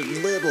you and your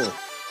little.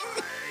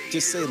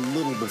 Just say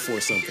little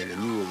before something,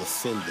 and you will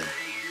offend them.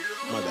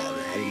 My bad,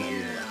 man. I did not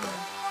mean it like that.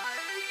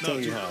 No,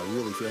 Telling you how I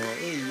really feel.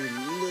 Hey, your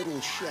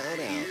little shout out.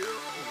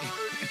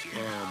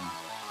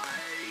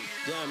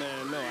 Yeah,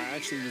 man. No, I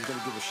actually was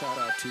gonna give a shout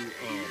out to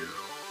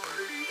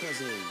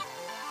cousin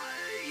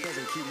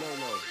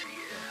Kimono.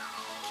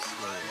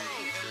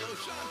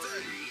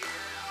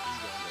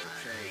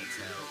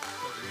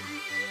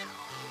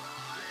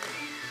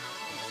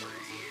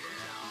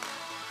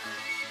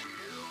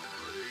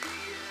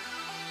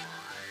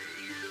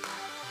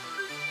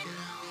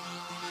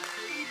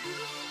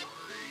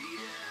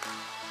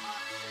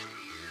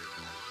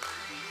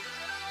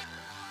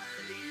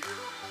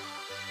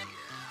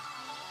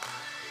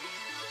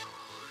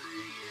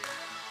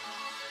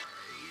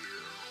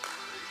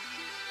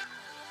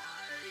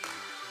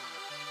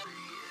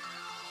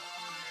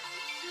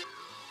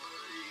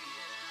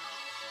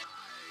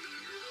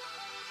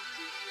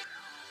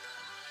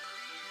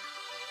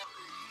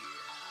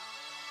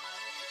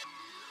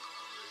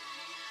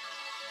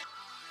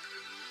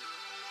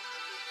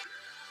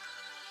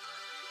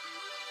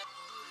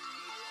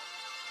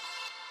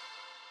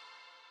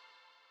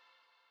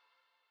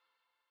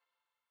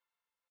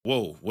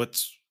 Whoa, what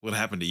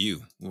happened to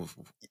you?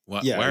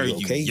 Why Yeah, are you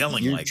okay?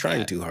 yelling You're like trying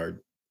that? too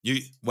hard.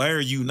 Why are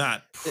you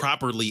not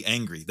properly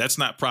angry? That's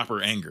not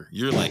proper anger.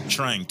 You're like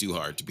trying too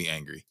hard to be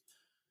angry.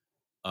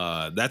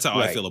 That's how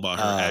I Right. feel about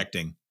her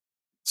acting.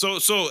 So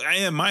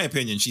in my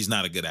opinion, she's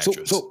not a good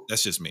actress.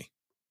 That's just me.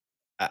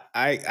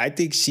 I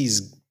think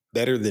she's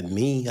better than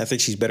me. I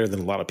think she's better than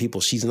a lot of people.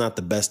 She's not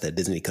the best that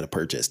Disney could have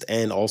purchased.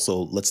 And also,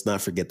 let's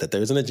not forget that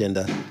there's an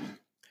agenda.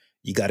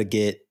 You got to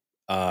get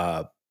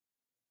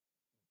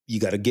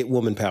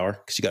woman power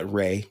because you got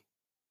Rey,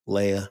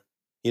 Leia.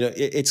 You know,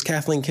 it's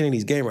Kathleen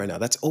Kennedy's game right now.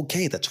 That's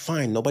okay. That's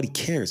fine. Nobody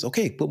cares.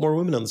 Okay, put more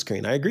women on the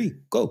screen. I agree.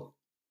 Go.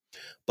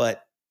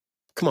 But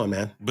come on,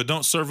 man. But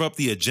don't serve up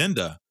the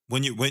agenda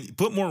when you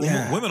put more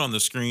Yeah. women on the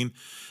screen.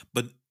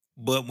 But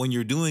when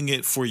you're doing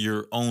it for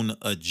your own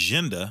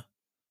agenda,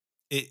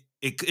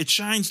 it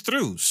shines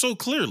through so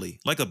clearly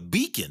like a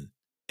beacon.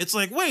 It's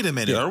like, wait a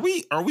minute, Yeah.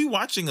 are we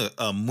watching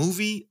a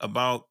movie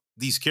about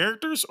these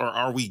characters, or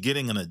are we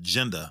getting an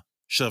agenda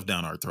shoved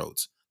down our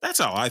throats? That's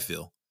how I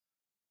feel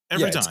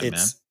every time, man.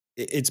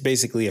 It's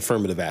basically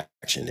affirmative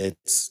action.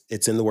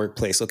 It's in the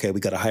workplace. Okay, we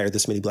got to hire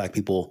this many black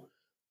people.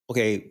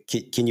 Okay,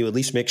 can you at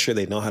least make sure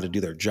they know how to do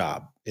their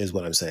job? Is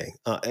what I'm saying.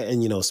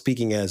 And you know,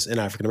 speaking as an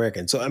African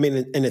American, so I mean,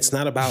 and it's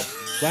not about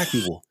black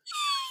people.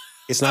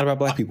 It's not about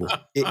black people.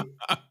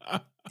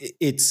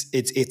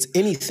 It's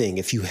anything.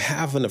 If you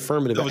have an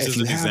affirmative, That was if just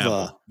you an have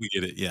example. We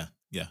get it. Yeah.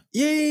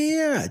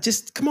 yeah.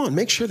 Just come on,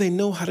 make sure they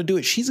know how to do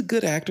it. She's a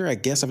good actor, I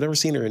guess. I've never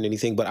seen her in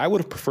anything, but I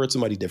would have preferred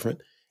somebody different.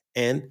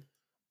 And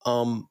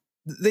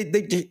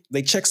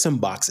they check some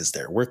boxes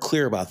there. We're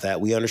clear about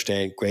that. We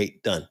understand.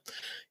 Great, done.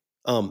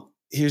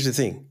 Here's the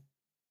thing.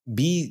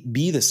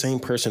 Be the same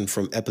person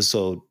from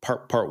episode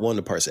part 1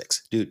 to part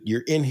 6. Dude,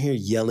 you're in here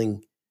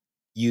yelling.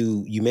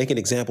 You make an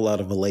example out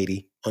of a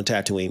lady on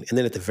Tatooine, and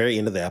then at the very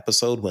end of the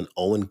episode, when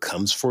Owen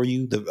comes for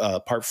you,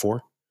 the part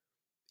 4,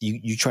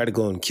 you try to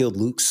go and kill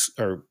Luke's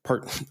part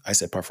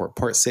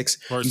 6.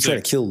 Part You try to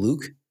 6. kill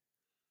Luke,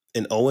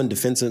 and Owen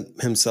defends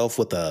himself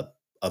with a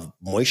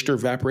moisture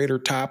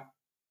evaporator top.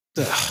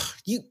 Ugh,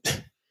 Yeah,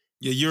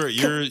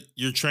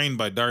 you're trained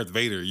by Darth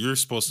Vader. You're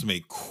supposed to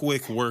make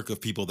quick work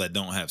of people that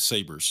don't have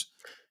sabers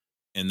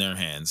in their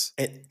hands.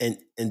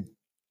 and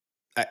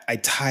I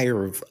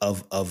tire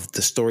of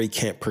the story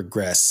can't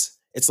progress.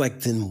 It's like,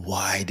 then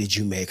why did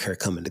you make her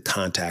come into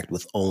contact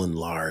with Owen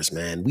Lars,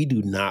 man? We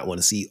do not want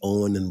to see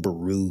Owen and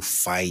Beru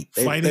fight.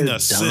 Fighting they're a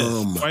Sith,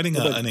 dumb. fighting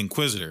They're like, an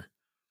Inquisitor.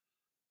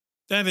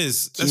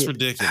 That's get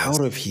ridiculous.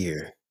 out of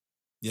here.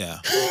 Yeah.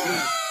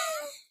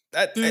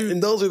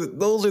 And those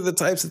are the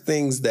types of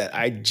things that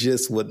I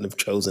just wouldn't have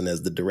chosen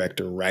as the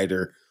director,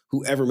 writer,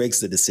 whoever makes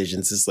the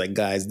decisions. It's like,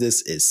 guys,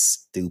 this is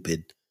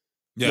stupid.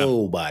 Yeah.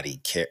 Nobody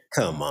care.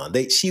 Come on,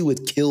 she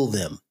would kill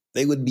them.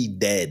 They would be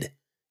dead.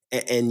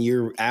 And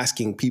you're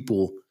asking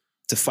people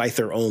to fight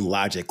their own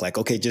logic. Like,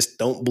 okay, just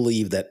don't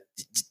believe that.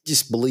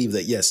 Just believe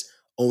that yes,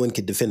 Owen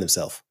could defend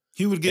himself.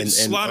 He would get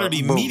slaughtered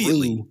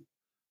immediately.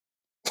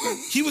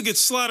 He would get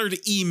slaughtered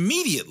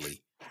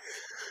immediately.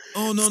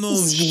 Oh no,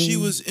 she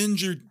was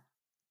injured.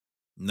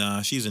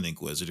 Nah, she's an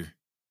Inquisitor.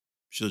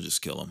 She'll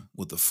just kill him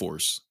with the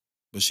Force.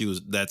 But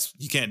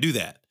you can't do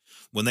that.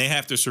 When they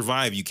have to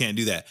survive, you can't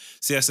do that.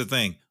 See, that's the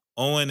thing.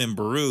 Owen and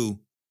Beru,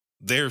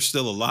 they're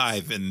still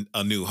alive in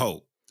A New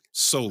Hope.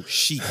 So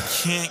she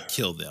can't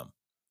kill them.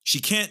 She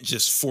can't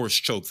just force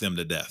choke them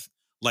to death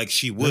like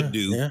she would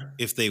do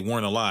if they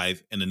weren't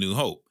alive in A New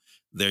Hope.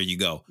 There you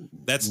go.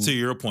 That's to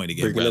your point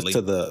again, Bradley.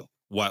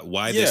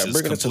 Why this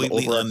is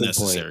completely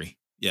unnecessary.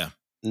 Yeah.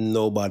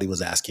 Nobody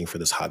was asking for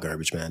this hot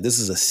garbage, man. This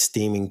is a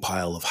steaming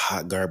pile of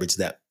hot garbage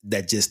that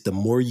just the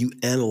more you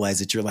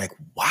analyze it, you're like,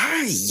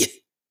 why?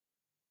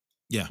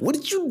 Yeah. What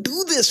did you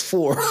do this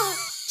for?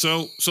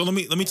 So let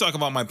me talk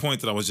about my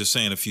point that I was just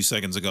saying a few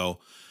seconds ago.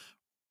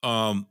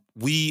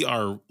 We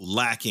are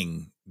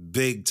lacking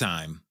big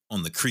time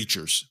on the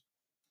creatures.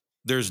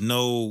 There's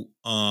no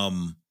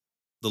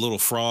the little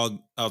frog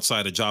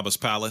outside of Jabba's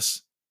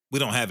palace. We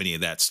don't have any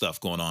of that stuff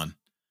going on.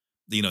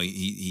 You know,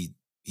 he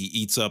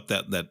eats up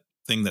that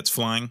thing that's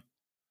flying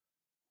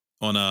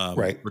on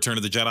Return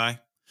of the Jedi.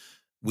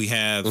 We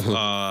have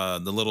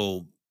the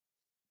little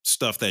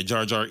stuff that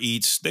Jar Jar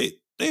eats. They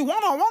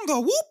wonga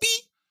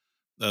whoopee.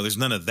 There's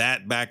none of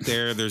that back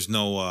there. There's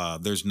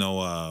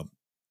no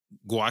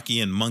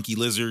guaki and monkey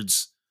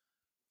lizards.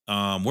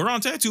 We're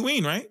on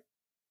Tatooine, right?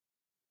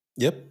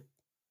 Yep.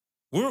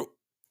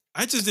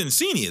 I just didn't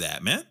see any of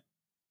that, man.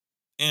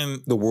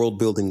 And the world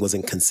building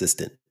wasn't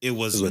consistent. It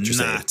was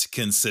not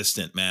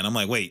consistent, man. I'm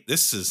like, wait,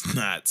 this is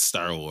not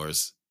Star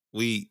Wars.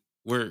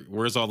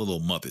 Where's all the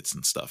little Muppets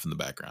and stuff in the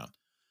background?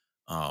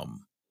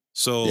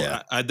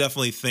 I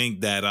definitely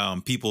think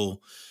that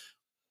people,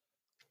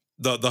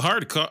 the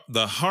hardcore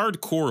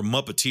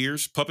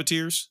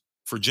puppeteers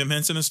for Jim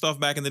Henson and stuff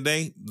back in the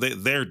day,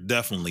 they're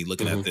definitely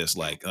looking at this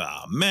like,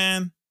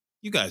 man,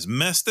 you guys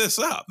messed this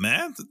up,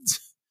 man.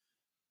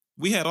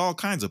 We had all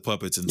kinds of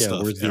puppets and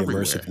stuff. Where's the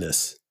everywhere.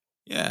 Immersiveness?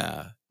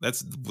 Yeah,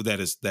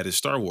 that is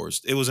Star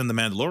Wars. It was in The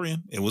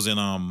Mandalorian. It was in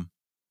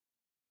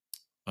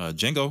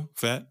Jango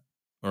Fett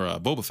or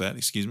Boba Fett,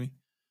 excuse me.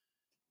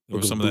 There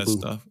was some of that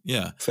stuff.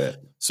 Yeah. Fett.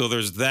 So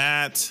there's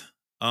that.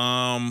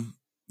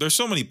 There's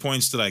so many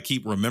points that I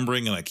keep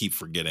remembering and I keep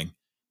forgetting.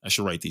 I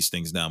should write these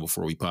things down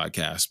before we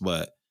podcast.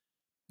 But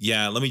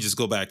yeah, let me just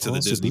go back to the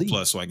Disney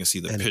Plus so I can see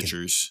the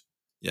pictures.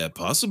 Yeah,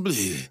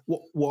 possibly.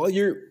 While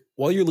you're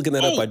looking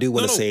that up, I do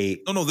want to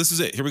say no. This is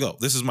it. Here we go.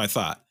 This is my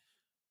thought.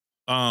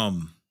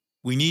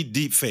 We need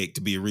deep fake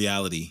to be a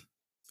reality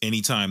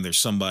anytime there's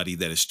somebody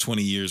that is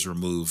 20 years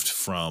removed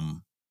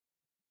from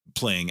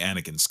playing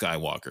Anakin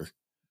Skywalker.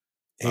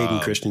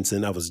 Hayden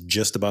Christensen, I was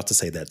just about to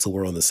say that, so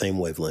we're on the same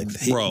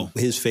wavelength. Bro,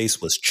 his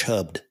face was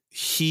chubbed.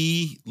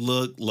 He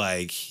looked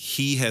like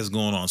he has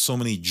gone on so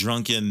many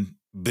drunken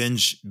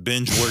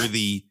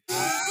binge-worthy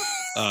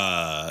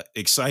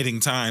exciting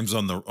times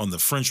on the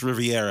French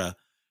Riviera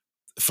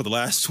for the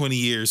last 20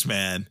 years,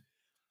 man.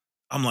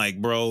 I'm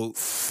like, bro,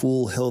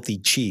 full healthy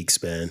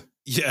cheeks, man.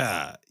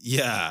 Yeah.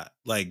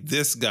 Like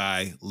this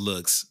guy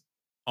looks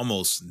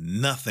almost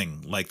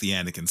nothing like the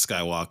Anakin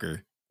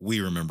Skywalker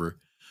we remember.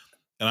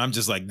 And I'm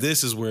just like,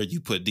 this is where you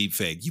put deep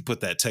fake. You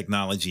put that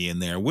technology in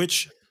there,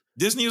 which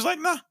Disney was like,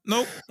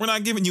 nope, we're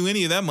not giving you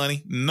any of that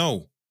money.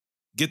 No,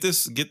 get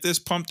this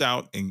pumped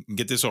out and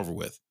get this over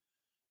with.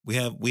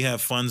 We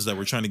have funds that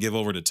we're trying to give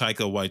over to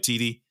Taika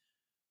Waititi.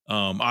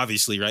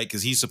 Obviously, right?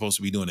 Because he's supposed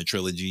to be doing a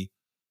trilogy.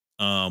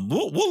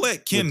 We'll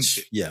let Ken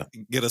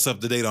get us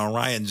up to date on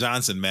Rian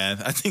Johnson, man.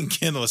 I think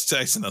Ken was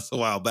texting us a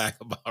while back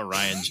about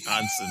Rian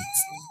Johnson.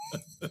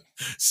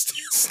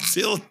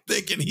 Still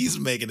thinking he's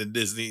making a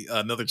Disney,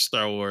 another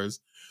Star Wars.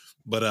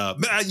 But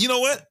you know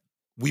what?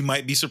 We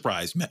might be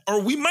surprised, man.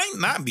 Or we might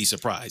not be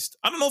surprised.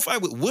 I don't know if I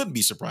would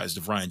be surprised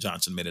if Rian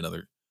Johnson made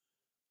another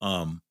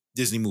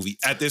Disney movie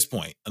at this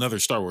point, another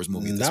Star Wars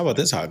movie. Not about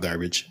this hot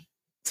garbage.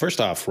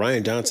 First off,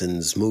 Rian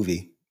Johnson's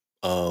movie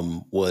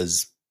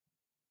was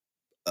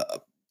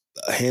it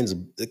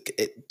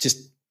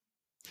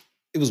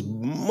was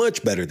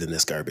much better than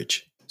this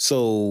garbage.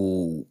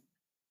 So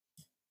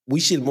we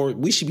should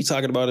be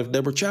talking about if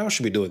Deborah Chow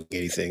should be doing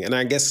anything. And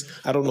I guess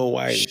I don't know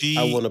why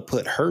I want to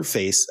put her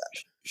face.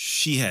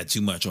 She had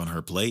too much on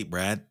her plate,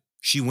 Brad.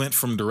 She went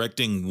from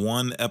directing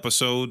 1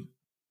 episode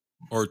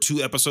or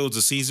 2 episodes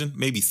a season,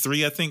 maybe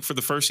 3, I think, for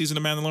the first season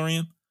of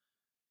Mandalorian,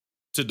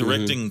 to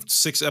directing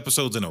 6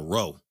 episodes in a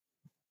row.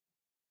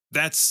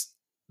 But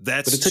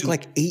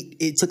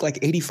it took like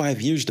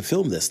 85 years to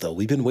film this, though.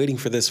 We've been waiting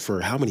for this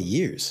for how many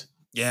years?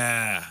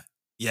 Yeah.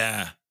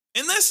 And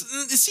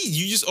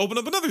you just opened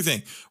up another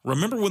thing.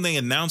 Remember when they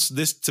announced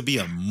this to be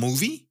a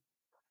movie?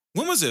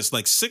 when was this?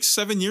 Like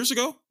 6-7 years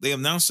ago? They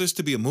announced this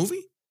to be a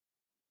movie.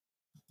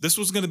 This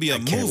was going to be a I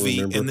can't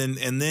movie, remember.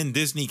 and then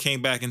Disney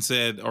came back and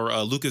said, or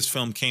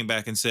Lucasfilm came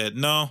back and said,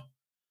 no,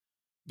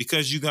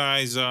 because you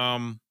guys,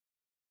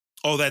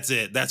 oh, that's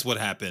it. That's what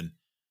happened.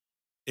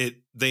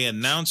 They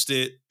announced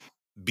it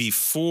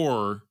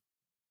before,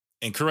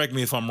 and correct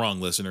me if I'm wrong,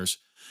 listeners.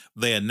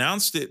 They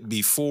announced it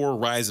before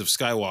Rise of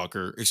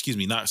Skywalker. Excuse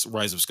me, not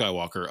Rise of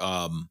Skywalker.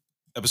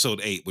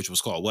 Episode 8, which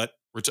was called what?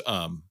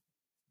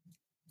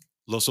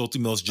 Los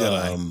Últimos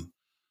Jedi.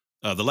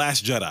 The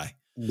Last Jedi.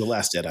 The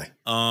Last Jedi.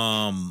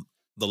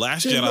 The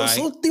Last Los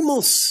Jedi.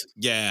 Últimos.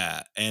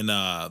 Yeah, and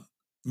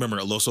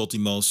remember Los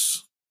Últimos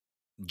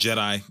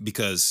Jedi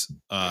because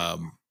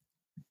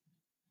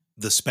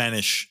the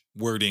Spanish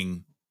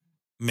wording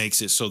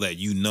makes it so that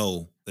you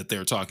know that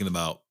they're talking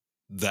about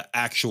the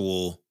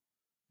actual.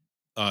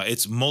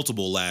 It's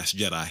multiple Last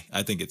Jedi.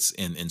 I think it's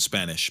in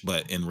Spanish,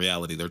 but in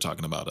reality, they're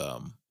talking about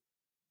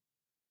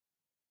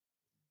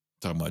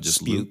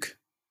just Luke. Spuke.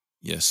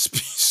 Yes,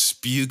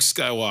 Spuke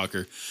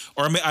Skywalker.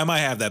 Or I might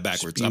have that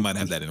backwards. Spuke. I might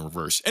have that in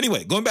reverse.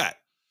 Anyway, going back.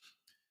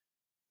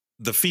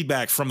 The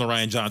feedback from the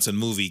Rian Johnson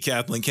movie,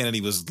 Kathleen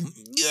Kennedy was,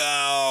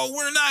 yo,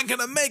 we're not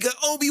going to make an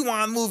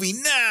Obi-Wan movie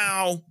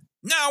now.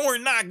 Now we're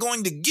not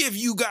going to give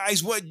you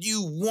guys what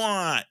you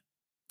want.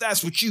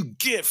 That's what you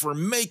get for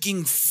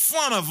making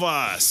fun of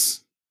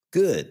us.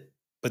 Good.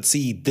 But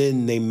see,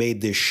 then they made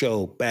this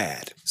show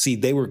bad. See,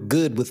 they were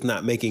good with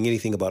not making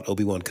anything about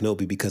Obi-Wan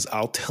Kenobi because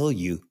I'll tell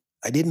you,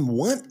 I didn't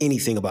want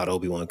anything about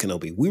Obi-Wan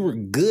Kenobi. We were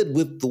good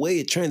with the way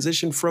it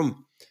transitioned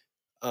from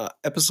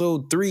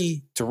episode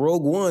 3 to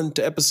Rogue One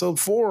to episode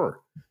 4.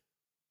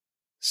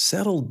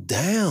 Settle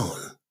down.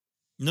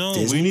 No,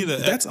 Disney. we need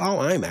That's all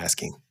I'm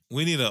asking.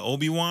 We need an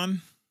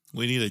Obi-Wan.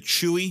 We need a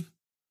Chewie.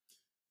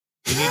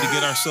 We need to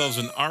get ourselves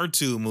an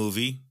R2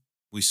 movie.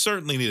 We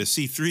certainly need a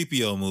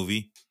C-3PO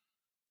movie.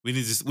 We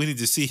need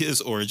to see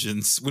his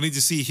origins. We need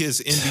to see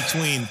his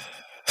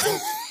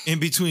in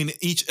between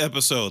each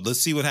episode.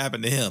 Let's see what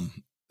happened to him.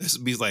 This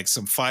would be like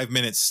some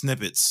 5-minute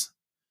snippets.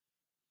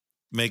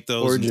 Make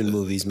those Origin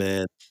movies,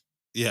 man.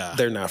 Yeah,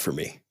 They're not for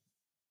me.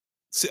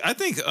 see, I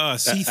think I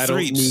don't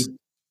need.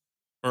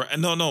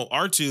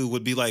 R2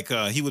 would be like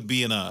he would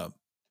be in a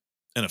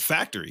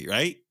factory,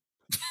 right?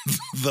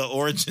 The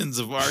origins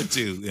of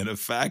R2 in a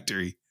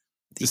factory.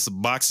 Just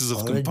boxes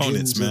of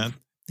components, man.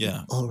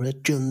 Yeah.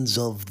 Origins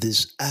of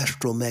this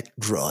astromech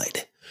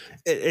droid.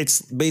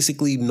 It's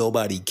basically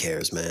nobody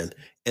cares, man.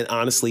 And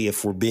honestly,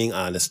 if we're being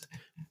honest,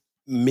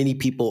 many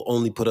people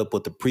only put up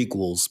with the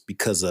prequels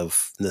because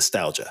of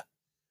nostalgia.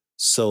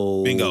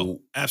 So Bingo.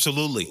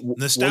 Absolutely. one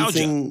Nostalgia.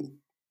 thing-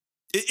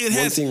 It one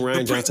has thing Rian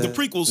the Johnson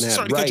prequels. had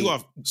Sorry to cut you right.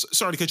 off.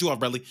 Sorry to cut you off,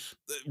 Bradley.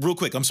 Real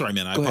quick. I'm sorry,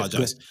 man. I Go ahead,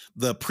 apologize.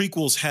 The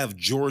prequels have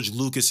George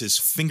Lucas's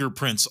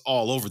fingerprints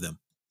all over them.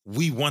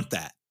 We want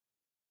that.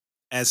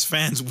 As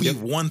fans, we Yep.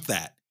 want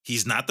that.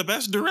 He's not the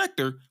best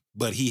director,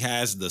 but he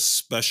has the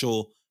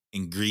special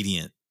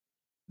ingredient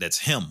that's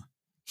him.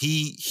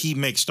 He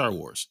makes Star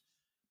Wars.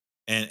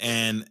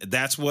 And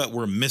that's what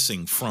we're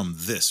missing from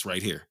this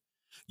right here.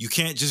 You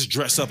can't just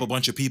dress up a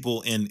bunch of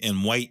people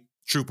in white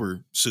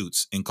trooper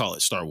suits and call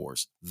it Star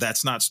Wars.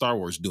 That's not Star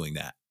Wars doing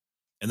that.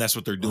 And that's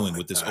what they're doing my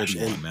with this gosh,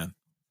 Obi-Wan, and- man.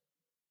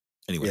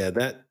 Anyway. Yeah,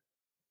 that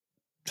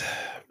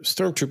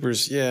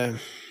Stormtroopers, yeah.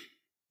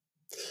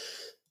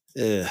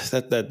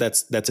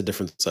 That's a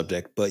different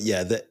subject. But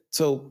yeah,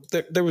 so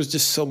there was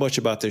just so much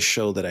about this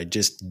show that I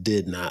just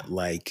did not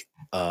like.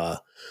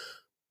 And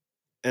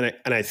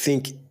I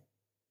think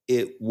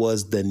it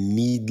was the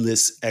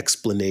needless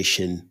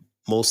explanation.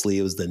 Mostly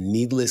it was the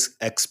needless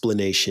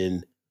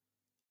explanation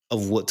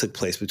of what took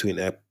place between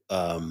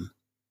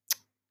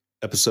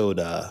episode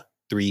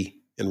 3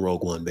 and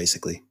Rogue One,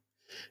 basically.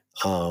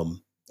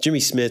 Jimmy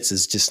Smits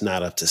is just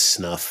not up to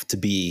snuff to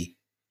be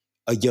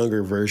a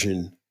younger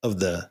version of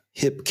the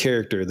hip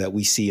character that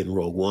we see in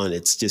Rogue One.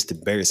 It's just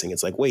embarrassing.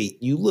 It's like, wait,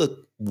 you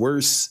look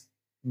worse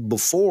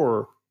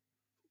before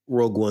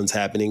Rogue One's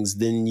happenings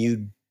than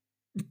you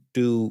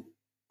do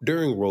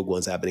during Rogue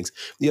One's happenings.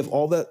 You have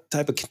all that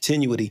type of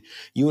continuity.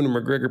 Ewan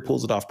McGregor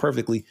pulls it off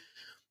perfectly.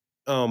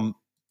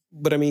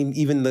 But I mean,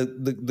 even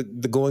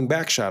the going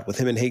back shot with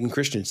him and Hayden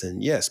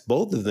Christensen, yes,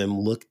 both of them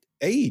look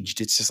aged.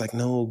 It's just like,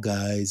 no,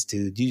 guys,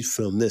 dude, you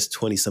filmed this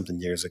 20-something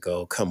years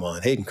ago. Come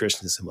on. Hayden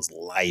Christensen was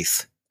lithe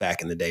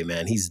back in the day,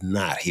 man. He's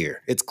not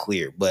here. It's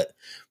clear. But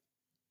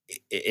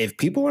if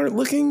people aren't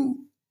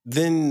looking,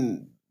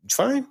 then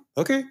fine.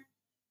 Okay.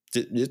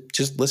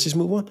 Let's just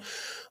move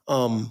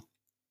on.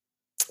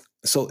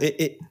 So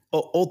it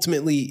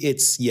ultimately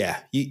it's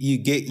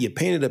you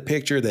painted a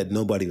picture that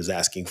nobody was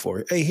asking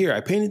for. Hey, here,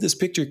 I painted this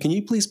picture. Can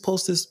you please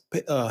post this,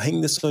 hang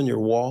this on your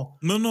wall?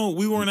 No,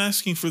 we weren't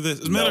asking for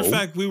this. As a matter of No.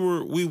 fact, we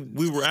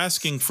were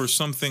asking for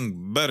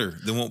something better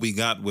than what we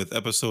got with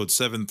episodes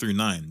 7 through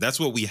 9. That's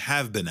what we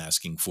have been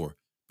asking for.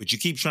 But you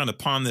keep trying to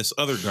pawn this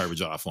other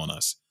garbage off on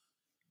us.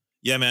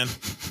 Yeah, man.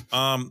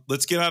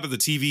 Let's get out of the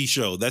TV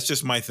show. That's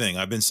just my thing.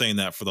 I've been saying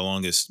that for the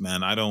longest,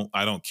 man. I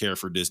don't care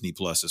for Disney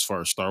Plus as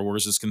far as Star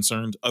Wars is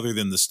concerned, other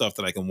than the stuff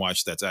that I can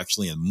watch that's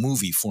actually in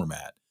movie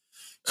format.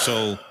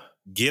 So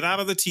get out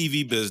of the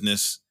TV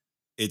business.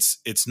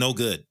 It's no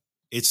good.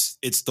 It's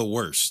the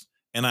worst.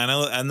 And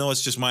I know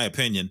it's just my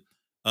opinion.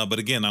 But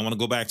again, I want to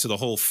go back to the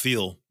whole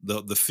feel,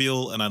 the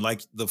feel, and I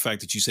like the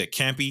fact that you said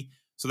campy.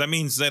 So that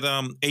means that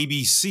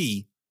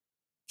ABC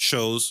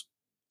shows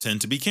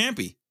tend to be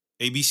campy.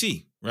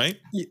 ABC, right?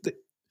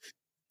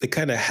 They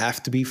kind of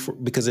have to be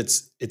because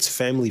it's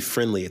family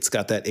friendly. It's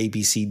got that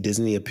ABC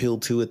Disney appeal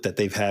to it that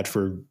they've had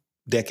for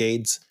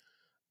decades.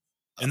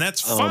 And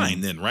that's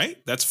fine then, right?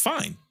 That's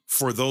fine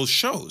for those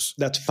shows.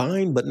 That's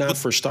fine, but not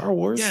for Star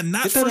Wars. Yeah,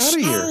 not Get that for out of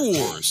Star here.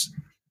 Wars.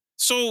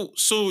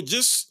 So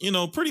just,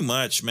 pretty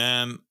much,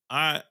 man,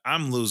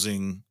 I'm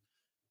losing.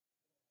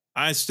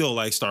 I still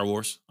like Star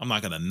Wars. I'm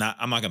not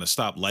gonna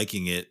stop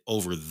liking it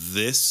over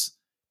this,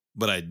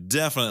 but I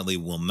definitely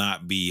will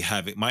not be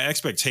having my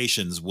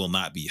expectations will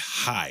not be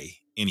high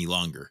any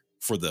longer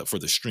for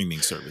the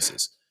streaming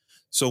services.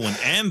 So when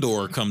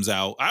Andor comes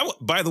out,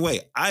 by the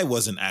way, I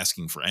wasn't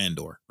asking for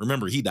Andor.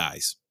 Remember, he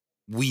dies.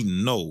 We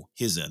know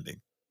his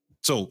ending.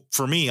 So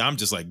for me, I'm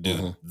just like,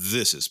 dude,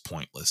 this is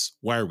pointless.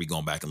 Why are we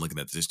going back and looking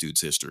at this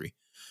dude's history?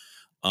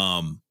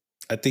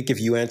 I think if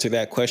you answer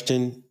that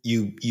question,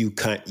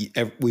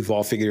 we've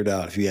all figured it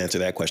out. If you answer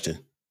that question,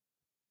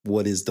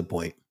 what is the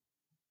point?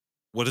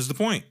 What is the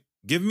point?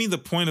 Give me the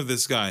point of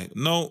this guy.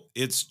 No,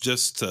 it's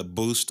just to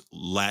boost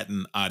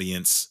Latin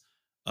audience,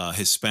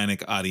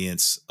 Hispanic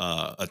audience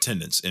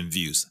attendance and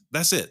views.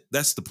 That's it.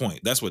 That's the point.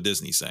 That's what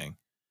Disney's saying.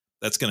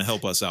 That's going to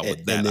help us out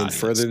with that. And then audience.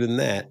 further than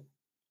that,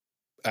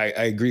 I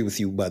agree with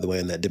you, by the way,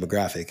 in that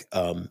demographic.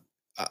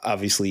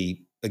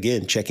 Obviously,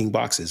 again, checking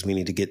boxes. We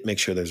need to make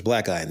sure there's a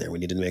black guy in there. We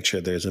need to make sure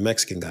there's a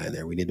Mexican guy in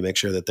there. We need to make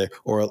sure that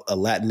or a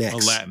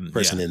Latinx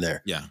person in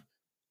there. Yeah.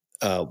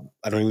 I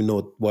don't even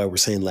know why we're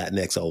saying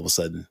Latinx all of a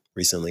sudden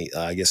recently.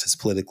 I guess it's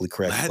politically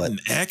correct.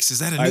 Latinx? Is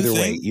that a new either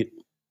thing? way,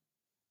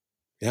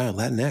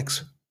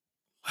 Latinx.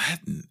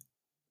 Latin.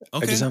 I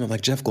Okay. just sounded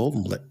like Jeff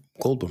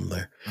Goldblum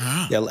there.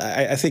 Ah. Yeah,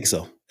 I think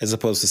so. As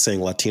opposed to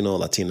saying Latino,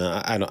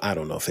 Latina. I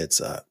don't know if it's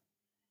a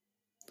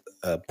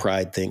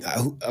pride thing.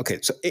 Okay,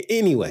 so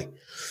anyway,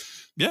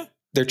 Yeah.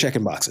 they're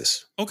checking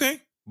boxes. Okay.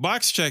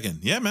 Box checking.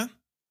 Yeah, man.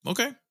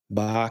 Okay.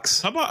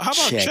 Box. How about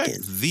check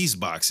checking. these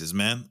boxes,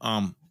 man?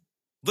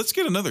 Let's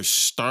get another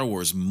Star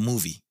Wars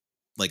movie,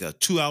 like a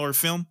 2-hour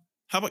film.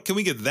 How about can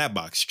we get that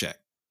box check?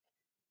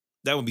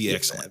 That would be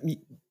excellent.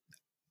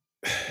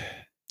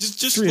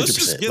 Just 300%. let's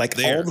just get like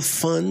there. all the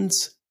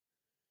funds.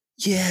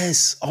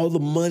 Yes, all the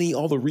money,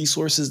 all the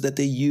resources that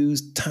they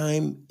use,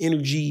 time,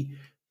 energy,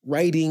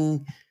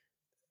 writing,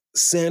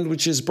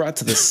 sandwiches brought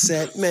to the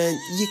set. Man,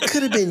 you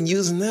could have been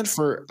using that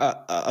for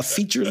a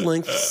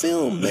feature-length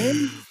film,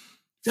 man.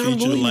 John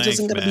Williams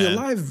isn't going to be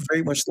alive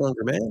very much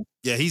longer, man.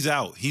 Yeah, he's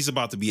out. He's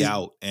about to be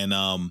out, and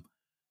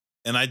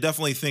I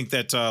definitely think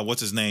that what's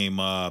his name?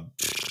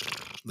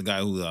 The guy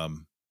who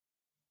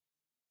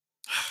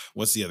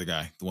what's the other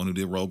guy? The one who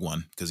did Rogue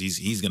One, because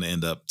he's going to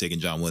end up taking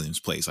John Williams'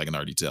 place. I can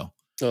already tell.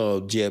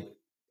 Oh, Giacchino,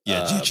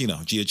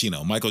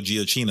 Michael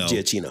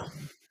Giacchino.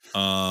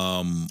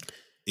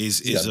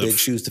 Is big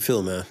shoes to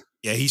fill, man.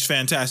 Yeah, he's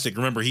fantastic.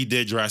 Remember, he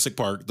did Jurassic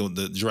Park,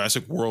 the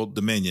Jurassic World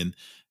Dominion,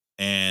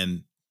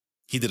 and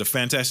he did a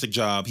fantastic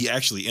job. He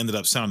actually ended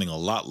up sounding a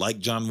lot like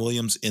John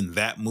Williams in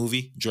that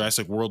movie,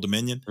 Jurassic World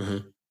Dominion.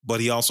 Mm-hmm. But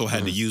he also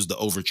had to use the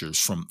overtures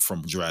from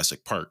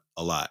Jurassic Park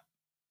a lot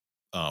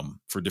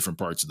for different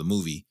parts of the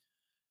movie.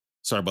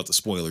 Sorry about the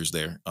spoilers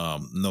there.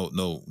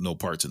 No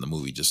parts in the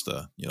movie, just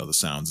the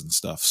sounds and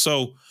stuff.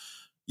 So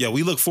yeah,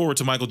 we look forward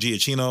to Michael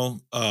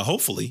Giacchino,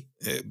 hopefully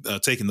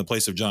taking the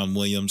place of John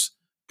Williams.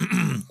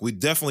 We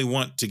definitely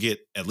want to get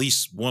at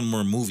least one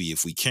more movie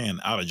if we can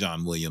out of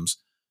John Williams.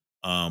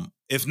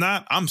 If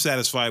not, I'm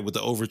satisfied with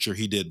the overture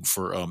he did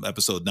for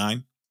episode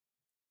 9.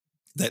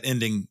 That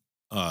ending,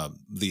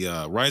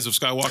 the Rise of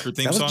Skywalker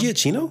theme song. That was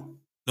Giacchino?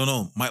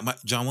 No, my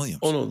John Williams.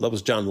 Oh no, that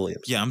was John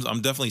Williams. Yeah,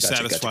 I'm definitely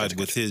satisfied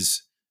with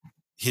his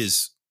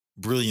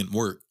brilliant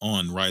work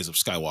on Rise of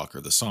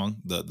Skywalker. The song,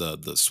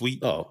 the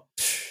suite. Oh,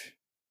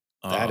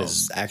 that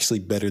is actually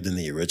better than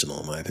the original,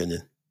 in my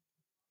opinion.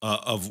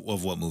 Of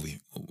what movie?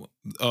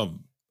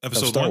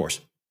 Episode Star 1?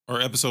 Wars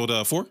Or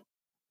episode 4?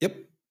 Yep.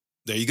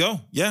 There you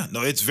go. Yeah,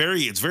 no, it's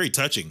very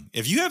touching.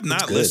 If you have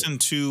not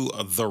listened to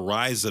The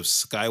Rise of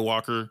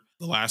Skywalker,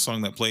 the last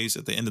song that plays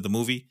at the end of the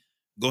movie,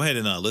 go ahead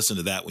and listen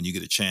to that when you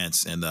get a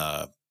chance, and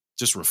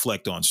just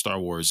reflect on Star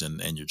Wars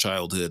and your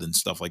childhood and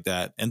stuff like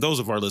that. And those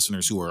of our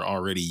listeners who are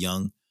already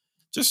young,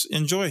 just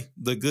enjoy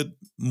the good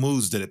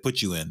moods that it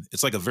puts you in.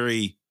 It's like a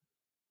very,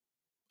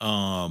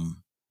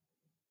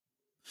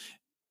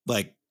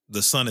 like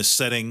the sun is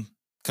setting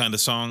kind of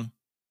song.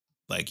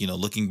 Like,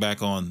 looking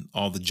back on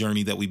all the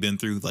journey that we've been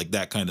through, like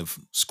that kind of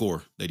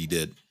score that he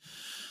did.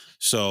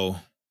 So,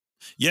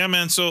 yeah,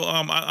 man. So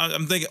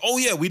I'm thinking, oh,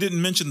 yeah, we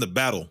didn't mention the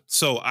battle.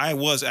 So I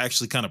was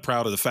actually kind of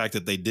proud of the fact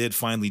that they did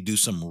finally do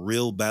some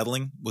real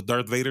battling with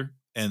Darth Vader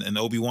and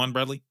Obi-Wan,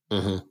 Bradley.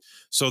 Mm-hmm.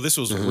 So this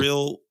was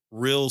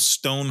real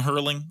stone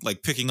hurling,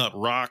 like picking up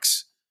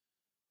rocks,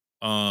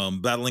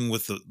 battling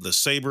with the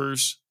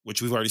sabers,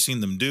 which we've already seen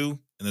them do.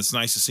 and it's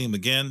nice to see him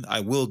again. I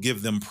will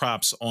give them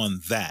props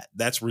on that.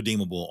 That's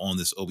redeemable on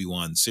this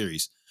Obi-Wan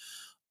series.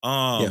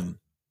 Anakin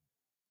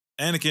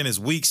is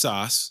weak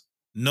sauce,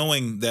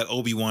 knowing that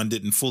Obi-Wan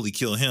didn't fully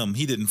kill him.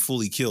 He didn't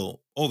fully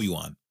kill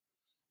Obi-Wan.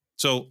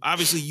 So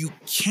obviously you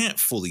can't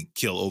fully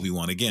kill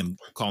Obi-Wan. Again,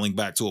 calling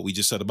back to what we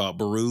just said about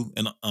Beru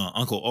and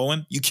Uncle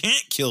Owen, you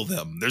can't kill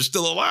them. They're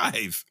still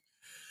alive.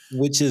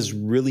 Which is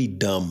really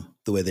dumb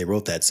the way they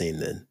wrote that scene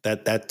then.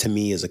 That to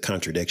me is a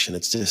contradiction.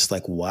 It's just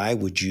like, why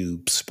would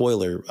you,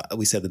 spoiler,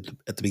 we said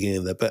at the beginning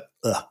of the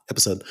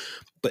episode,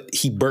 but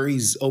he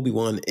buries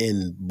Obi-Wan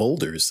in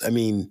boulders. I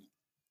mean,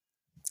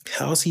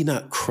 how is he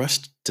not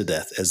crushed to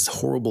death? As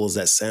horrible as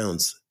that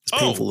sounds, as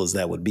painful as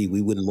that would be,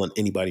 we wouldn't want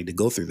anybody to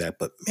go through that.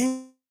 But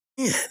man,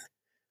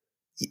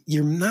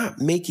 you're not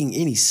making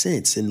any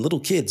sense. And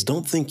little kids,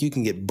 don't think you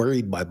can get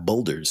buried by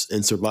boulders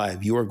and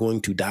survive. You are going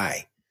to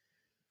die.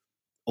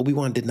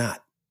 Obi-Wan did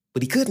not,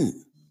 but he couldn't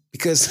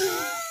because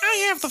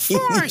I have the he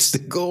needs Force. to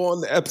go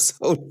on to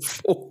episode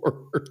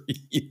 4.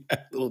 You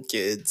have little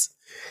kids.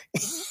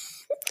 Hey,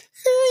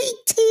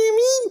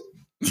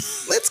 Timmy,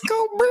 let's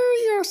go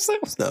bury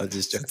ourselves. No,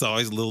 just joking. It's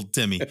always little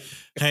Timmy.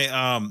 Hey,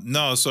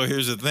 no, so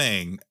here's the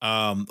thing.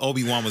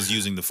 Obi-Wan was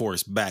using the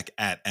Force back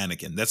at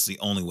Anakin. That's the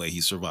only way he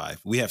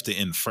survived. We have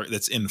to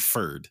that's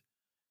inferred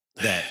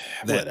that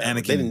Whatever.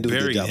 Anakin They didn't do a good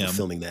buried job him. of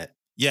filming that.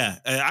 Yeah,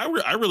 and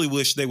I really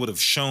wish they would have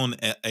shown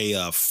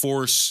a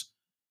force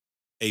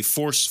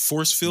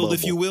field,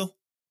 if you will.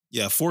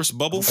 Yeah, force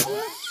bubble.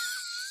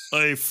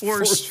 A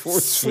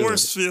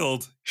force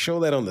field. Show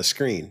that on the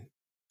screen.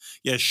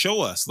 Yeah, show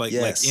us like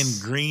in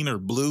green or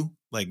blue,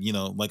 like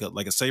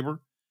like a saber,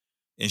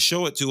 and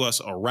show it to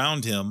us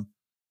around him.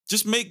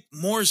 Just make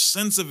more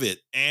sense of it.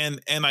 And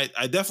I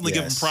definitely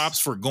give them props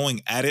for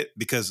going at it,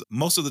 because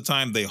most of the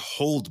time they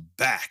hold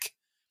back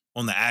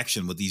on the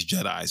action with these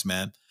Jedis,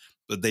 man.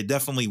 But they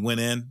definitely went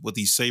in with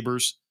these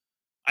sabers.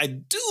 I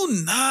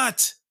do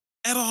not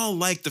at all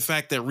like the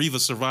fact that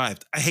Reva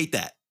survived. I hate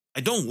that.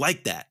 I don't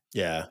like that.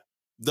 Yeah.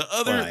 The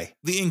other,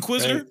 the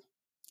Inquisitor, Right.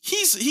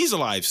 he's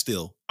alive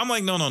still. I'm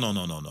like, no.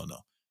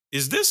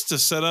 Is this to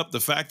set up the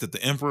fact that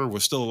the Emperor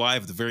was still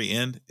alive at the very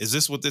end? Is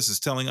this what this is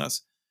telling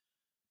us?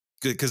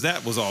 Because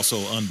that was also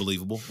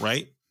unbelievable,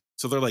 right?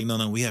 So they're like,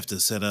 no, we have to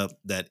set up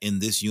that in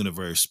this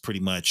universe,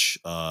 pretty much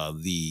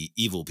the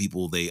evil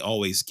people, they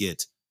always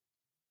get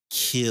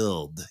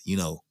killed,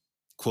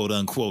 quote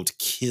unquote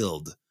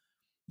killed,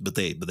 but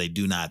they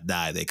do not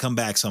die. They come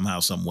back somehow,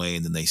 some way,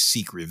 and then they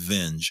seek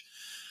revenge.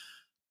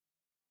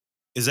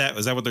 Is that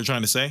what they're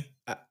trying to say?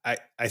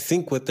 I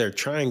think what they're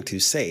trying to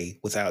say,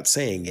 without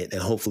saying it,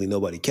 and hopefully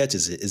nobody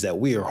catches it, is that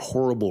we are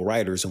horrible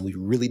writers and we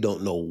really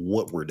don't know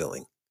what we're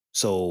doing.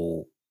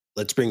 So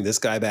let's bring this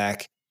guy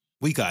back.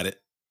 We got it.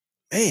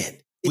 Man,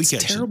 it's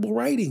catch terrible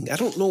writing. I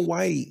don't know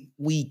why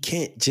we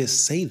can't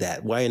just say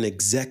that. Why an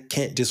exec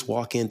can't just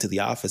walk into the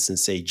office and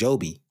say,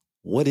 Joby,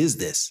 what is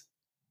this?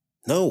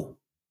 No.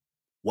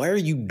 Why are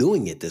you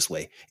doing it this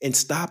way? And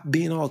stop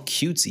being all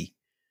cutesy.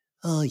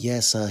 Oh,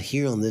 yes,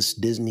 here on this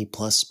Disney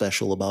Plus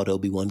special about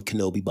Obi-Wan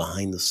Kenobi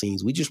behind the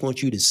scenes, we just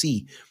want you to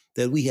see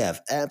that we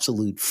have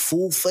absolute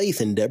full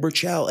faith in Deborah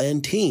Chow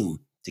and team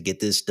to get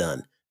this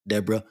done.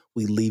 Deborah,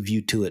 we leave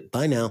you to it.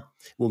 Bye now.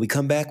 When we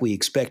come back, we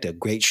expect a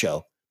great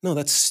show. No,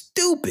 that's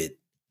stupid.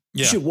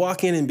 Yeah. You should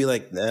walk in and be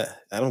like, nah,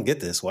 I don't get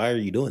this. Why are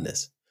you doing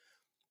this?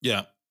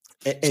 Yeah.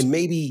 And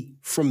maybe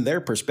from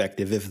their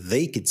perspective, if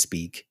they could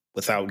speak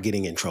without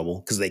getting in trouble,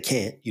 because they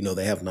can't,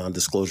 they have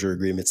non-disclosure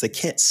agreements. They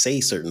can't say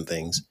certain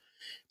things.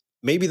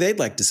 Maybe they'd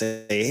like to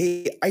say,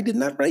 hey, I did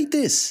not write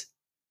this.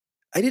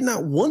 I did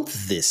not want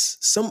this.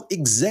 Some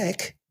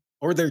exec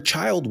or their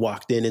child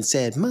walked in and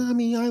said,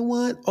 Mommy, I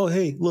want, oh,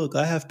 hey, look,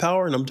 I have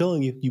power and I'm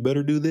telling you, you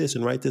better do this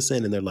and write this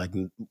in. And they're like,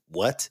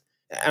 what?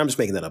 I'm just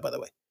making that up, by the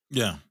way.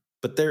 Yeah.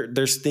 But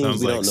there's things Sounds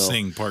we like don't know.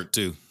 Sing Part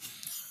 2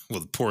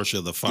 with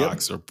Portia the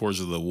Fox or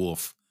Portia the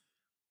Wolf.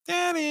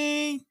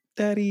 Daddy,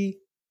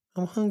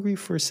 I'm hungry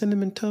for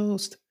cinnamon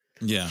toast.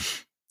 Yeah.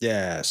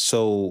 Yeah.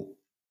 So,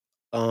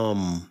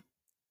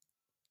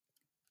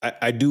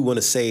 I do want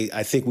to say,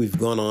 I think we've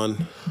gone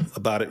on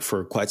about it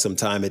for quite some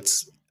time.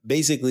 It's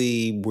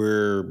basically,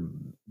 we're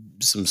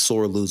some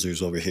sore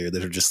losers over here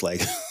that are just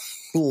like,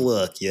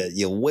 look,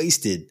 you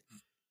wasted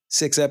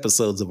 6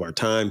 episodes of our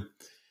time.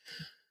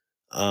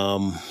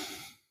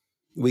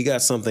 We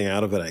got something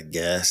out of it, I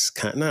guess.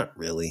 Not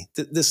really.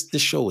 This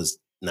show is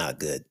not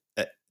good.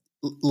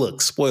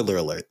 Look, spoiler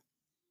alert.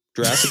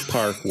 Jurassic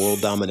Park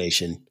World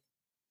Domination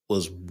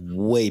was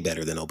way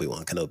better than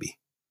Obi-Wan Kenobi.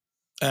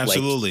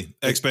 Absolutely.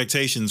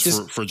 Expectations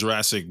for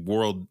Jurassic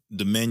World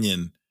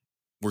Dominion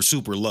were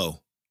super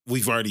low.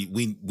 We've already,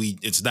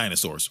 it's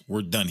dinosaurs.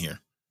 We're done here.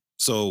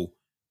 So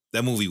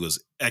that movie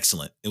was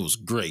excellent. It was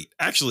great.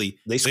 Actually,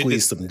 they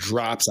squeezed some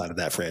drops out of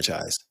that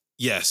franchise.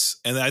 Yes.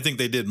 And I think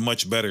they did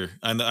much better.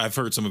 I've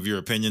heard some of your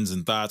opinions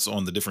and thoughts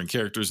on the different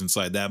characters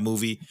inside that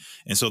movie.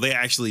 And so they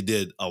actually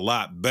did a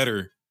lot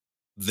better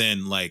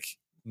than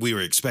we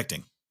were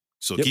expecting.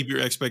 So keep your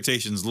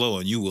expectations low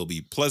and you will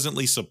be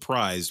pleasantly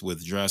surprised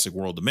with Jurassic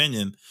World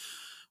Dominion,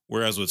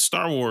 Whereas with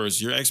Star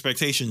Wars, your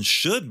expectations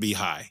should be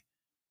high,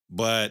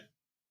 but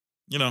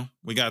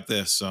we got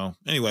this. So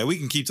anyway, we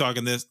can keep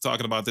talking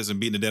about this and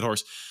beating a dead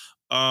horse.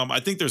 I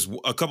think there's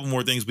a couple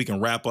more things we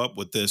can wrap up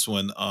with this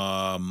one.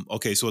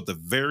 Okay, so at the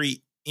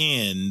very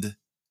end,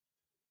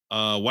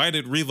 why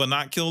did Reva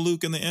not kill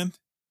Luke in the end?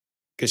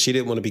 Because she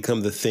didn't want to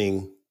become the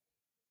thing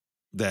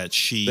that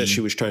she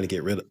was trying to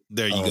get rid of.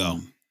 There you go.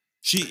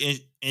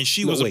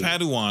 She was a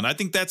Padawan. I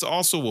think that's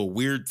also a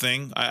weird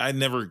thing. I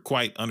never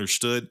quite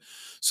understood.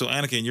 So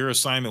Anakin, your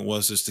assignment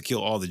was just to kill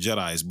all the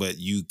Jedis, but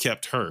you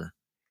kept her.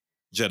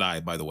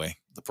 Jedi, by the way,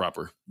 the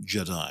proper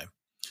Jedi.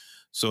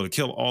 So to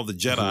kill all the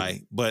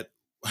Jedi, but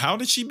how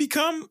did she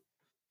become?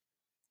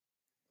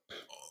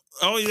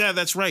 Oh yeah,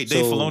 that's right.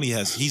 Dave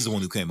Filoni he's the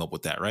one who came up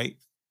with that, right?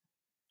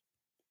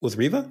 With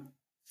Reva?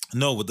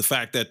 No, with the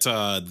fact that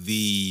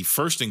the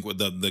first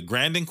the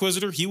Grand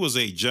Inquisitor, he was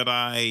a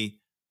Jedi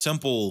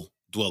temple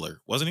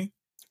dweller, wasn't he?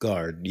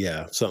 Guard,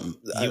 yeah, something.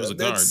 He was a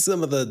guard.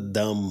 Some of the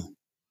dumb.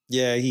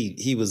 Yeah,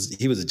 he was a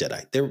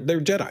Jedi. They're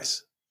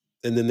Jedis,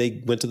 and then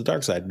they went to the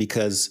dark side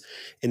because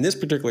in this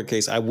particular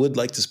case, I would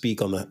like to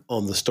speak on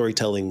the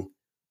storytelling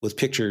with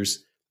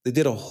pictures. They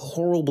did a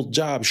horrible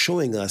job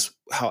showing us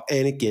how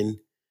Anakin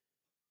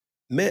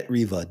met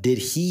Reva. Did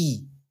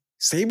he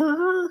saber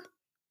her?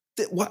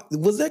 What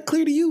was that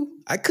clear to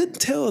you? I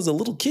couldn't tell as a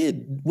little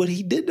kid what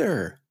he did to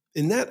her,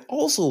 and that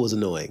also was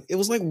annoying. It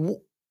was like,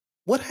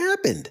 what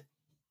happened?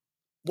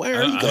 Why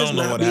are you guys I don't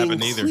know not what being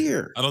happened clear?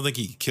 either. I don't think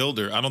he killed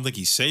her. I don't think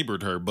he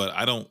sabered her, but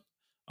I'm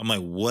like,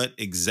 what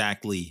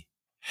exactly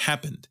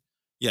happened?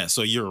 Yeah,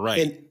 so you're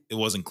right. It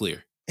wasn't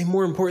clear. And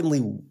more importantly,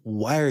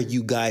 why are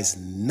you guys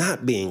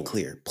not being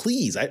clear?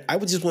 Please, I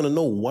would just want to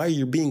know why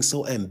you're being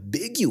so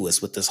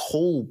ambiguous with this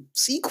whole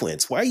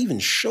sequence. Why even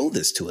show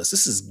this to us?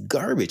 This is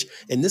garbage.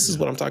 And this is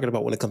what I'm talking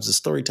about when it comes to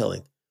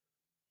storytelling.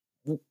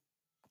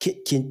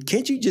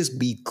 Can't you just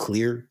be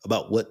clear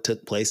about what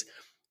took place?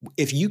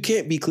 If you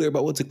can't be clear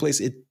about what took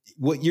place,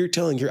 what you're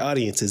telling your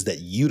audience is that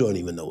you don't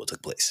even know what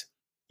took place.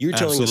 You're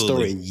telling a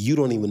story and you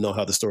don't even know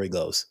how the story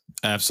goes.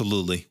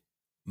 Absolutely.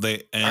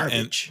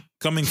 And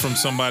coming from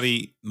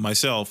somebody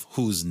myself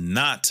who's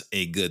not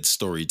a good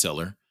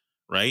storyteller,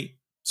 right?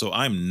 So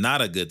I'm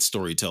not a good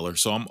storyteller.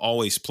 So I'm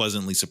always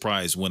pleasantly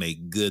surprised when a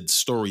good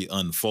story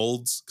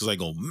unfolds because I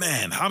go,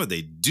 man, how did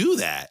they do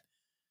that?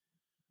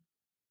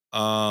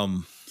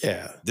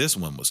 Yeah. This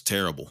one was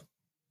terrible.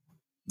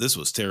 This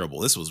was terrible.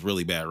 This was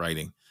really bad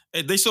writing.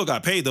 They still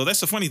got paid, though. That's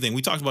the funny thing.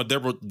 We talked about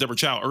Deborah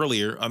Chow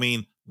earlier. I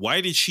mean,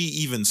 why did she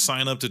even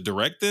sign up to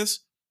direct this?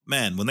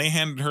 Man, when they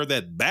handed her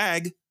that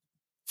bag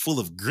full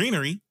of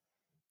greenery,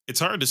 it's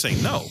hard to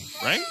say no,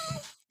 right?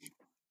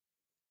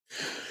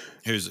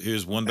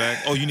 Here's one bag.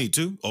 Oh, you need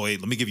two? Oh,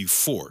 wait, let me give you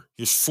 4.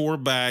 Here's 4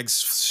 bags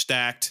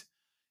stacked.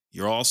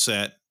 You're all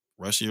set.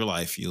 Rest of your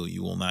life,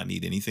 you will not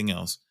need anything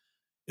else.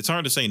 It's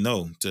hard to say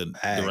no to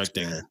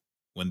directing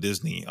when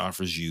Disney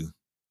offers you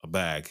a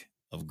bag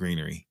of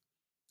greenery.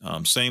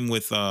 Same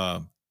with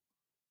I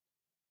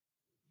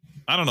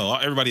don't know,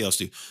 everybody else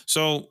do.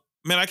 So,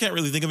 man, I can't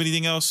really think of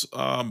anything else.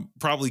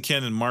 Probably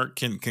Ken and Mark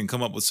can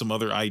come up with some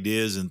other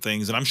ideas and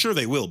things, and I'm sure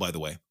they will, by the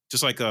way.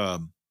 Just like I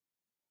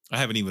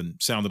haven't even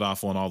sounded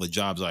off on all the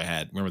jobs I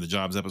had. Remember the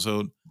jobs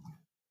episode?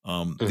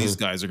 These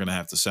guys are going to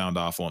have to sound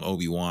off on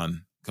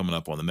Obi-Wan coming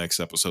up on the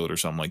next episode or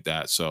something like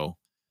that. So,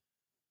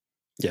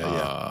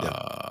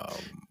 yeah.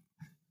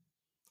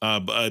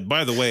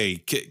 By the way,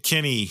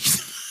 Kenny,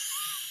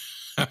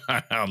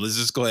 let's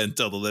just go ahead and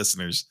tell the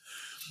listeners.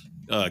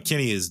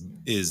 Kenny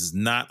is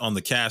not on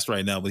the cast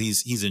right now, but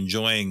he's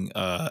enjoying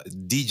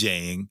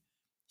DJing.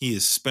 He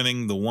is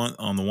spinning the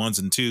ones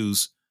and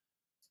twos,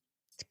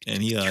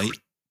 and he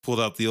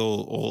pulled out the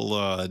old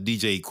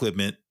DJ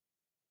equipment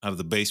out of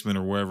the basement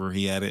or wherever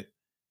he had it,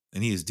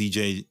 and he is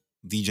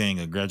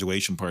DJing a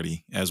graduation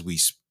party as we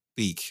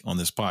speak on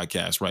this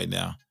podcast right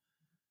now.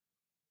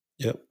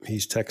 Yep,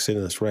 he's texting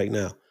us right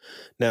now.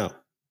 Now,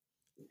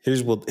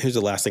 here's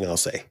the last thing I'll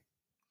say.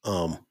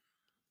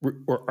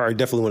 Or I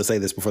definitely want to say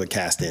this before the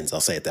cast ends.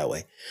 I'll say it that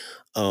way.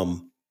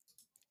 In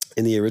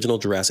the original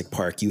Jurassic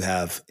Park, you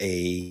have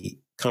a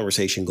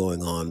conversation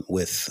going on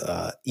with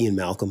Ian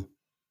Malcolm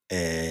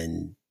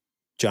and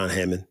John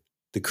Hammond,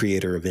 the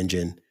creator of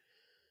InGen,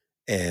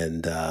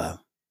 and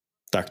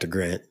Dr.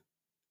 Grant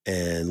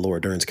and Laura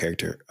Dern's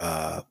character.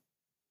 I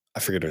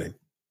forget her name,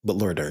 but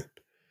Laura Dern.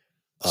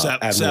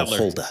 Admiral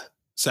Holda.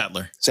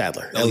 Sadler.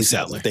 Ellie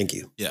Sadler. Thank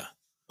you. Yeah.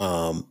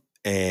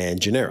 And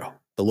Gennaro,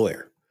 the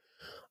lawyer.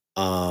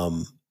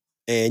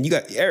 And you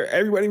got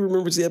everybody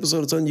remembers the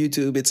episode. It's on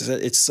YouTube.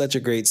 It's such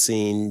a great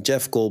scene.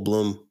 Jeff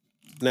Goldblum,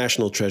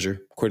 national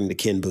treasure, according to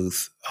Ken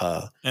Booth.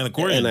 And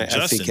according to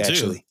Justin,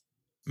 too.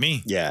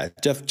 Me. Yeah,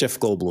 Jeff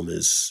Goldblum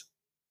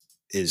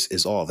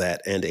is all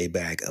that and a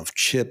bag of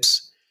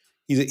chips.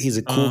 He's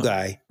a cool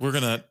guy. We're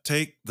gonna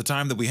take the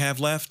time that we have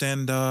left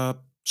and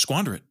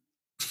squander it.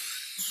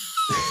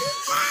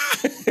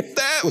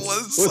 That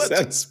was such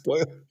a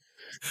spoiler.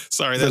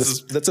 Sorry,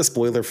 that's a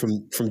spoiler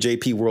from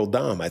JP World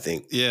Dom, I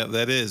think. Yeah,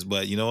 that is.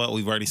 But you know what?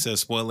 We've already said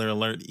spoiler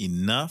alert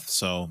enough.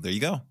 So there you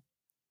go.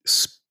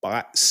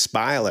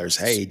 Spilers.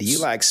 Hey, do you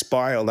like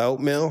spoiled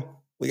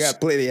oatmeal? We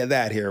got plenty of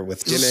that here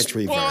with Gen X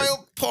Reverb.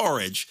 Spoiled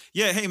porridge.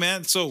 Yeah, hey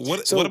man. So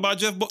what about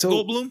Jeff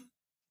Goldblum?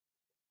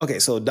 Okay,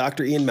 so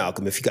Dr. Ian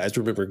Malcolm, if you guys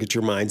remember, get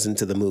your minds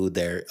into the mood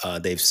there.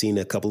 They've seen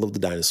a couple of the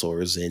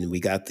dinosaurs, and we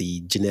got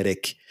the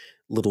genetic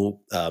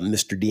little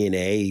Mr.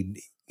 DNA.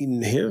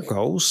 Here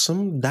goes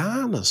some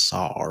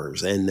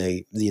dinosaurs, and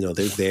they're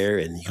there,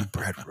 and you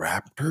bred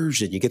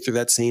raptors, and you get through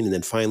that scene, and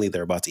then finally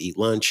they're about to eat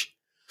lunch,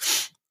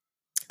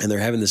 and they're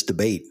having this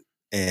debate,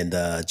 and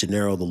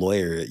Gennaro, the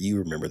lawyer, you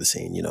remember the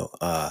scene,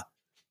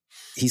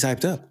 he's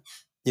hyped up.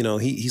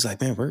 He's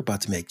like, man, we're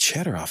about to make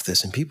cheddar off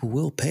this, and people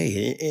will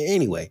pay.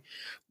 Anyway,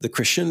 the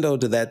crescendo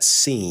to that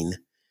scene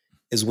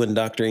is when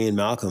Dr. Ian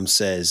Malcolm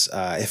says,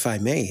 if I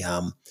may,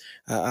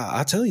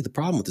 I'll tell you the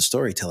problem with the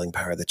storytelling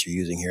power that you're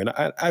using here.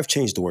 And I've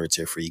changed the words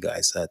here for you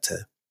guys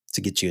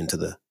to get you into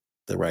the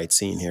right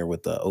scene here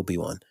with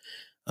Obi-Wan.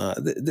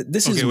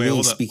 This is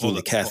me speaking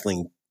to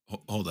Kathleen.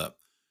 Hold up.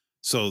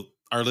 So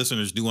our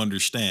listeners do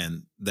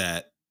understand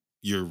that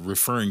you're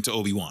referring to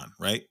Obi-Wan,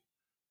 right?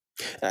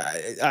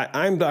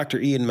 I'm Dr.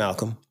 Ian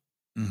Malcolm.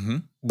 Mm-hmm.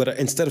 But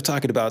instead of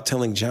talking about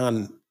telling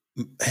John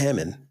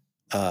Hammond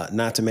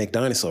not to make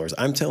dinosaurs,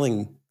 I'm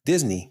telling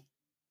Disney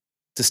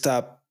to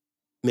stop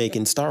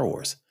making Star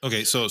Wars.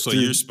 Okay, so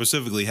you're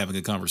specifically having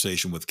a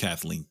conversation with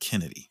Kathleen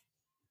Kennedy,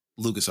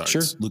 LucasArts,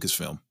 sure.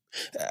 Lucasfilm.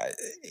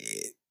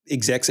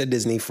 Execs at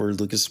Disney for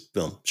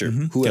Lucasfilm, sure.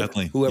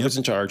 Mm-hmm. Whoever's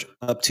in charge,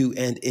 up to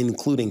and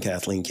including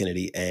Kathleen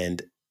Kennedy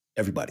and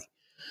everybody.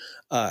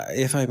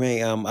 If I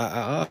may,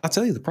 I'll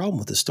tell you the problem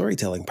with the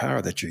storytelling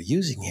power that you're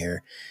using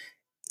here.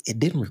 It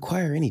didn't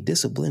require any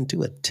discipline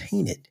to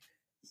attain it.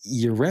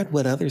 You read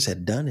what others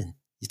had done and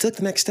you took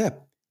the next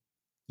step.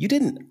 You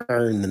didn't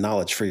earn the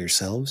knowledge for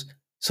yourselves,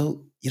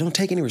 so you don't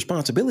take any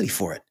responsibility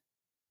for it.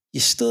 You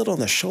stood on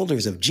the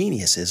shoulders of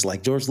geniuses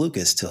like George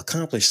Lucas to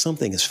accomplish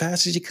something as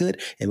fast as you could,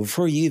 and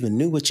before you even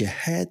knew what you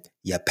had,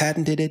 you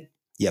patented it,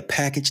 you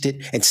packaged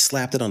it, and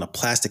slapped it on a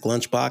plastic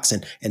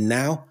lunchbox, and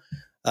now...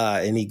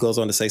 and he goes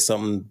on to say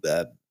something,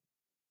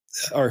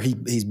 or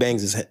he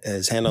bangs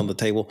his hand on the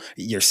table.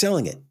 You're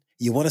selling it.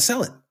 You want to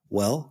sell it.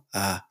 Well,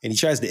 and he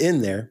tries to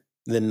end there.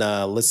 Then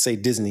let's say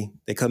Disney,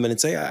 they come in and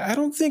say, I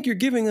don't think you're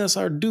giving us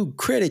our due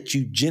credit,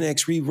 you Gen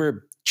X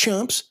Reverb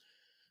chumps.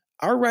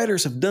 Our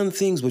writers have done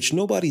things which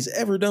nobody's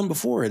ever done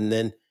before. And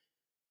then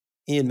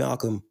Ian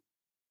Malcolm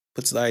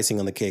puts the icing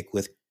on the cake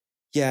with,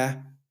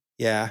 yeah.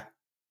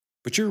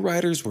 But your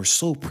writers were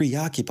so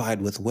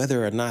preoccupied with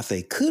whether or not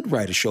they could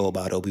write a show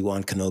about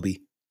Obi-Wan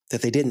Kenobi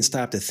that they didn't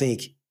stop to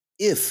think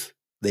if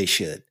they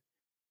should.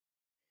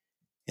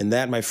 And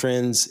that, my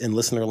friends in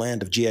listener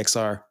land of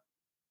GXR,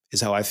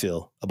 is how I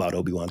feel about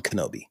Obi-Wan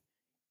Kenobi.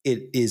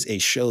 It is a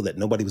show that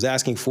nobody was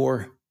asking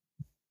for,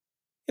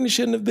 and it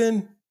shouldn't have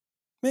been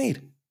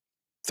made.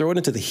 Throw it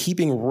into the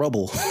heaping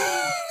rubble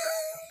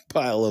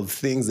pile of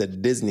things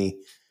that Disney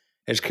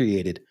has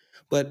created.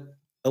 But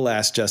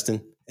alas,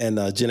 Justin, and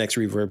Gen X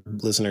Reverb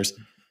listeners,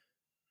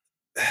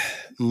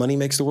 money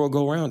makes the world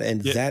go around.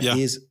 And that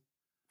is,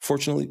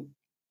 fortunately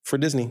for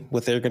Disney,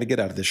 what they're going to get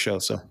out of this show.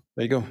 So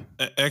there you go.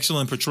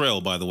 Excellent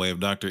portrayal, by the way, of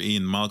Dr.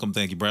 Ian Malcolm.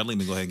 Thank you, Bradley. Let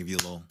me go ahead and give you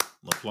a little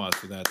applause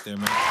for that there,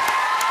 man.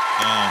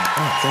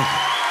 Thank you.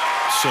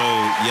 So,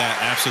 yeah,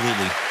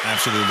 absolutely.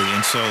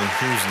 And so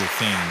here's the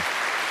thing.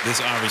 This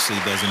obviously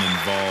doesn't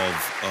involve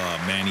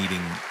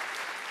man-eating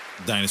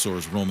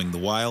dinosaurs roaming the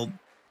wild.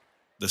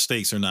 The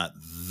stakes are not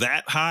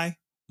that high,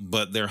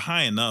 but they're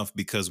high enough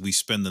because we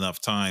spend enough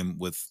time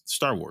with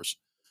Star Wars.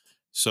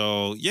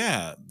 So,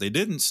 yeah, they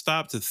didn't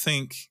stop to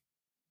think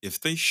if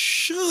they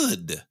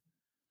should.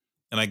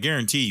 And I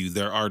guarantee you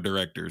there are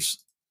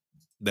directors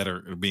that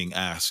are being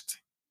asked,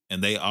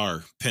 and they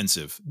are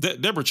pensive.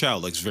 Deborah Chow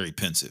looks very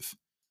pensive.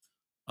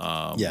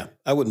 Yeah,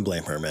 I wouldn't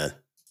blame her, man.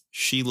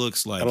 She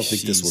looks like I don't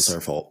think this was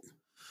her fault.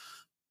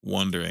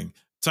 Wondering.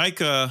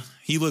 Taika,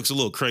 he looks a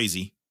little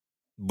crazy,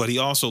 but he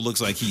also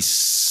looks like he's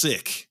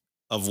sick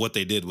of what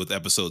they did with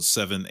episodes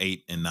 7,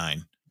 8, and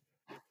 9.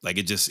 Like,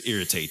 it just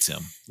irritates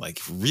him. Like,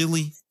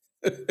 really?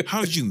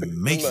 How did you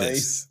make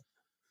this?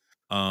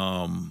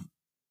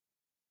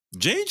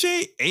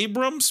 J.J.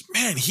 Abrams,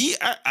 man,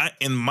 I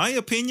in my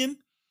opinion,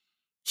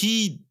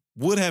 he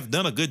would have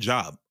done a good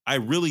job. I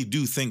really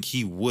do think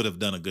he would have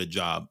done a good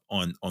job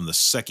on the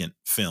second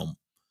film.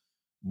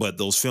 But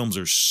those films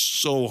are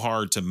so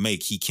hard to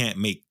make. He can't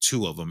make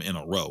 2 of them in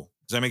a row.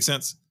 Does that make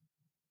sense?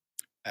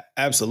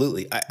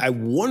 Absolutely. I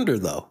wonder,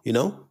 though,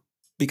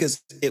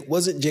 because it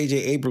wasn't J.J.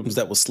 Abrams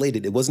that was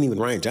slated. It wasn't even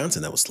Rian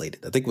Johnson that was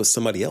slated. I think it was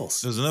somebody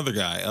else. There's another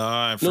guy.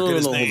 I forget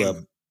his name. Hold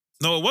up.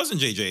 No, it wasn't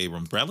J.J.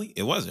 Abrams, Bradley.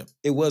 It wasn't.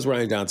 It was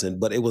Rian Johnson,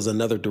 but it was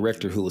another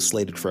director who was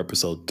slated for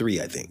episode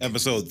 3, I think.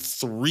 Episode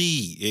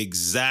 3,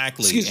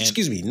 exactly.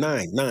 Excuse me,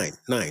 9, not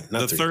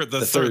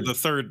the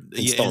third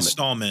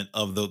installment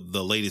of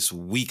the latest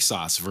weak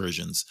sauce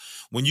versions.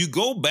 When you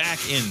go back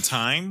in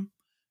time,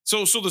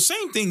 so the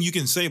same thing you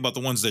can say about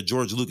the ones that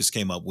George Lucas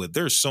came up with.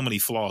 There's so many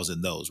flaws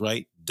in those,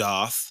 right?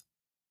 Doth,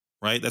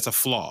 right? That's a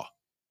flaw.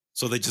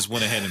 So they just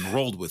went ahead and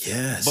rolled with it.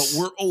 Yes. But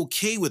we're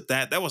okay with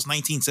that. That was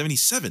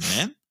 1977,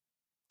 man.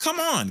 Come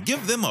on,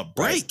 give them a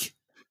break.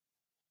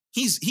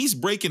 He's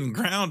breaking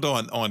ground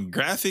on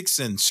graphics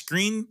and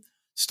screen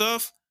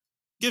stuff.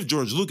 Give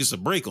George Lucas a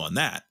break on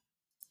that.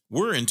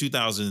 We're in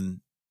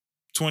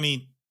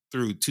 2020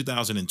 through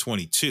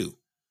 2022.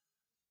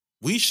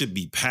 We should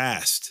be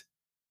past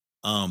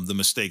the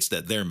mistakes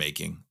that they're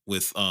making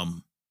with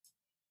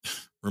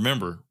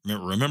remember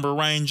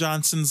Rian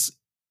Johnson's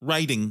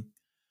writing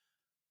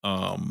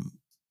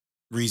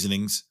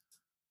reasonings.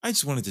 I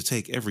just wanted to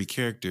take every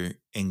character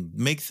and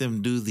make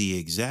them do the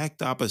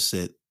exact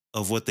opposite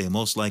of what they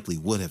most likely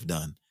would have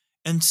done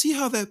and see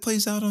how that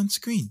plays out on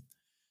screen.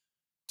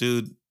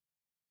 Dude,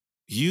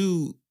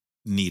 you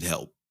need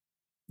help.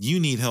 You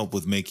need help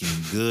with making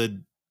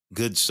good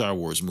Star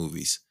Wars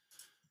movies.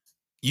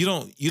 You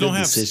don't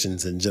have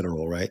decisions in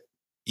general, right?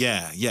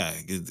 Yeah.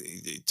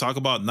 Talk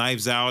about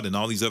Knives Out and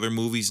all these other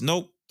movies.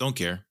 Nope, don't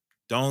care.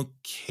 Don't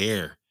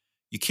care.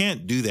 You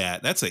can't do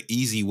that. That's an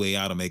easy way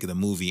out of making a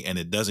movie, and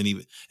it doesn't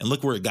even. And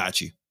look where it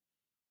got you.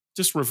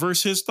 Just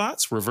reverse his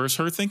thoughts, reverse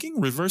her thinking,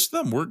 reverse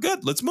them. We're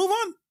good. Let's move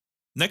on.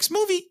 Next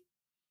movie.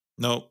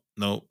 No,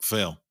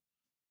 fail.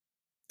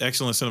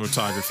 Excellent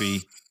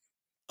cinematography.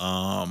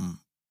 I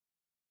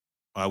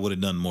would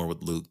have done more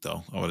with Luke,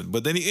 though.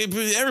 But then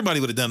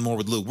everybody would have done more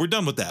with Luke. We're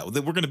done with that.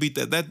 We're going to beat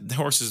that. That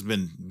horse has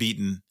been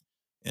beaten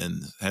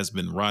and has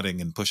been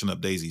rotting and pushing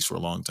up daisies for a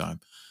long time.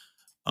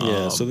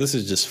 Yeah. So this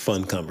is just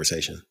fun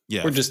conversation.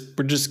 Yeah. We're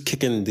just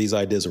kicking these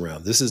ideas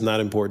around. This is not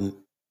important.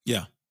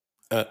 Yeah.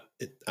 I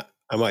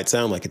might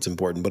sound like it's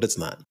important, but it's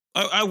not.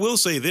 I will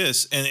say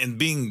this, and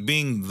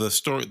being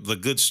the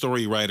good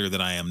story writer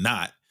that I am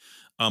not,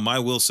 I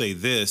will say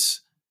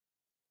this.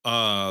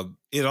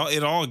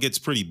 It all gets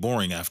pretty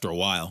boring after a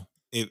while.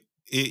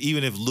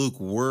 Even if Luke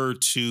were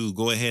to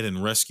go ahead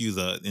and rescue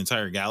the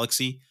entire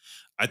galaxy,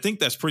 I think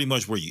that's pretty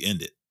much where you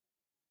end it.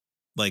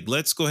 Like,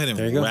 let's go ahead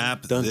and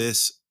wrap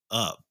this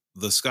up.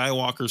 The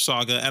Skywalker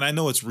saga, and I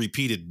know it's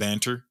repeated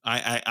banter.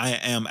 I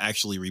am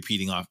actually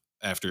repeating off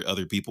after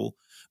other people,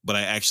 but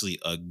I actually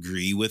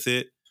agree with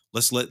it.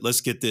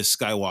 Let's get this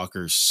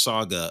Skywalker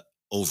saga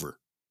over.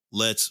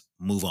 Let's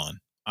move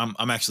on.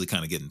 I'm actually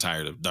kind of getting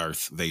tired of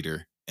Darth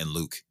Vader and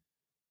Luke.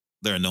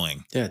 They're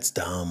annoying. Yeah, it's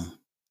dumb.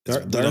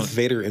 Darth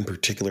Vader in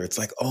particular, it's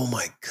like, oh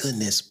my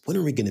goodness, when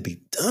are we going to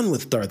be done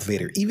with Darth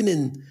Vader? Even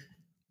in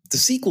the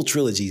sequel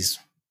trilogies.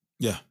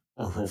 Yeah.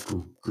 I have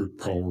to get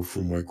power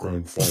from my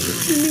grandfather.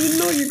 You didn't even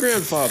know your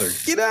grandfather.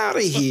 Get out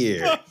of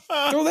here.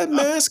 Throw that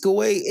mask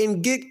away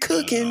and get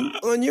cooking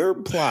on your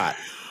plot.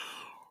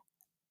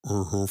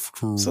 I have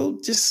to. So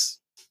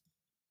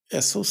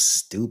so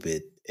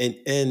stupid.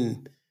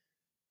 And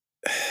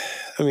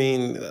I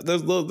mean,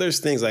 there's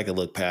things I could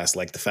look past,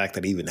 like the fact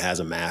that he even has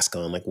a mask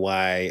on. Like,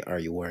 why are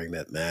you wearing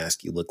that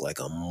mask? You look like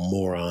a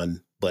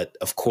moron. But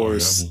of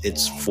course,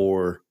 it's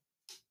for,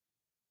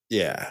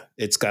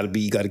 it's got to be,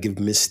 you got to give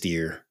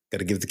Mysteer, got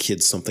to give the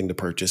kids something to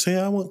purchase. Hey,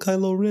 I want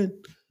Kylo Ren.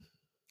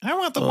 I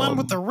want the one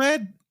with the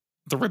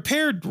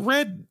repaired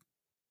red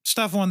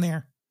stuff on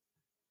there.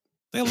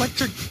 The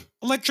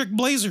electric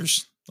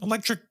blazers,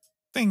 electric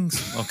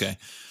things. Okay.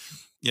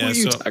 Yeah. What are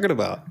you talking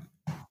about?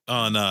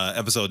 On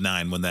episode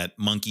 9, when that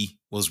monkey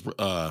was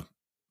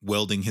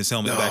welding his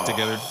helmet back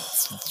together.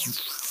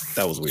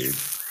 That was weird.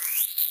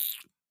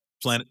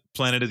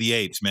 Planet of the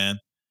Apes, man.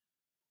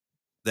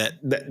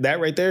 That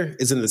right there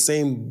is in the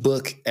same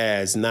book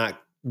as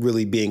not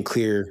really being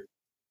clear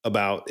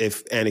about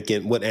what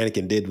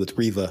Anakin did with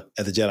Reva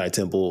at the Jedi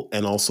Temple,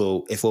 and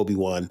also if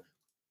Obi-Wan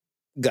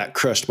got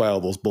crushed by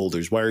all those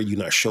boulders. Why are you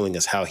not showing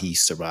us how he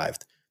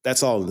survived?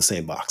 That's all in the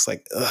same box.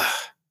 Like,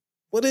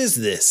 what is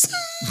this?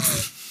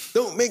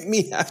 Don't make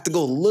me have to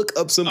go look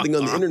up something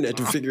on the internet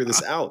to figure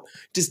this out.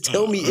 Just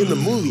tell me in the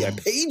movie. I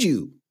paid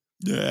you.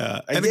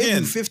 Yeah. I gave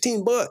you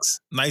 $15.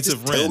 Knights Just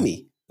of Ren. tell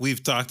me.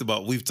 We've talked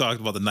about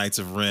the Knights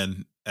of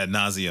Ren ad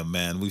nauseum,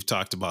 man. We've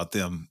talked about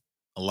them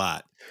a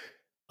lot.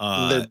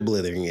 They're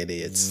blithering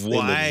idiots.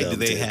 Why do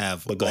they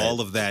have all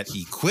of that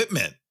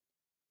equipment?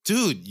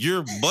 Dude,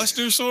 your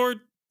Buster Sword?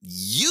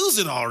 Use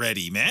it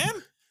already, man.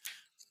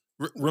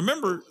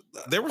 Remember,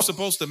 they were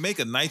supposed to make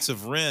a Knights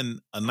of Ren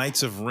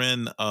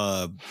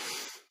TV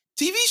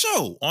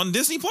show on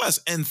Disney Plus,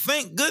 and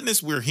thank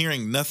goodness we're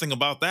hearing nothing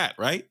about that,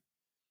 right?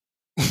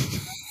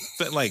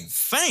 Like,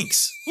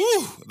 thanks.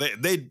 Whew.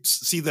 They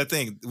see that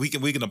thing. We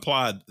can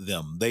applaud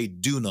them. They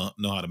do not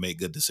know how to make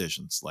good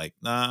decisions. Like,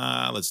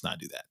 nah, let's not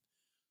do that.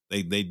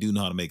 They do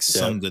know how to make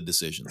some good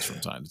decisions from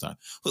time to time.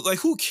 But like,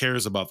 who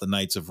cares about the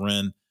Knights of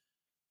Ren?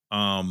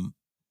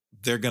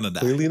 They're gonna die.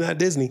 Clearly not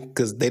Disney,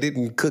 because they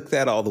didn't cook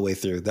that all the way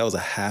through. That was a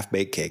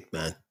half-baked cake,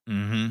 man.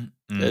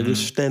 They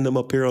just stand them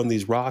up here on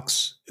these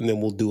rocks, and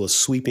then we'll do a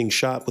sweeping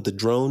shot with the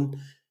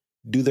drone,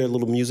 do their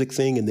little music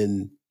thing, and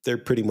then they're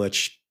pretty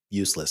much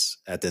useless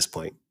at this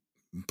point.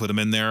 Put them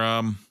in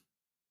their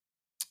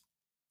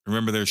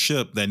remember their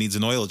ship that needs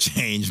an oil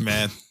change,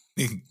 man.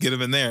 Get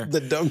them in there.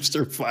 The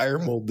dumpster fire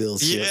mobile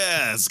ship.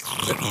 Yes.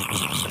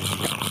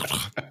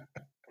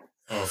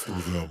 After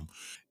them.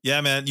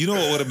 Yeah, man. You know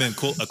what would have been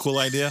a cool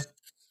idea?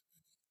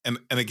 and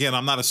again,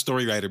 I'm not a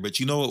story writer, but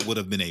you know, it would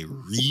have been a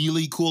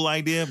really cool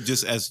idea,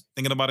 just as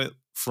thinking about it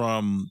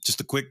from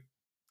just a quick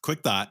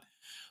thought.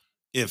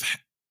 If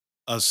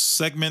a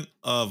segment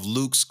of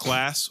Luke's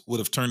class would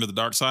have turned to the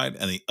dark side,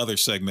 and the other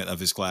segment of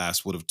his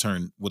class would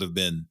have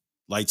been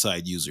light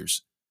side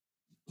users.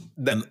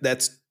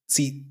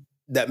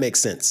 That makes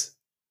sense.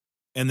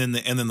 And then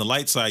the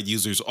light side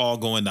users all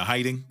go into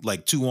hiding,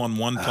 like 2 on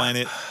one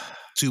planet,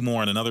 2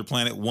 more on another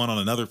planet, 1 on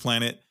another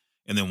planet,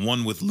 and then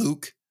 1 with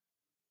Luke.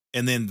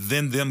 And then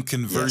them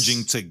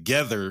converging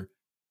together.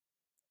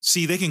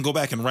 See, they can go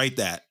back and write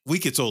that. We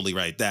could totally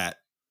write that.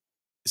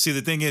 See,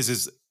 the thing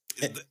is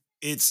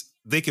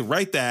they could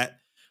write that.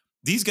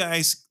 These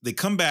guys, they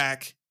come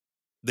back,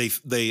 they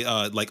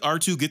like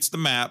R2 gets the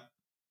map,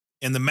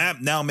 and the map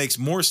now makes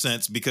more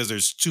sense because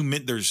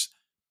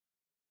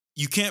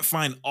you can't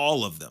find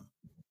all of them.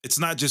 It's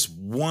not just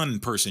one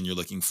person you're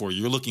looking for.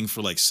 You're looking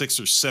for like 6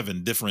 or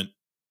 7 different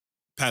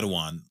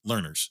Padawan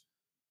learners.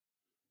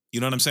 You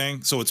know what I'm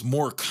saying? So it's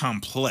more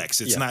complex.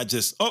 It's not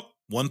just,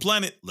 one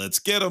planet, let's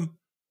get them,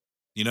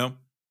 you know?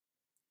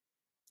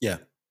 Yeah,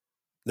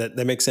 that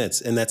makes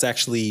sense. And that's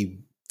actually,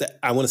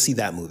 I want to see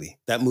that movie.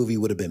 That movie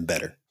would have been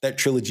better. That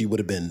trilogy would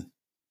have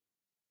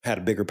had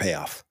a bigger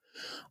payoff.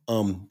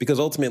 Because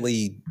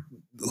ultimately,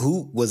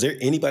 was there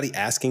anybody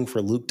asking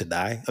for Luke to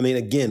die? I mean,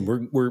 again,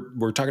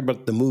 we're talking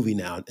about the movie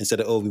now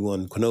instead of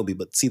Obi-Wan Kenobi,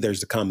 but see,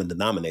 there's the common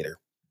denominator.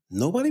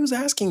 Nobody was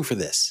asking for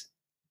this.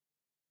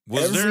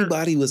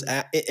 Everybody was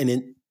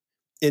and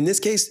in this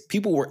case,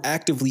 people were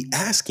actively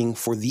asking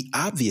for the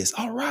obvious.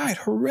 All right,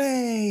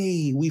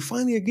 hooray! We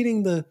finally are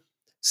getting the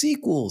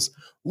sequels.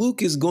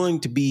 Luke is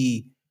going to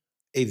be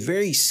a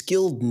very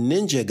skilled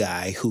ninja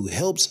guy who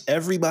helps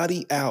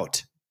everybody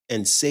out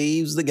and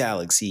saves the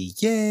galaxy.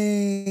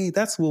 Yay!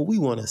 That's what we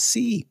want to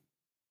see.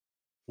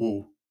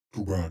 Well,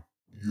 too bad.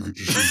 You get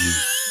to see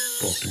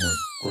me talk to my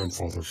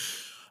grandfather,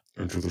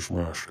 enter the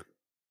Smash,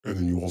 and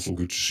then you also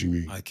get to see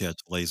me. I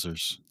catch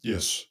lasers.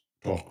 Yes,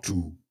 talk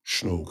to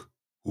Snoke,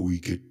 who we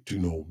get to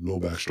know no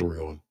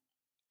backstory on.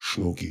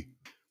 Snokey.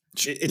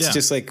 It's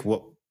just like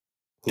what.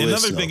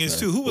 Another thing is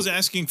too, who was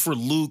asking for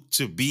Luke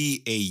to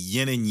be a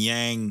yin and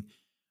yang?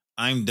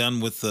 I'm done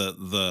with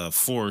the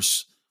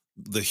Force,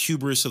 the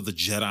hubris of the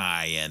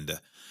Jedi, and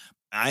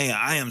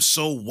I am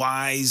so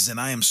wise, and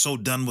I am so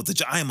done with the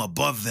Jedi. I am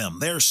above them.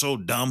 They're so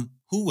dumb.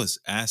 Who was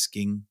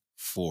asking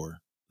for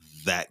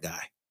that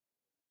guy?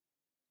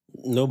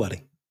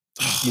 Nobody.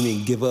 You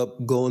mean give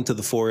up going to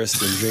the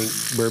forest and drink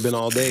bourbon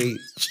all day,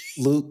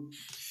 Luke?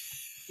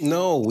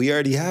 No, we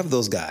already have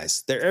those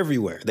guys. They're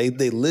everywhere. They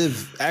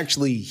live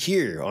actually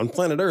here on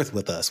planet Earth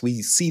with us.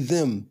 We see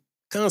them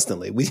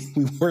constantly. We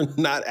were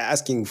not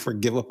asking for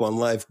give up on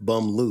life,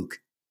 bum Luke.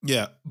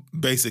 Yeah,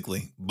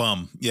 basically,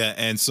 bum. Yeah,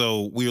 and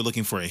so we were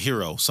looking for a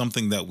hero,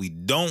 something that we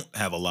don't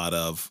have a lot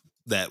of,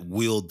 that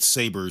wield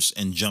sabers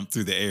and jump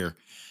through the air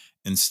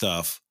and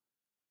stuff.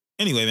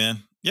 Anyway,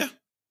 man. Yeah.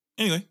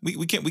 Anyway,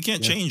 we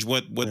can't change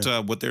what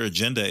their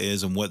agenda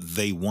is and what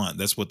they want.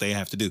 That's what they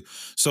have to do.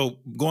 So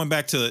going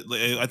back to,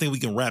 I think we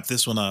can wrap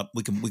this one up.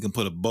 We can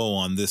put a bow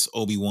on this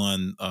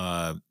Obi-Wan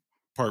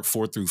part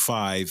 4 through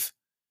 5.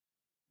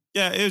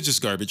 Yeah, it was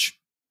just garbage.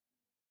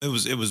 It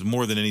was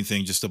more than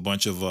anything just a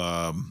bunch of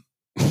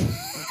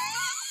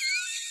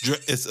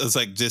it's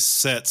like just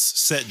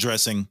set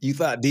dressing. You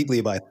thought deeply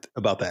about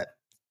that.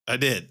 I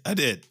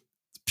did.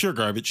 Pure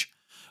garbage.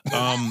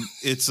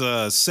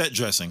 It's set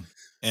dressing.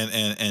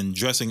 And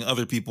dressing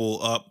other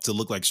people up to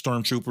look like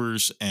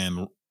stormtroopers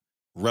and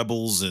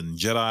rebels and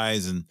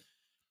Jedis, and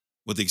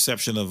with the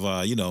exception of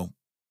Ewan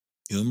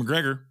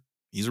McGregor,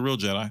 he's a real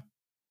Jedi,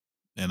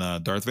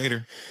 and Darth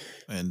Vader,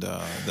 and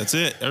that's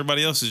it.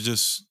 Everybody else is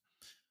just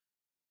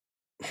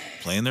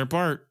playing their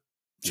part,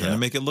 trying to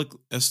make it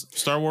look as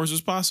Star Wars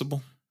as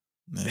possible.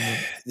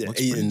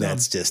 And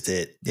that's just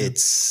it. Yeah.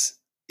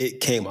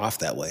 It came off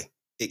that way.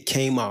 It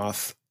came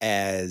off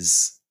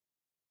as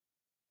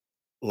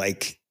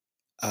like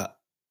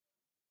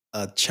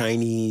a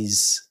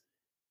Chinese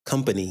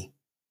company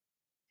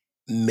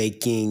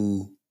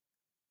making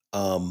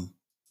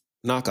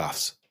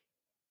knockoffs,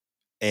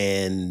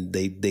 and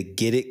they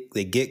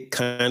get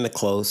kind of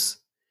close,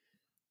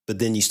 but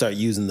then you start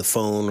using the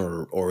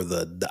phone or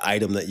the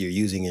item that you're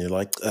using, and you're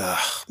like,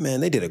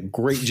 man, they did a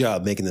great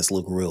job making this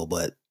look real,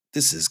 but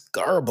this is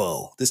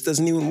garbo. This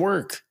doesn't even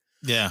work.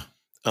 Yeah.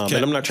 And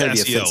I'm not trying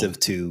to be offensive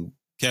to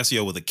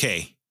Casio with a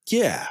K.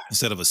 Yeah.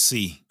 Instead of a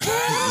C. It's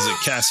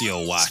a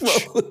Casio watch.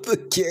 Smoke with the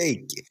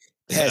cake.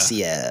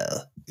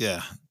 Casio.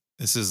 Yeah.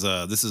 This is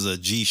a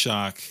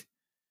G-Shock.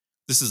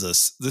 This is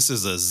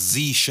a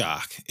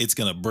Z-Shock. It's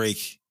gonna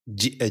break.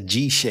 A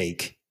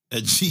G-Shake. A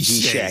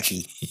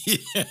G-Shacky.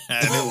 Yeah,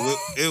 and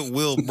it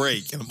will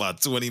break in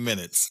about 20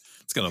 minutes.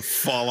 It's gonna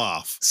fall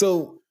off.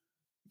 So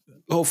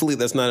hopefully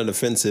that's not an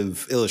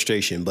offensive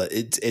illustration, but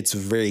it's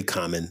very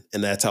common,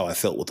 and that's how I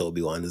felt with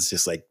Obi-Wan. It's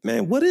just like,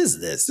 man, what is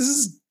this? This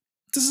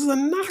is a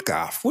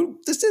knockoff.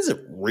 This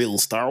isn't real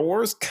Star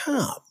Wars.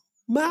 Come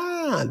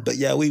on. But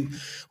yeah, we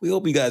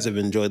hope you guys have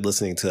enjoyed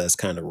listening to us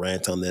kind of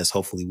rant on this.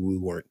 Hopefully we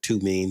weren't too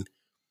mean.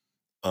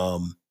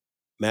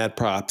 mad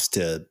props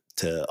to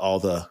all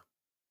the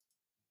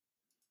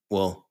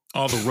all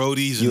the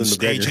roadies Ewan and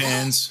McGregor.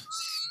 stagehands.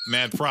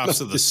 Mad props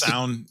to the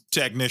sound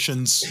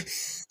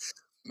technicians.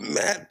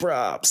 mad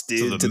props,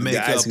 dude, the to the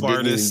guys makeup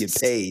who didn't even get artists.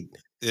 paid.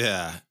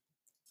 Yeah.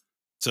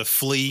 To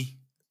Flea.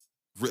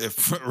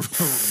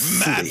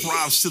 Mad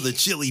props to the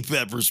Chili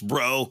Peppers,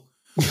 bro.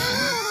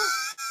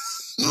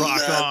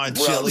 Rock on,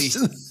 Chili.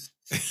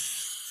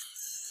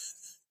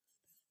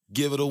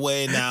 Give it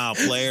away now,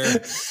 player.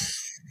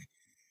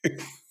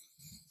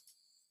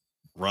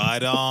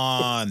 Right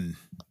on.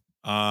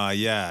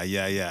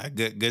 Yeah.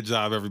 Good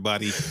job,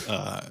 everybody.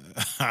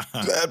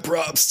 Mad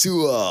props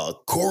to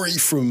Corey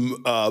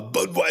from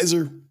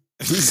Budweiser.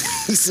 He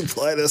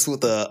supplied us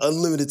with an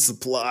unlimited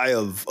supply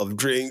of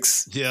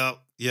drinks Yep.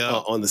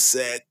 on the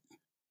set.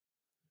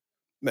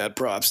 Mad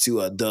props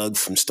to Doug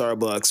from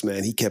Starbucks,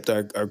 man. He kept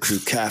our crew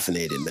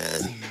caffeinated,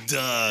 man.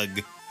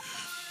 Doug.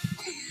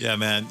 Yeah,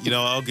 man.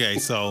 Okay,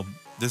 so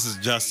this is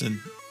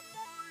Justin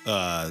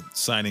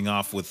signing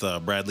off with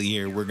Bradley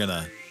here. We're going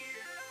to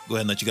go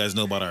ahead and let you guys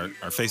know about our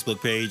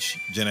Facebook page,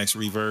 Gen X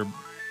Reverb.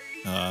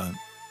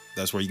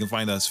 That's where you can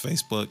find us,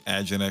 Facebook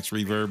at Gen X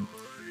Reverb.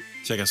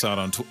 Check us out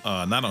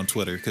on not on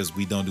Twitter, because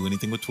we don't do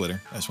anything with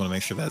Twitter. I just want to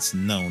make sure that's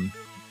known.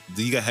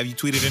 Have you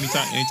tweeted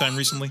anytime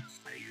recently?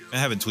 I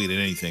haven't tweeted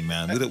anything,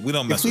 man. We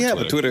don't mess with Twitter. If we have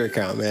a Twitter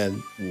account,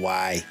 man,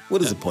 why?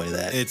 What is the point of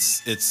that?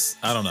 It's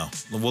I don't know.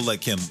 We'll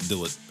let Kim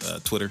do it.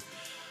 Twitter.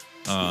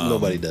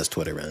 Nobody does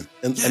Twitter, man.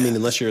 And, I mean,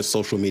 unless you're a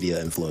social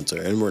media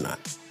influencer, and we're not.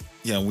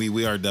 Yeah,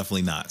 we are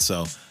definitely not.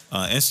 So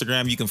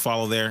Instagram, you can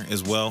follow there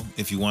as well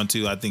if you want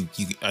to. I think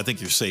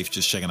you're safe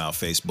just checking out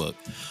Facebook.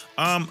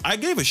 I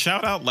gave a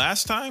shout out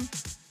last time,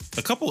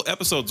 a couple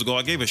episodes ago.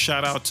 I gave a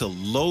shout out to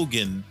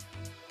Logan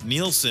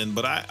Nielsen,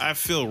 but I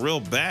feel real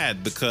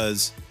bad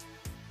because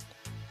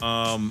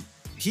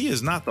he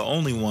is not the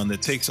only one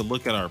that takes a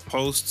look at our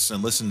posts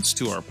and listens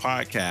to our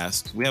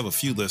podcast. We have a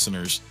few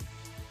listeners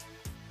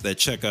that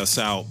check us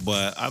out,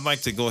 but I'd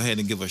like to go ahead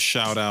and give a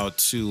shout out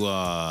to,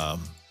 and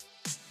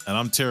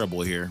I'm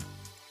terrible here,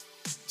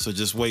 so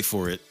just wait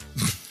for it.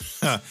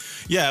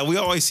 Yeah, we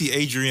always see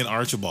Adrian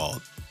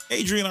Archibald.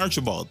 Adrian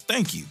Archibald,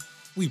 thank you.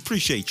 We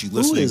appreciate you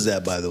listening. Who is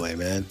that, by the way,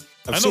 man?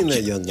 I've seen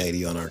that young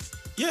lady on our...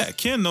 Yeah,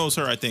 Ken knows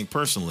her, I think,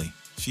 personally.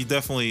 She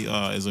definitely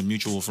is a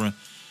mutual friend.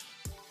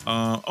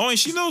 And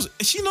she knows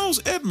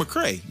Ed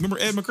McCrae. Remember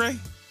Ed McCrae?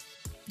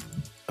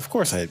 Of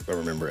course I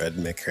remember Ed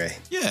McCrae.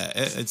 Yeah,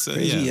 it's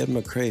crazy Ed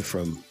McCrae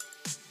from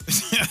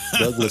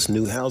Douglas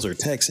Newhouser,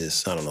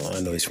 Texas. I don't know. I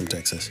know he's from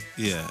Texas.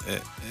 Yeah,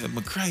 Ed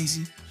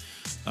McCrazy.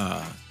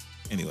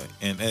 Anyway,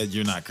 and Ed,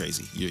 you're not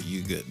crazy.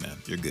 You're good, man.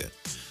 You're good.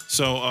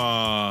 So,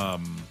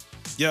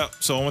 yeah.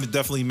 So I want to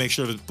definitely make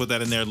sure to put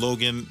that in there.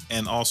 Logan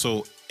and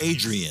also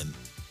Adrian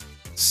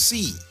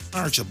C.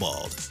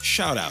 Archibald.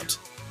 Shout out.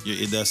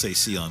 It does say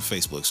C on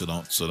Facebook, so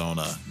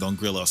don't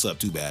grill us up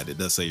too bad. It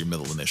does say your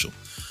middle initial.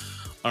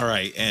 All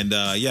right, and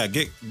yeah,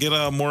 get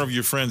more of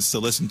your friends to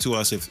listen to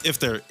us if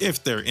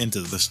they're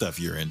into the stuff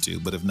you're into.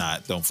 But if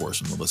not, don't force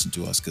them to listen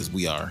to us because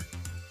we are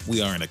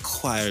an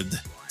acquired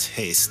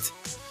taste.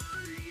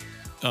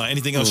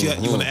 Anything else you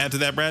want to add to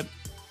that, Brad?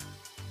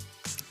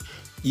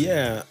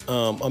 Yeah,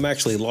 I'm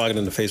actually logging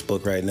into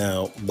Facebook right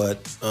now,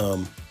 but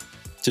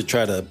to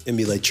try to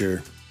emulate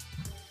your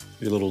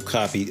little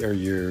copy or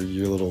your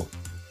little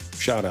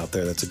shout out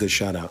there. That's a good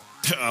shout out.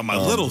 My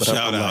little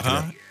shout out,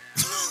 huh?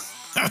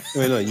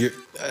 Wait, no, you're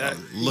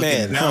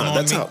man.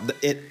 That's how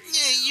in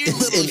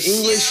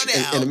English,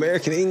 in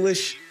American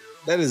English,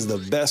 that is the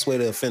best way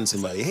to offend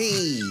somebody.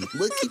 Hey,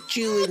 look at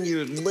you and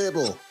your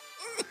little.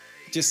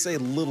 Just say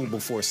little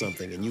before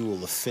something, and you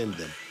will offend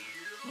them.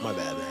 My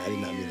bad, man. I did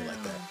not mean it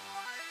like that.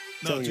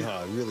 Telling you how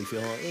I really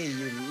feel. Hey,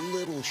 your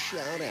little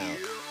shout out.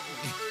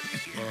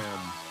 Yeah,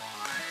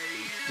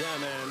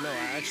 man. No,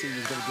 I actually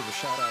was gonna give a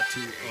shout out to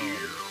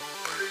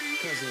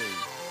cousin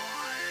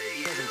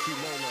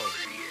Kimono.